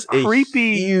is a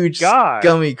creepy huge, guy,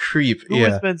 scummy creep. Who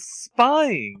has been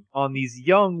spying on these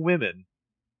young women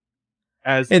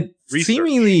as and research.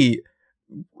 Seemingly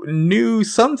knew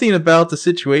something about the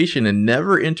situation and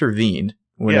never intervened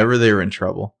whenever they were in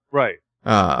trouble. Right.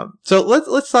 So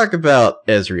let's talk about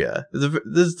Ezria.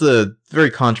 This is a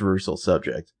very controversial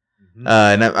subject. Mm-hmm.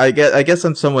 And I guess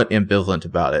I'm somewhat ambivalent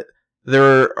about it.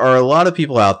 There are a lot of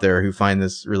people out there who find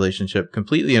this relationship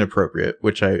completely inappropriate,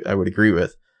 which I would agree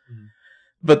with. Mm-hmm.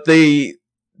 But they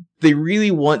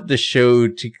really want the show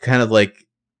to kind of like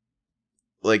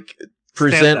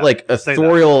present like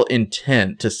authorial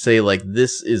intent to say like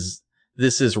this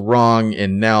is wrong,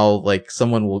 and now like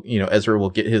someone will, Ezra will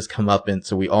get his comeuppance,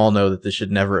 so we all know that this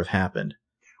should never have happened.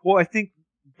 Well, I think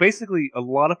basically a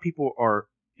lot of people are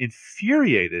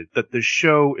infuriated that the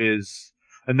show is,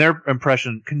 in their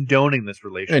impression, condoning this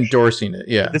relationship. Endorsing it,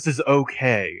 yeah. This is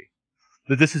okay.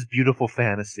 That this is beautiful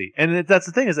fantasy. And that's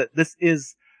the thing, is that this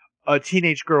is a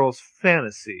teenage girl's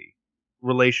fantasy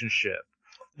relationship.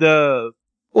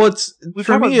 Well,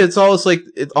 it's always like,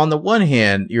 on the one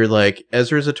hand, you're like,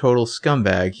 Ezra's a total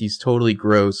scumbag. He's totally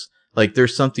gross. Like,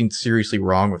 there's something seriously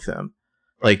wrong with him.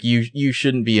 Like, you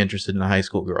shouldn't be interested in a high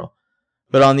school girl.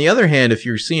 But on the other hand, if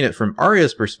you're seeing it from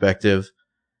Arya's perspective,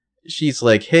 she's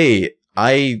like, hey,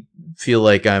 I feel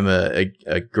like I'm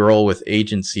a girl with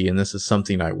agency and this is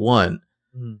something I want.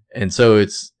 And so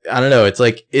it's, I don't know, it's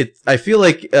like, I feel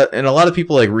like, and a lot of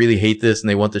people like really hate this and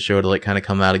they want the show to like kind of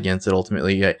come out against it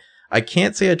ultimately. I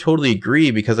can't say I totally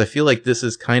agree because I feel like this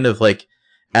is kind of like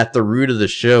at the root of the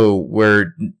show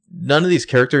where none of these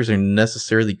characters are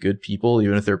necessarily good people,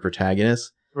 even if they're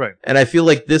protagonists. Right. And I feel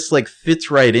like this like fits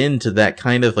right into that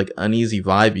kind of like uneasy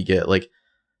vibe you get. Like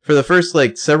for the first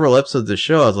like several episodes of the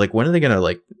show, I was like, when are they going to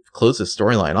like close this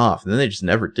storyline off? And then they just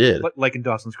never did. Like in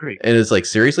Dawson's Creek. And it's like,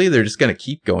 seriously, they're just going to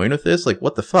keep going with this? Like,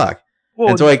 what the fuck? Well,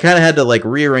 and so I kind of had to like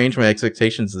rearrange my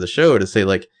expectations of the show to say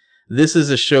like, this is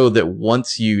a show that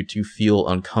wants you to feel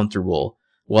uncomfortable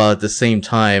while at the same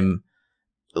time,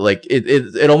 like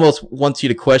it almost wants you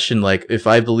to question, like, if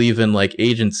I believe in like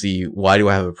agency, why do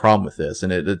I have a problem with this?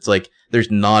 And it's like,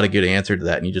 there's not a good answer to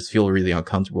that. And you just feel really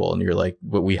uncomfortable and you're like,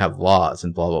 but we have laws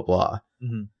and blah, blah, blah.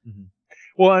 Mm-hmm, mm-hmm.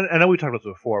 Well, I know we talked about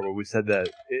this before, where we said that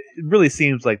it really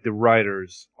seems like the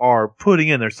writers are putting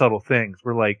in their subtle things.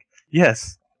 We're like,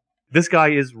 yes, this guy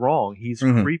is wrong. He's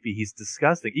creepy. He's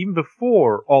disgusting. Even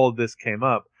before all of this came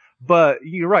up. But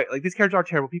you're right. Like, these characters are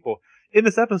terrible people. In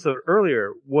this episode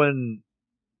earlier, when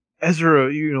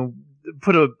Ezra,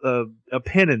 put a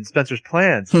pin in Spencer's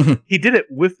plans, he did it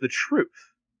with the truth.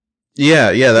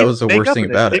 Yeah, that was the worst thing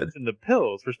about it. In the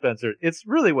pills for Spencer, it's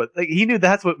really what, like, he knew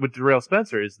that's what would derail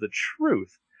Spencer, is the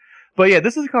truth. But yeah,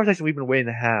 this is a conversation we've been waiting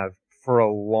to have for a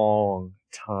long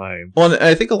time. Well, and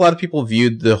I think a lot of people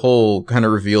viewed the whole kind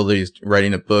of reveal that he's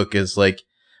writing a book as like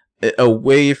a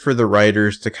way for the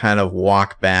writers to kind of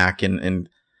walk back and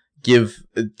give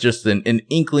just an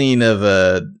inkling of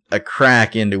a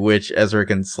crack into which Ezra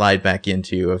can slide back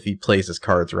into if he plays his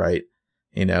cards right.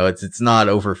 It's not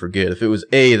over for good. If it was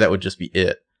A, that would just be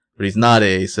it. But he's not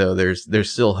A, so there's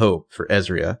still hope for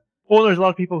Ezra. Well, there's a lot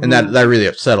of people who... And that really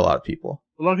upset a lot of people.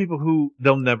 A lot of people who,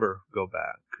 they'll never go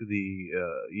back.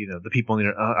 The people on the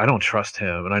internet, I don't trust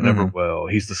him, and I never will.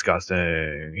 He's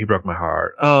disgusting. He broke my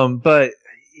heart. But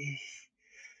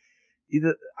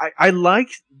I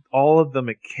liked all of the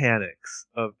mechanics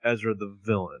of Ezra the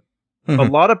villain. A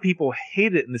lot of people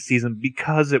hate it in the season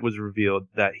because it was revealed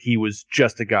that he was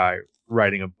just a guy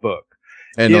writing a book.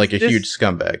 And like a huge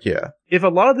scumbag, yeah. If a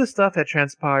lot of this stuff had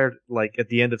transpired like at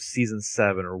the end of season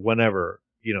 7 or whenever,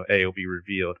 A will be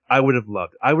revealed, I would have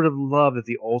loved it. I would have loved that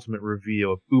the ultimate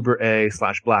reveal of Uber A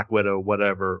 / Black Widow,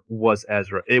 whatever, was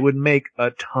Ezra. It would make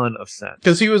a ton of sense.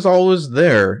 Because he was always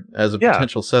there as a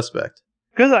potential suspect.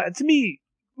 Because to me,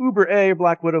 Uber A or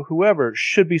Black Widow, whoever,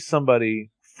 should be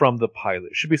somebody from the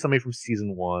pilot. Should be somebody from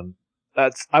season 1.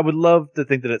 I would love to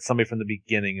think that it's somebody from the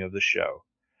beginning of the show.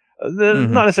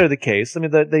 Not necessarily the case. I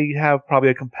mean, they have probably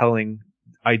a compelling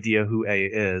idea who A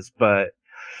is, but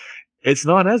it's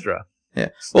not Ezra. Yeah.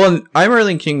 Well, and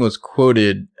Imerlin King was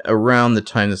quoted around the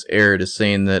time this aired as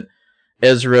saying that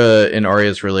Ezra and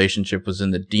Arya's relationship was in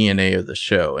the DNA of the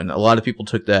show, and a lot of people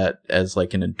took that as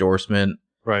like an endorsement,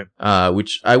 right?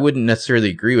 Which I wouldn't necessarily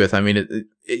agree with. I mean,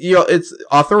 it's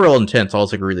authorial intent's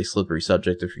always like a really slippery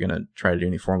subject if you're gonna try to do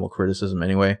any formal criticism,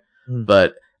 anyway.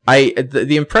 But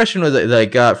the impression that I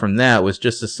got from that was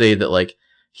just to say that like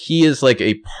he is like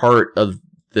a part of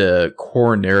the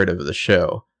core narrative of the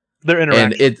show. Their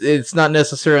interaction. And it's not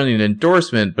necessarily an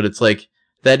endorsement, but it's like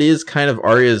that is kind of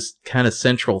Arya's kind of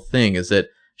central thing, is that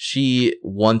she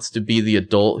wants to be the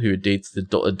adult who dates the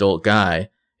adult guy,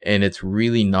 and it's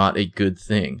really not a good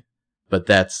thing. But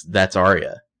that's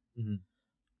Arya. Mm-hmm.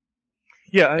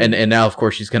 Yeah, and now of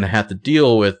course she's going to have to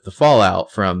deal with the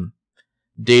fallout from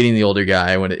dating the older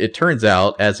guy when it turns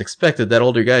out, as expected, that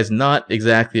older guy is not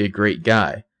exactly a great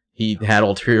guy. He had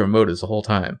ulterior motives the whole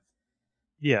time.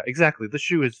 Yeah, exactly. The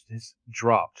shoe has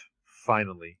dropped,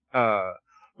 finally. But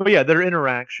yeah, their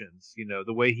interactions,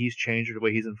 the way he's changed her, the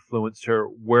way he's influenced her,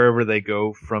 wherever they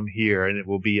go from here, and it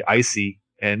will be icy,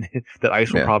 and that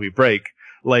ice will probably break.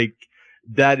 Like,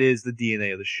 that is the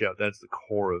DNA of the show. That's the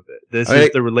core of it. This is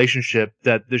the relationship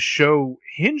that the show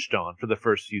hinged on for the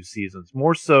first few seasons,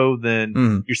 more so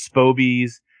than your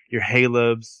Spobies, your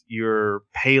Halebs, your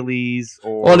Paleys,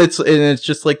 or... Well, and it's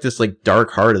just like this like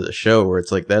dark heart of the show where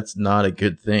it's like, that's not a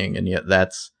good thing, and yet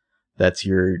that's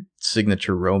your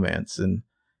signature romance, and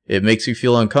it makes you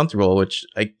feel uncomfortable, which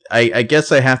I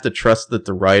guess I have to trust that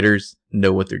the writers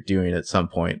know what they're doing at some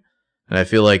point. And I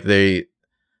feel like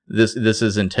this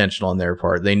is intentional on their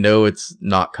part. They know it's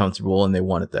not comfortable and they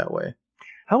want it that way.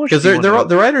 How much? Because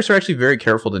the writers are actually very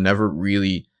careful to never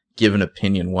really give an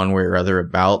opinion one way or other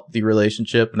about the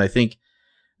relationship, and I think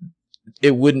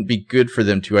it wouldn't be good for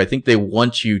them to. I think they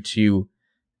want you to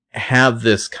have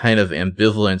this kind of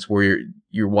ambivalence where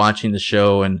you're watching the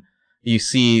show and you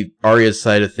see Arya's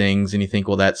side of things and you think,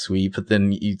 well, that's sweet. But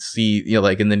then you see, you know,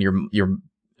 like, and then your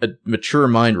mature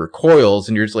mind recoils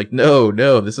and you're just like, no,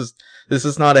 this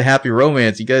is not a happy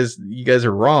romance. You guys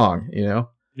are wrong, you know?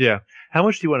 Yeah. How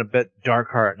much do you want to bet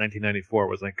Darkheart 1994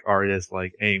 was like Arya's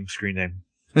like AIM screen name?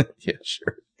 Yeah,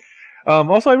 sure.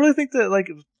 Also, I really think that, like,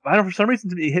 I don't know, for some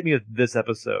reason it hit me with this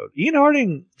episode. Ian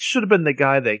Harding should have been the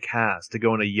guy they cast to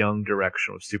go in a young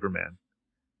direction with Superman.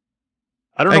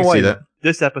 I don't know why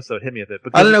this episode hit me with it.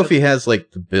 I don't know if he has,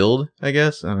 like, the build, I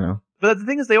guess. I don't know. But the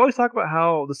thing is, they always talk about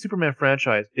how the Superman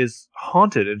franchise is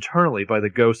haunted internally by the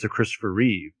ghost of Christopher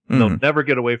Reeve. Mm. They'll never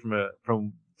get away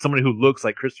from somebody who looks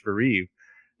like Christopher Reeve.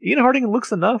 Ian Harding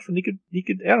looks enough, and he could,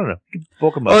 I don't know, he could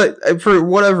bulk him up. Well, for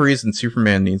whatever rereason,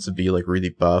 Superman needs to be, like, really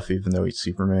buff, even though he's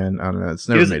Superman. I don't know. It's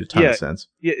never made a ton of sense.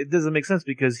 Yeah, it doesn't make sense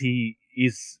because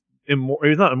he's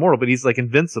not immortal, but he's, like,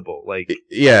 invincible. Like,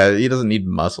 yeah, he doesn't need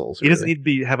muscles. He doesn't need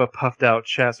to have a puffed out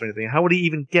chest or anything. How would he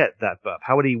even get that buff?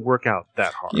 How would he work out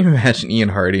that hard? Can you imagine Ian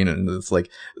Harding in this, like,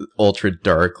 ultra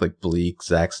dark, like, bleak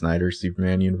Zack Snyder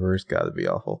Superman universe? Gotta be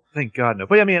awful. Thank God, no.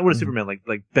 But I mean, what is Superman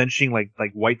like benching like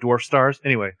white dwarf stars?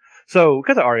 Anyway, so we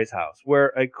cut to Arya's house, where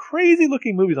a crazy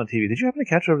looking movie's on TV. Did you happen to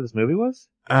catch whatever this movie was?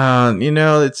 You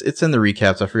know, it's in the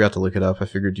recaps. I forgot to look it up. I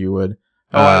figured you would.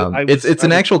 It's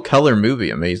an actual color movie,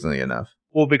 amazingly enough.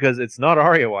 Well, because it's not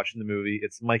Arya watching the movie,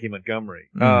 it's Mikey Montgomery.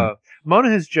 Mm-hmm. Mona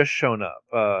has just shown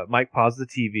up. Mike paused the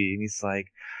TV and he's like,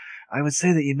 I would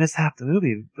say that you missed half the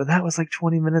movie, but that was like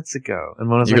 20 minutes ago. And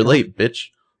Mona's You're late, bitch.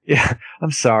 Yeah,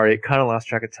 I'm sorry. It kind of lost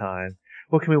track of time.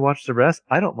 Well, can we watch the rest?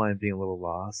 I don't mind being a little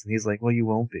lost. And he's like, well, you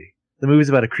won't be. The movie's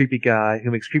about a creepy guy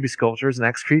who makes creepy sculptures and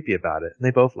acts creepy about it. And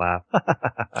they both laugh.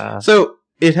 So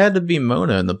it had to be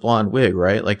Mona in the blonde wig,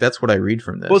 right? Like, that's what I read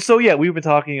from this. Well, so yeah, we've been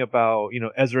talking about, you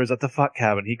know, Ezra's at the fuck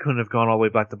cabin. He couldn't have gone all the way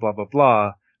back to blah, blah,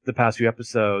 blah the past few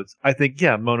episodes. I think,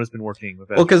 yeah, Mona's been working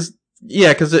with Ezra. Well,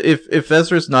 because if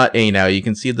Ezra's not A now, you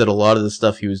can see that a lot of the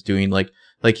stuff he was doing, like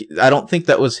I don't think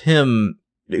that was him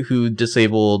who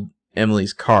disabled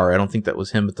Emily's car. I don't think that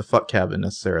was him at the fuck cabin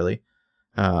necessarily.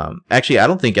 Actually, I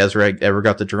don't think Ezra ever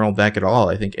got the journal back at all.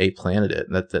 I think A planted it.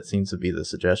 That seems to be the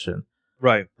suggestion.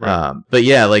 Right. But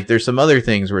yeah, like there's some other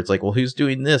things where it's like, well, who's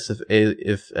doing this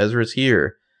if Ezra's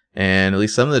here? And at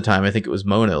least some of the time, I think it was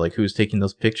Mona, like who's taking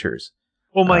those pictures.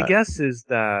 Well, my guess is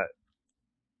that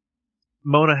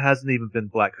Mona hasn't even been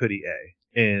Black Hoodie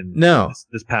A in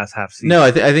this past half season. No,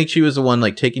 I think she was the one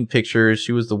like taking pictures.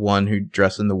 She was the one who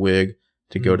dressed in the wig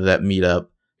to go to that meetup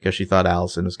because she thought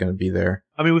Allison was going to be there.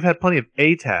 I mean, we've had plenty of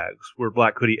A tags where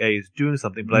Black Hoodie A is doing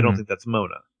something, but I don't think that's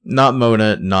Mona. Not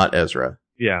Mona, not Ezra.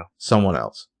 Yeah. Someone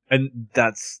else. And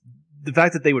that's the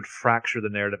fact that they would fracture the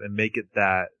narrative and make it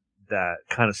that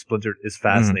kind of splintered is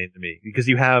fascinating to me, because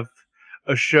you have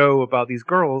a show about these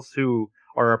girls who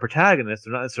are our protagonists.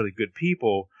 They're not necessarily good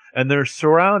people, and they're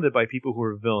surrounded by people who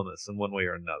are villainous in one way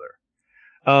or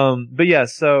another. But yeah,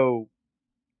 so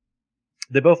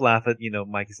they both laugh at, you know,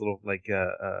 Mikey's little like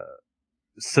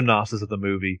synopsis of the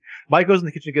movie. Mike goes in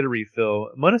the kitchen to get a refill.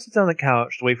 Mona sits down on the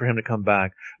couch to wait for him to come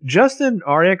back. Just then,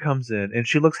 Arya comes in, and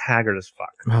she looks haggard as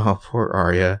fuck. Oh, poor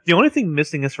Arya. The only thing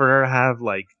missing is for her to have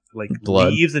like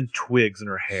blood. Leaves and twigs in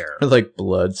her hair, like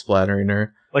blood splattering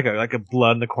her, like a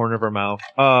blood in the corner of her mouth.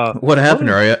 What happened,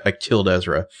 Arya? I killed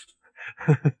Ezra.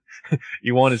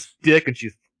 You want his dick, and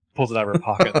she pulls it out of her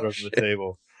pocket and throws it on the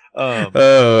table.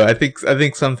 I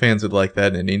think some fans would like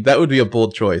that ending. That would be a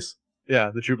bold choice. Yeah,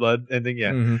 the True Blood ending,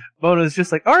 yeah. Mona's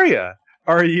just like, Arya,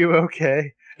 are you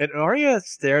okay? And Arya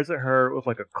stares at her with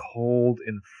like a cold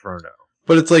inferno.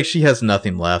 But it's like she has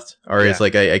nothing left. Arya's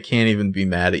like, I can't even be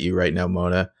mad at you right now,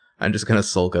 Mona. I'm just gonna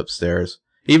sulk upstairs.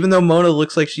 Even though Mona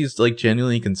looks like she's like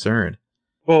genuinely concerned.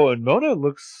 Well, and Mona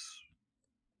looks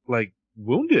like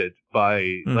wounded by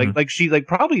like she like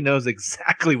probably knows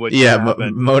exactly what just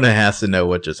happened. Mona has to know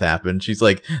what just happened. She's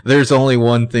like, there's only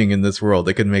one thing in this world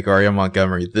that could make Arya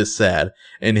Montgomery this sad,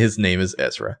 and his name is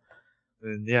Ezra.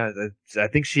 And yeah, I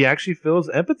think she actually feels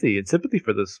empathy and sympathy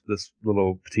for this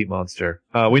little petite monster.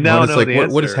 We now know the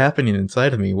answer. What is happening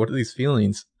inside of me? What are these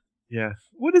feelings? Yeah.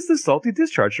 What is this salty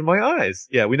discharge from my eyes?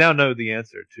 Yeah, we now know the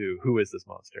answer to who is this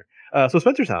monster. So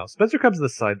Spencer's house. Spencer comes in the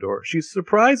side door. She's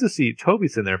surprised to see Toby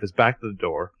sitting there with his back to the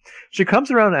door. She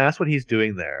comes around and asks what he's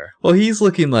doing there. Well, he's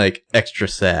looking like extra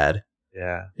sad.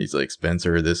 Yeah. He's like,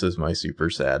 Spencer, this is my super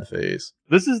sad face.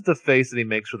 This is the face that he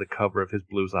makes for the cover of his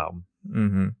blues album.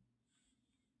 Mm-hmm.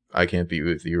 I can't be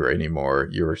with you anymore.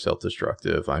 You're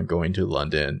self-destructive. I'm going to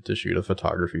London to shoot a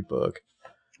photography book.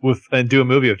 And do a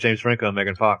movie of James Franco and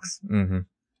Megan Fox. Mm-hmm.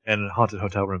 And haunted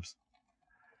hotel rooms.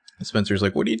 Spencer's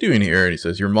like, what are you doing here? And he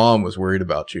says, your mom was worried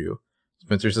about you.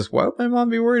 Spencer says, why would my mom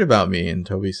be worried about me? And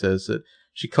Toby says that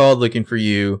She called looking for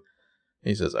you.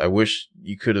 He says, I wish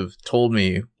you could have told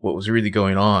me what was really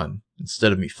going on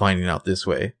instead of me finding out this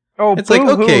way. Oh, it's like,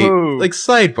 okay, like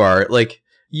sidebar, like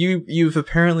you've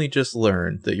apparently just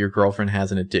learned that your girlfriend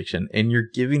has an addiction and you're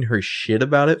giving her shit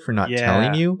about it for not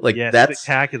telling you. Like that's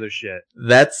spectacular shit.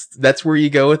 That's where you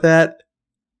go with that.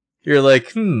 You're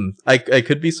like, I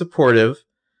could be supportive.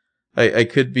 I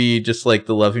could be just like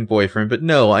the loving boyfriend, but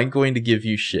no, I'm going to give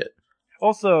you shit.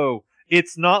 Also,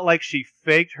 it's not like she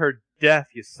faked her death,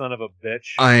 you son of a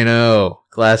bitch. I know.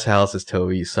 Glass house is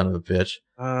Toby, you son of a bitch.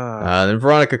 Then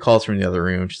Veronica calls from the other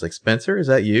room. She's like, Spencer, is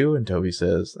that you? And Toby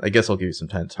says, I guess I'll give you some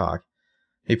time to talk.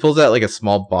 He pulls out like a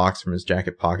small box from his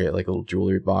jacket pocket, like a little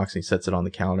jewelry box, and he sets it on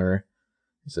the counter.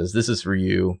 He says, this is for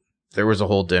you. There was a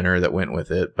whole dinner that went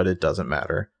with it, but it doesn't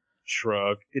matter.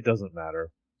 Shrug. It doesn't matter.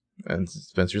 And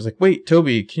Spencer's like, wait,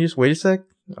 Toby, can you just wait a sec?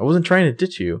 I wasn't trying to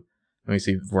ditch you. And we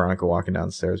see Veronica walking down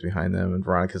the stairs behind them, and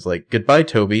Veronica's like, goodbye,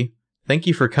 Toby. Thank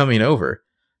you for coming over.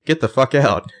 Get the fuck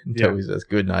out. And Toby says,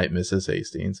 good night, Mrs.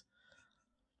 Hastings.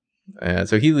 And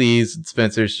so he leaves, and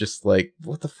Spencer's just like,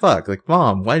 what the fuck? Like,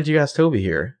 Mom, why did you ask Toby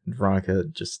here? And Veronica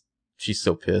she's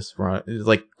so pissed. It's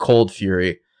like cold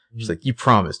fury. She's like, you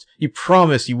promised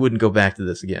you wouldn't go back to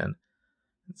this again.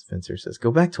 And Spencer says,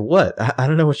 go back to what? I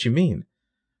don't know what you mean.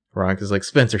 Veronica's like,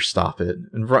 Spencer, stop it.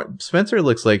 And Spencer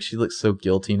looks like she looks so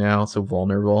guilty now, so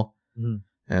vulnerable. Mm-hmm.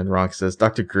 And Veronica says,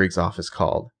 Dr. Griggs' office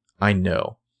called. I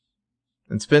know.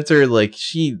 And Spencer, like,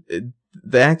 the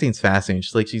acting's fascinating.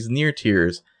 She's like, she's near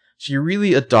tears. She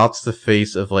really adopts the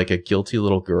face of like a guilty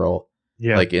little girl.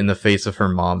 Yeah. Like in the face of her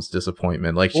mom's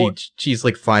disappointment. Like she's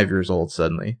like 5 years old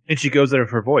suddenly. And she goes out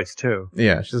of her voice too.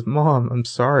 Yeah. She says, Mom, I'm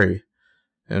sorry.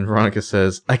 And Veronica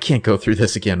says, I can't go through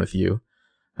this again with you.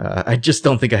 I just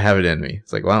don't think I have it in me.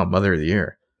 It's like, wow, Mother of the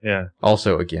Year. Yeah.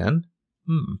 Also, again.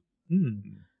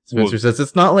 Spencer says,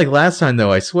 it's not like last time,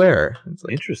 though, I swear. It's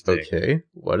like, interesting. Okay,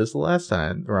 what is the last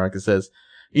time? Veronica says,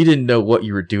 you didn't know what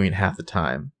you were doing half the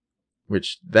time.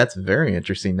 Which, that's very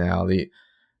interesting now.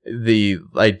 The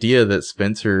idea that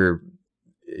Spencer,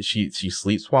 she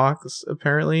sleepwalks,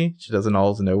 apparently. She doesn't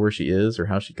always know where she is or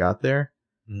how she got there.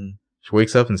 Mm. She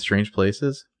wakes up in strange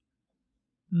places.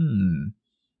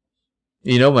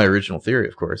 You know, my original theory,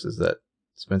 of course, is that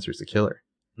Spencer's the killer.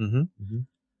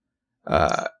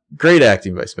 Great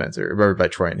acting by Spencer, or by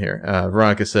Troy in here.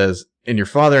 Veronica says, and your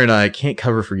father and I can't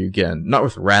cover for you again, not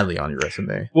with Radley on your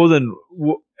resume. Well, then,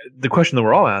 the question that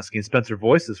we're all asking, Spencer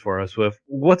voices for us with,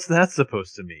 what's that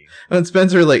supposed to mean? And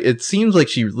Spencer, like, it seems like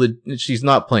she's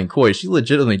not playing coy. She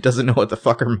legitimately doesn't know what the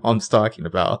fuck her mom's talking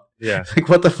about. Yeah. Like,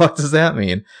 what the fuck does that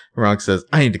mean? Veronica says,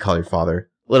 I need to call your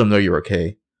father. Let him know you're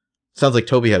okay. Sounds like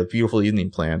Toby had a beautiful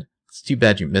evening planned. It's too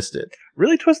bad you missed it.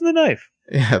 Really twisting the knife.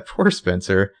 Yeah, poor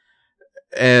Spencer.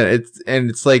 And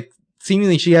it's like,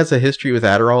 seemingly she has a history with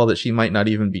Adderall that she might not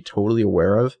even be totally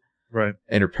aware of. Right.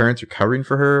 And her parents are covering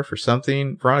for her for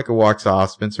something. Veronica walks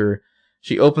off. Spencer,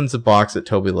 she opens the box that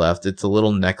Toby left. It's a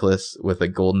little necklace with a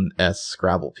golden S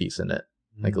Scrabble piece in it.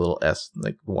 Like a little S,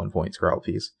 like 1 point Scrabble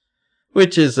piece.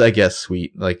 Which is, I guess,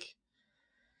 sweet. Like,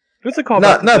 it's a call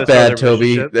not bad,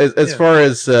 Toby. As far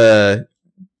as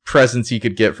presents you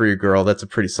could get for your girl, that's a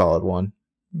pretty solid one.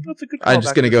 That's a good. I'm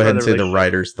just going to go ahead and say the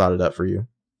writers thought it up for you.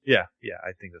 Yeah,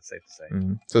 I think that's safe to say.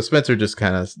 Mm-hmm. So Spencer just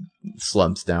kind of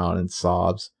slumps down and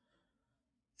sobs.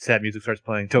 Sad music starts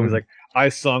playing. Toby's like, I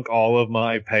sunk all of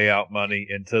my payout money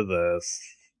into this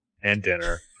and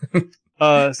dinner.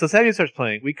 So sad music starts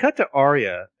playing. We cut to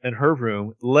Arya in her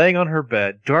room, laying on her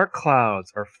bed. Dark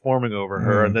clouds are forming over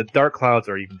her, and the dark clouds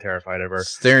are even terrified of her.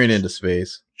 Staring into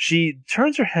space. She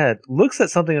turns her head, looks at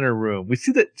something in her room. We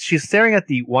see that she's staring at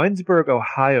the Winesburg,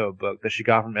 Ohio book that she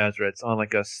got from Ezra. It's on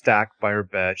like a stack by her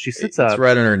bed. She sits up. It's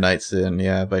right on her nightstand,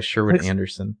 by Sherwood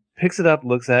Anderson. Picks it up,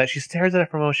 looks at it. She stares at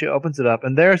it for a moment. She opens it up,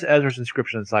 and there's Ezra's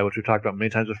inscription inside, which we've talked about many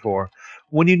times before.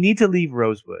 When you need to leave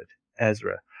Rosewood,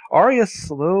 Ezra. Arya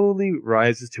slowly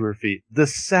rises to her feet. The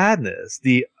sadness,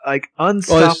 the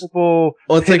unstoppable.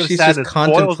 It's like she's just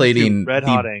contemplating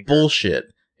the bullshit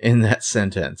in that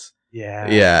sentence.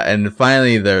 Yeah, and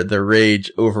finally the rage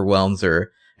overwhelms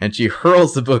her, and she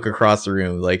hurls the book across the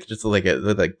room, like just like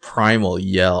a primal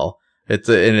yell. And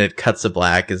it cuts to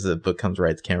black as the book comes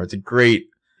right to camera. It's a great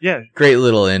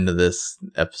little end to this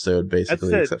episode,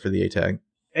 basically, except for the A tag.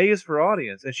 A is for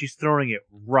audience, and she's throwing it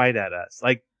right at us,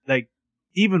 like.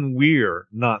 Even we're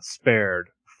not spared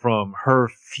from her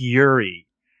fury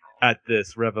at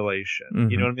this revelation.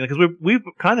 You know what I mean? Because we've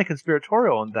kind of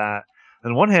conspiratorial on that.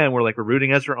 On one hand, we're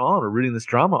rooting Ezra on, we're rooting this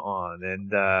drama on,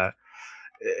 and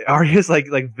Arya's like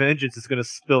vengeance is going to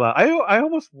spill out. I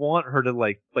almost want her to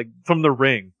like from The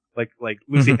Ring, Like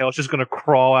Lucy Hale's just gonna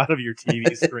crawl out of your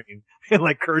TV screen and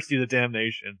like curse you to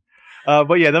damnation.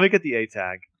 But yeah, then we get the A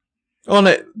tag. Well,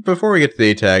 no, before we get to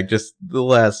the A tag, just the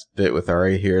last bit with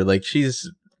Arya here, like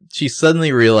she's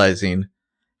suddenly realizing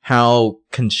how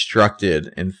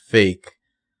constructed and fake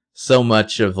so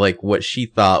much of like what she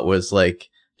thought was like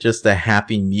just a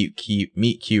happy meet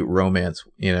cute romance,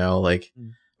 you know, like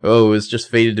oh, it was just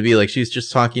fated to be. Like she's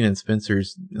just talking in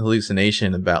Spencer's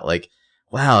hallucination about like,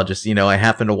 wow, just, you know, I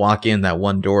happened to walk in that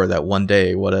one door that one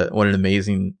day. What an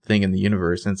amazing thing in the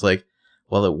universe. And it's like,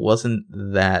 well, it wasn't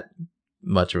that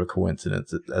much of a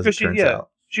coincidence as it turns out.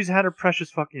 She's had her precious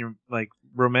fucking like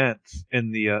romance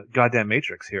in the goddamn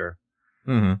Matrix here.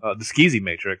 The skeezy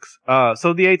Matrix.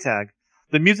 So the A tag.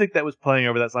 The music that was playing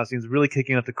over that last scene is really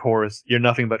kicking up the chorus. You're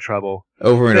nothing but trouble.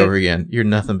 Over and over again. You're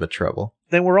nothing but trouble.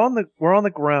 Then we're on the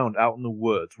ground out in the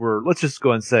woods. We're, let's just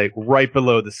go and say, right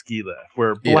below the ski lift,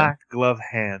 where black gloved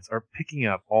hands are picking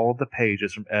up all of the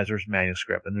pages from Ezra's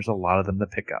manuscript, and there's a lot of them to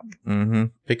pick up.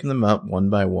 Picking them up one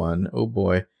by one. Oh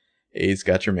boy. A's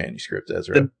got your manuscript,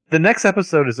 Ezra. The next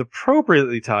episode is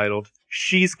appropriately titled,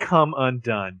 She's Come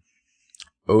Undone.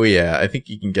 Oh yeah, I think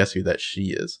you can guess who that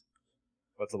she is.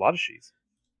 That's a lot of she's.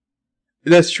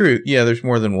 That's true. Yeah, there's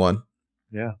more than one.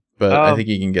 Yeah. But I think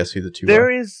you can guess who the two there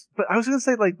are. is, but I was going to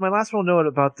say, like, my last little note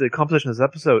about the composition of this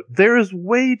episode, there is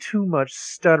way too much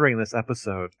stuttering in this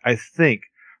episode, I think,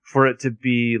 for it to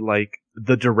be, like,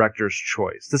 the director's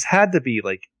choice. This had to be,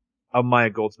 like, a Maya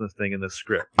Goldsmith thing in the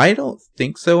script. I don't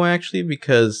think so, actually,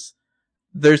 because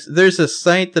there's a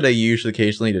site that I use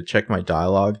occasionally to check my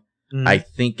dialogue. I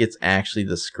think it's actually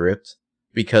the script,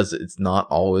 because it's not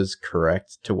always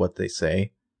correct to what they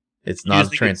say. It's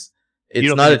not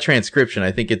a transcription.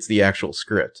 I think it's the actual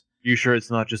script. You sure it's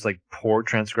not just like poor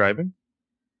transcribing?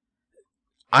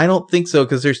 I don't think so,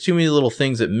 because there's too many little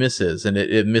things it misses, and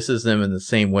it misses them in the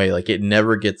same way. Like, it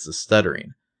never gets the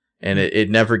stuttering, and it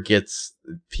never gets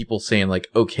people saying like,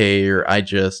 okay, or I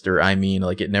just, or I mean,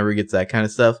 like, it never gets that kind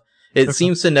of stuff. It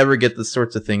seems to never get the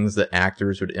sorts of things that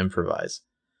actors would improvise,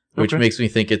 which makes me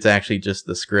think it's actually just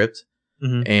the script.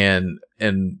 And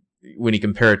when you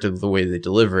compare it to the way they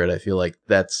deliver it, I feel like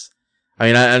that's, I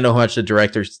mean, I don't know how much the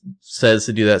director says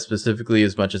to do that specifically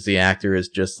as much as the actor is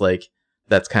just like,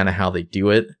 that's kind of how they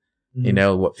do it, you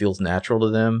know, what feels natural to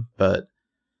them. But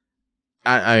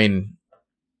I mean,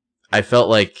 I felt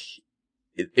like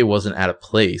it wasn't out of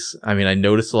place. I mean, I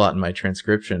noticed a lot in my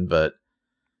transcription, but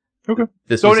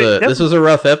this was a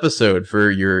rough episode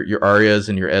for your Aryas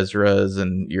and your Ezras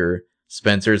and your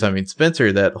Spencers. I mean,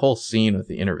 Spencer, that whole scene with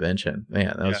the intervention,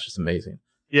 man, that was just amazing.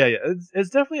 Yeah. It's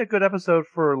definitely a good episode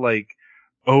for like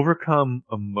overcome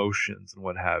emotions and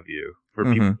what have you, for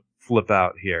people to flip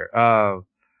out here.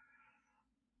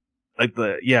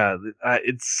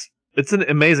 It's an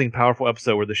amazing, powerful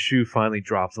episode where the shoe finally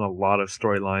drops on a lot of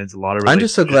storylines, a lot of. I'm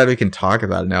just so glad we can talk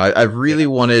about it now. I've really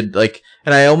wanted, like,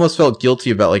 and I almost felt guilty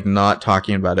about like not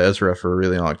talking about Ezra for a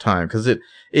really long time, because it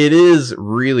is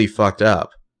really fucked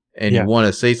up. And you want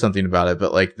to say something about it,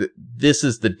 but like this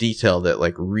is the detail that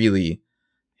like really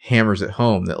hammers it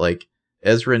home, that like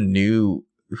Ezra knew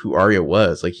who Arya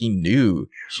was. Like, he knew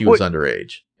she was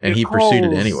underage, and he pursued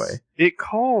it anyway. It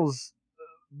calls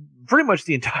pretty much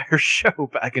the entire show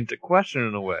back into question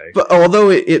in a way. But although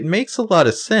it makes a lot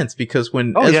of sense, because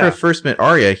when Ezra first met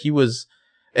Arya, he was,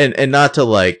 and not to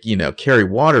like, you know, carry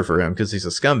water for him because he's a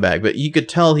scumbag, but you could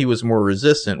tell he was more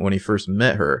resistant when he first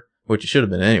met her, which he should have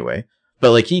been anyway.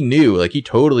 But like, he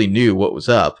totally knew what was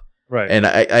up. Right. And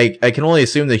I can only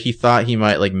assume that he thought he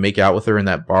might like make out with her in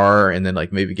that bar and then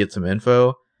like maybe get some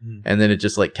info. And then it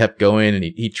just like kept going, and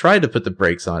he tried to put the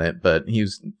brakes on it, but he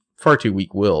was far too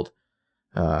weak-willed,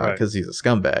 because he's a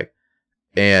scumbag.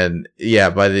 And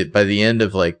yeah, by the end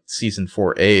of like season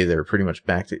 4A, they're pretty much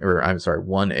back to, or I'm sorry,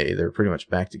 1A, they're pretty much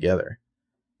back together.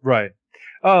 Right.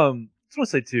 I just want to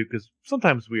say too, because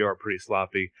sometimes we are pretty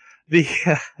sloppy. The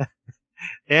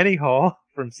Annie Hall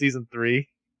from season 3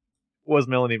 was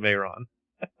Melanie Mayron.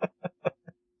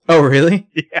 Oh, really?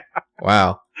 Yeah.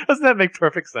 Wow. Doesn't that make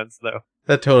perfect sense, though?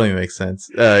 That totally makes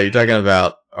sense. You're talking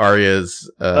about Arya's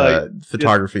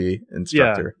photography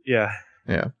instructor. Yeah.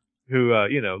 Who,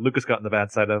 Lucas got on the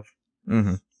bad side of.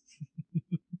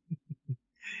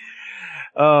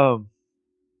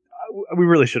 We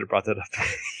really should have brought that up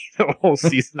the whole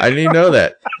season. I didn't even know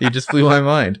that. You just blew my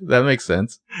mind. That makes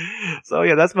sense. So,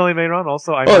 yeah, that's Melanie Mayron.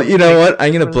 Also, you know what?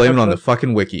 I'm going to blame it on the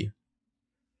fucking wiki.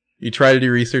 You try to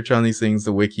do research on these things,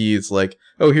 the wiki is like,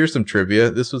 oh, here's some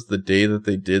trivia. This was the day that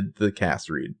they did the cast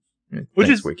read.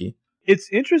 Thanks, wiki. It's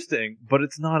interesting, but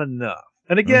it's not enough.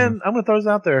 And again, I'm going to throw this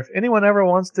out there. If anyone ever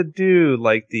wants to do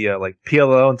like the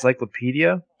PLO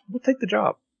encyclopedia, we'll take the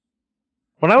job.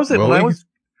 When I was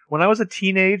when I was a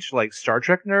teenage like Star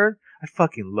Trek nerd, I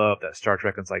fucking loved that Star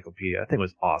Trek encyclopedia. I think it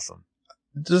was awesome.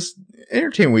 Just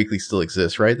Entertainment Weekly still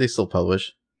exists, right? They still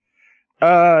publish.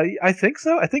 I think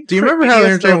so. I think. Do you remember how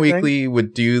Entertainment Weekly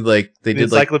would do like they did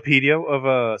encyclopedia of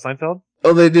Seinfeld?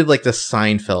 Oh, they did like the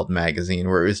Seinfeld magazine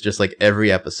where it was just like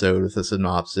every episode with a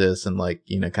synopsis and like,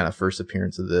 you know, kind of first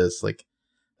appearance of this, like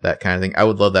that kind of thing. I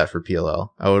would love that for PLL.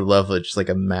 I would love just like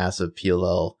a massive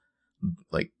PLL,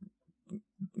 like,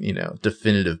 you know,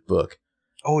 definitive book.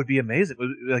 Oh, it'd be amazing.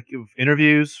 Like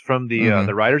interviews from the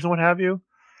writers and what have you.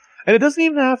 And it doesn't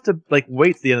even have to like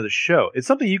wait to the end of the show. It's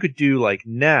something you could do like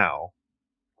now.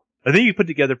 I think you put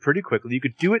together pretty quickly. You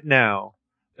could do it now.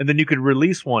 And then you could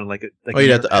release one like you'd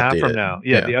have to update from it. now.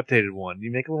 Yeah, the updated one.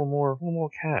 You make a little more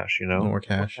cash, you know? A little more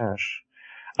cash.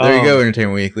 There you go,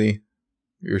 Entertainment Weekly.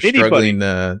 You're struggling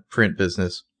print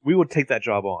business. We would take that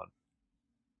job on.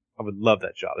 I would love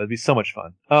that job. That'd be so much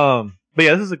fun. But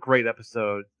yeah, this is a great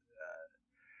episode.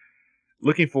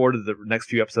 Looking forward to the next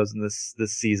few episodes in this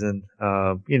season.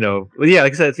 You know, yeah,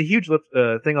 like I said, it's a huge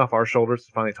thing off our shoulders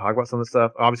to finally talk about some of the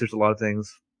stuff. Obviously, there's a lot of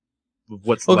things.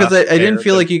 Because I didn't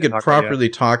feel like you could properly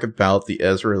talk about the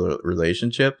Ezra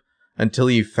relationship until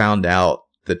you found out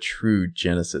the true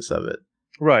genesis of it.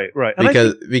 Right.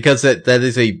 Because that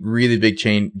is a really big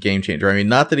game changer. I mean,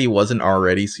 not that he wasn't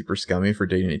already super scummy for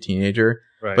dating a teenager,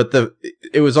 right. But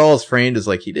it was all framed as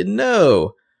like he didn't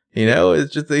know. You know,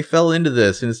 it's just they fell into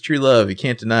this and it's true love. You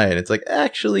can't deny it. It's like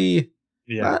actually,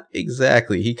 not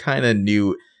exactly. He kind of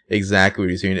knew exactly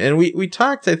what he was doing, and we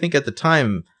talked, I think, at the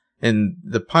time. And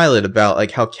the pilot about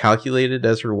like how calculated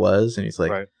Ezra was, and he's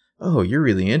like, "Oh, you're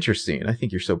really interesting. I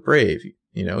think you're so brave.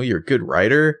 You know, you're a good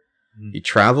writer. You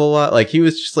travel a lot." Like he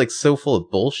was just like so full of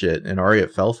bullshit, and Arya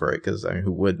fell for it because I mean,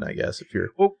 who wouldn't? I guess if you're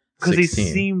because he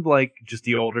seemed like just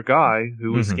the older guy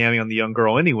who was scamming on the young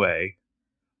girl anyway.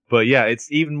 But yeah,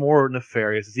 it's even more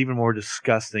nefarious. It's even more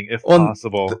disgusting, if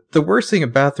possible. The worst thing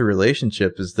about the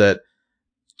relationship is that,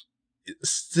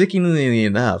 stickingly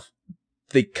enough,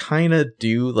 they kind of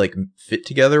do like fit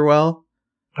together well.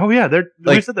 Oh yeah,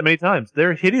 we've said that many times.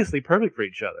 They're hideously perfect for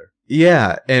each other.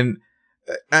 Yeah, and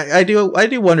I do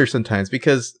wonder sometimes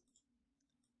because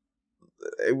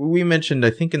we mentioned, I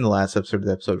think in the last episode of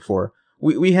episode 4,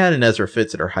 we had an Ezra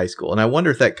Fitz at our high school, and I wonder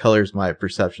if that colors my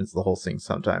perceptions of the whole thing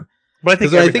sometime. But I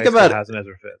think every high school has an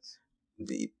Ezra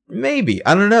Fitz. Maybe,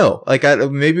 I don't know. Like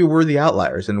maybe we're the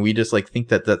outliers, and we just like think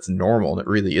that that's normal, and it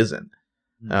really isn't.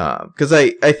 Because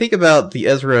I think about the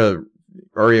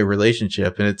Ezra-Arya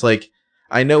relationship, and it's like,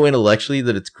 I know intellectually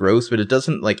that it's gross, but it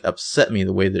doesn't like upset me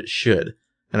the way that it should.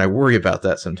 And I worry about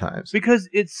that sometimes. Because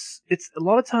it's a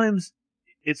lot of times,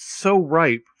 it's so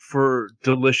ripe for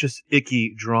delicious,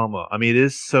 icky drama. I mean, it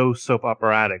is so soap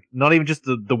operatic. Not even just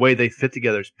the way they fit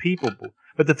together as people,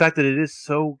 but the fact that it is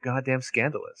so goddamn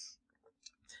scandalous.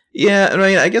 Yeah, I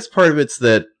mean, I guess part of it's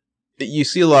that you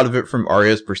see a lot of it from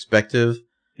Arya's perspective.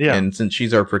 Yeah. And since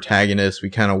she's our protagonist, we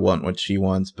kind of want what she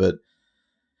wants, but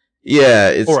yeah,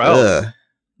 it's or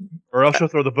else she'll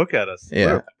throw the book at us.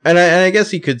 Yeah, and I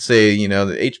guess you could say, you know,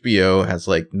 the HBO has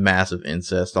like massive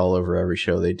incest all over every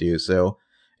show they do. So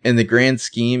in the grand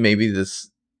scheme, maybe this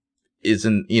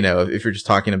isn't, you know, if you're just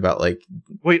talking about like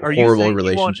horrible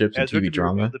relationships and TV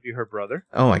drama. To be her brother?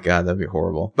 Oh my god, that'd be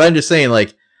horrible. But I'm just saying,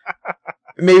 like.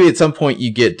 Maybe at some point you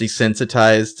get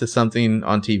desensitized to something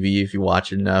on TV if you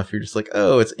watch it enough. You're just like,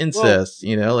 oh, it's incest,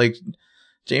 you know, like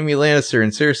Jaime Lannister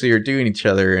and Cersei are doing each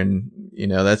other, and you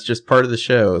know that's just part of the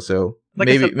show. So like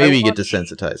maybe you get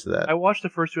desensitized to that. I watched the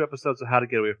first 2 episodes of How to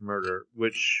Get Away from Murder,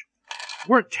 which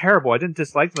weren't terrible. I didn't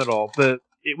dislike them at all, but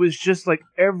it was just like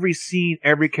every scene,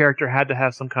 every character had to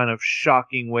have some kind of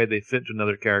shocking way they fit into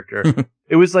another character.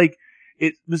 It was like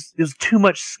it was too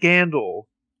much scandal.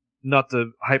 Not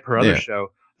to hype her other show,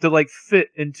 to like fit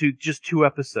into just 2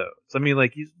 episodes. I mean,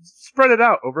 like you spread it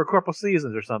out over a couple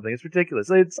seasons or something. It's ridiculous.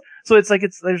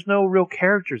 There's no real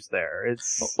characters there.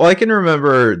 Well, I can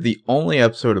remember the only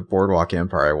episode of Boardwalk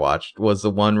Empire I watched was the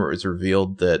one where it was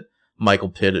revealed that Michael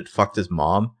Pitt had fucked his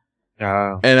mom.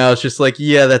 Oh. And I was just like,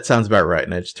 yeah, that sounds about right.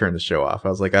 And I just turned the show off. I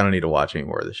was like, I don't need to watch any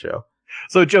more of the show.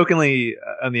 So jokingly,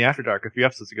 on the After Dark a few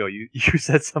episodes ago, you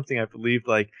said something I believed,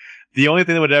 like, the only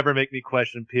thing that would ever make me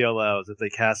question PLL is if they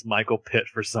cast Michael Pitt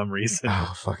for some reason.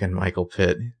 Oh, fucking Michael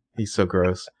Pitt. He's so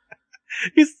gross.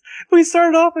 He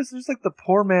started off as just like the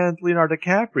poor man's Leonardo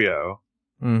DiCaprio.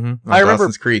 Mm-hmm.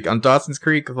 On Dawson's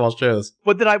Creek of all shows.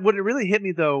 But what it really hit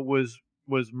me, though, was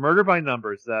Murder by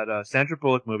Numbers, that Sandra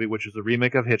Bullock movie, which is a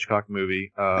remake of Hitchcock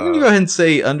movie. I'm going to go ahead and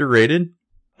say underrated.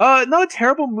 Not a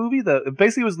terrible movie, though.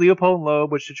 Basically, it was Leopold and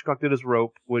Loeb, which Hitchcock did as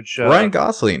Rope, which... Ryan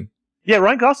Gosling. Yeah,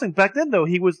 Ryan Gosling. Back then, though,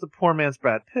 he was the poor man's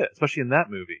Brad Pitt, especially in that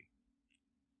movie.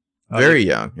 Very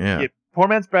young, yeah. Poor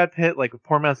man's Brad Pitt, like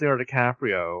poor man's Leonardo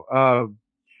DiCaprio.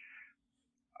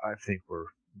 I think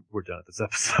we're done at this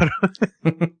episode.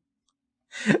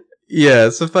 Yeah,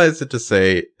 suffice it to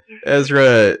say,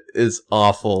 Ezra is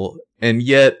awful, and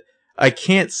yet I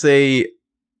can't say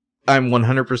I'm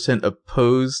 100%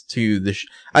 opposed to the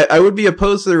I would be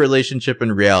opposed to the relationship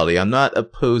in reality. I'm not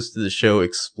opposed to the show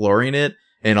exploring it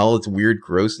and all its weird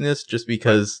grossness, just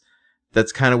because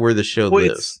that's kind of where the show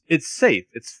lives. It's safe.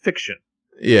 It's fiction.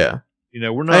 Yeah.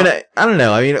 We're not... I don't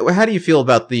know. I mean, how do you feel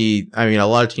about a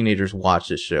lot of teenagers watch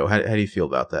this show. How do you feel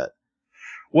about that?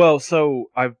 Well,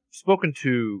 so I've spoken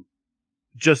to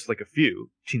just like a few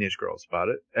teenage girls about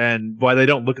it, and why they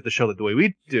don't look at the show the way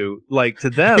we do. Like, to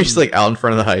them... You're just like out in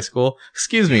front of the high school.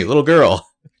 Excuse me, little girl.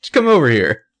 Just come over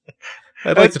here.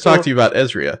 I'd like to talk to you about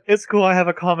Ezra. It's cool. I have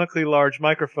a comically large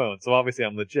microphone, so obviously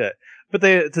I'm legit. But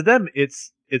to them,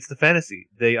 it's the fantasy.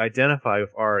 They identify with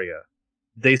Arya.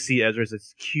 They see Ezra as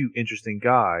this cute, interesting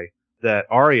guy that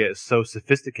Arya is so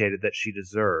sophisticated that she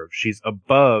deserves. She's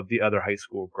above the other high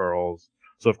school girls.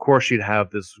 So, of course, she'd have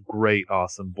this great,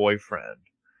 awesome boyfriend.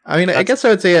 I mean, I guess I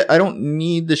would say I don't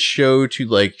need the show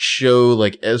to, show,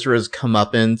 Ezra's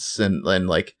comeuppance and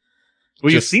well,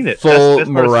 you've seen it. Full that's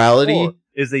morality.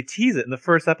 Is they tease it in the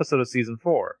first episode of season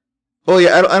 4. Well,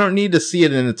 yeah, I don't need to see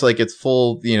it and it's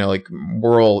full,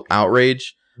 moral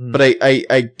outrage. But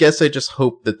I guess I just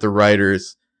hope that the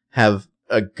writers have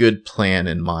a good plan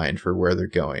in mind for where they're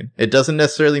going. It doesn't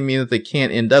necessarily mean that they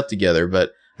can't end up together,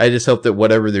 but I just hope that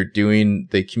whatever they're doing,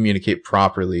 they communicate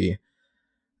properly.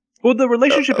 Well, the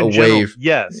relationship in general,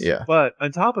 yes. Yeah. But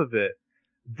on top of it,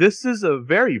 this is a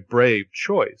very brave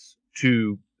choice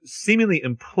to seemingly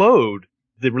implode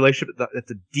the relationship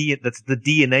that's the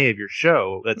DNA of your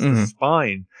show, that's the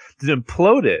spine, to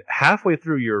implode it halfway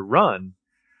through your run.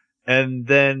 And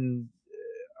then,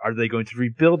 are they going to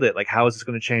rebuild it? How is this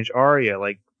going to change Arya?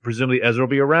 Presumably Ezra will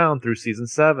be around through season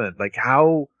 7.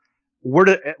 Where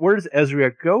does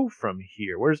Ezra go from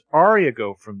here? Where does Arya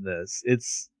go from this?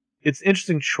 It's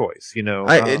interesting choice,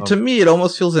 To me, it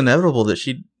almost feels inevitable that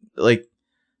she,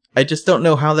 I just don't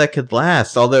know how that could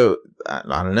last. Although,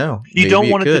 I don't know. You don't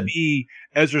want it to be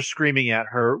Ezra screaming at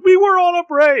her, "We were on a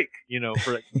break,"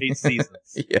 for 8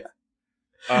 seasons. Yeah.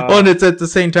 Well, and it's at the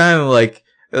same time,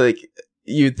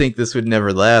 you'd think this would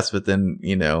never last, but then,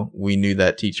 we knew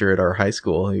that teacher at our high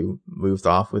school who moved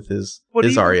off with his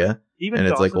Arya. And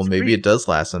it's Dawson's maybe Creek. it does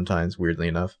last sometimes, weirdly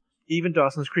enough. Even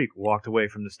Dawson's Creek walked away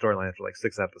from the storyline after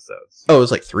 6 episodes. Oh, it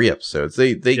was 3 episodes.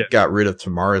 They got rid of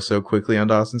Tamara so quickly on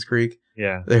Dawson's Creek.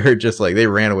 Yeah. They were just they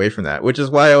ran away from that, which is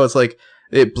why I was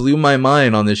it blew my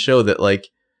mind on this show that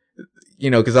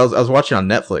because I was watching on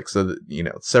Netflix, so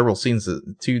that, several seasons,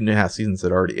 2.5 seasons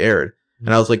had already aired.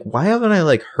 And I was why haven't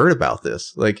I heard about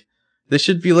this? This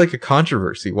should be a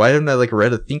controversy. Why haven't I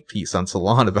read a think piece on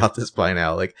Salon about this by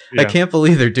now? I can't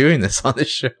believe they're doing this on this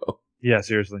show. Yeah,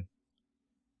 seriously.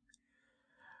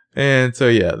 And so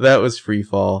yeah, that was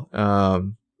Freefall.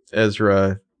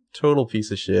 Ezra, total piece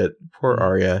of shit. Poor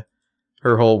Arya.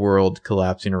 Her whole world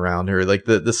collapsing around her.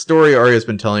 The story Arya's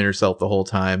been telling herself the whole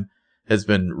time has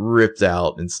been ripped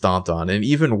out and stomped on. And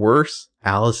even worse,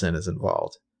 Alicent is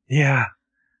involved. Yeah.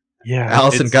 Yeah.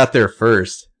 Alicent got there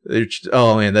first.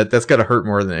 Oh man, that's gotta hurt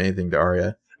more than anything to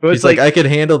Arya. She's I could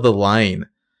handle the lying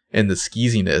and the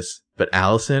skeeziness, but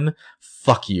Alicent,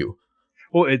 fuck you.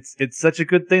 Well, it's such a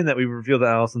good thing that we revealed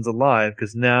that Alicent's alive,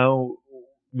 because now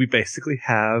we basically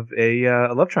have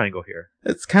a love triangle here.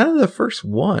 It's kind of the first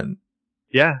one.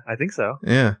 Yeah, I think so.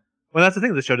 Yeah. Well, that's the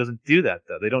thing. The show doesn't do that,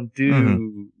 though. They don't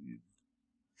do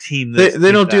team this.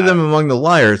 They don't do them among the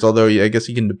liars, although I guess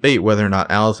you can debate whether or not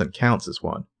Alicent counts as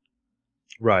one.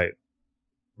 Right.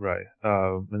 Right.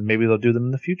 And maybe they'll do them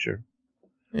in the future.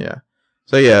 Yeah.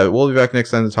 So yeah, we'll be back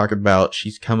next time to talk about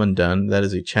She's Come Undone. That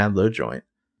is a Chad Lowe joint.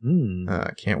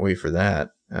 Can't wait for that.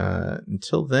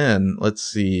 Until then, let's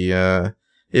see.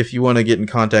 If you want to get in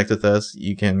contact with us,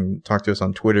 you can talk to us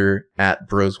on Twitter at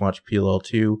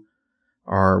BrosWatchPLL2.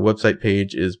 Our website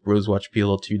page is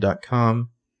broswatchpll2.com.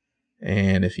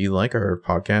 And if you like our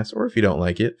podcast, or if you don't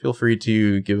like it, feel free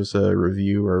to give us a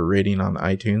review or a rating on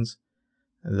iTunes.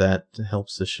 That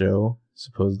helps the show,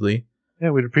 supposedly. Yeah,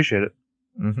 we'd appreciate it.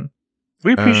 Mm-hmm.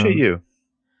 We appreciate you.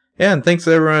 Yeah, and thanks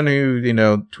to everyone who,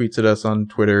 tweets at us on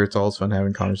Twitter. It's always fun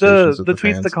having conversations with the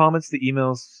tweets, fans. the comments, the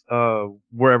emails,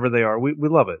 wherever they are. We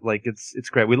love it. It's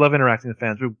great. We love interacting with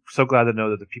fans. We're so glad to know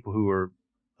that the people who are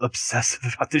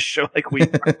obsessive about this show like we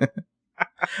are.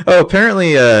 Oh,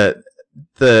 apparently, the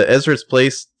Ezra's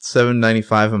Place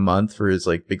 $7.95 a month for his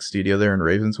big studio there in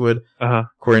Ravenswood. Uh-huh.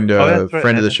 According to a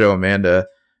friend of the show, Amanda,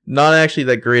 not actually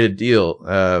that great a deal.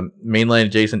 Mainline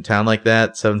adjacent town like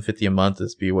that, $7.50 a month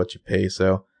is be what you pay.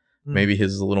 So maybe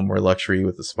his is a little more luxury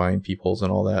with the spine peepholes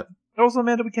and all that. Also,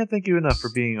 Amanda, we can't thank you enough for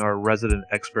being our resident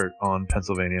expert on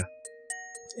Pennsylvania.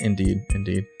 Indeed.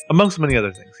 Amongst many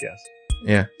other things, yes.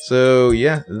 Yeah. So,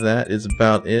 yeah, that is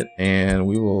about it. And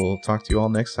we will talk to you all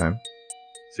next time.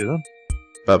 See you then.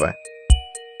 Bye-bye.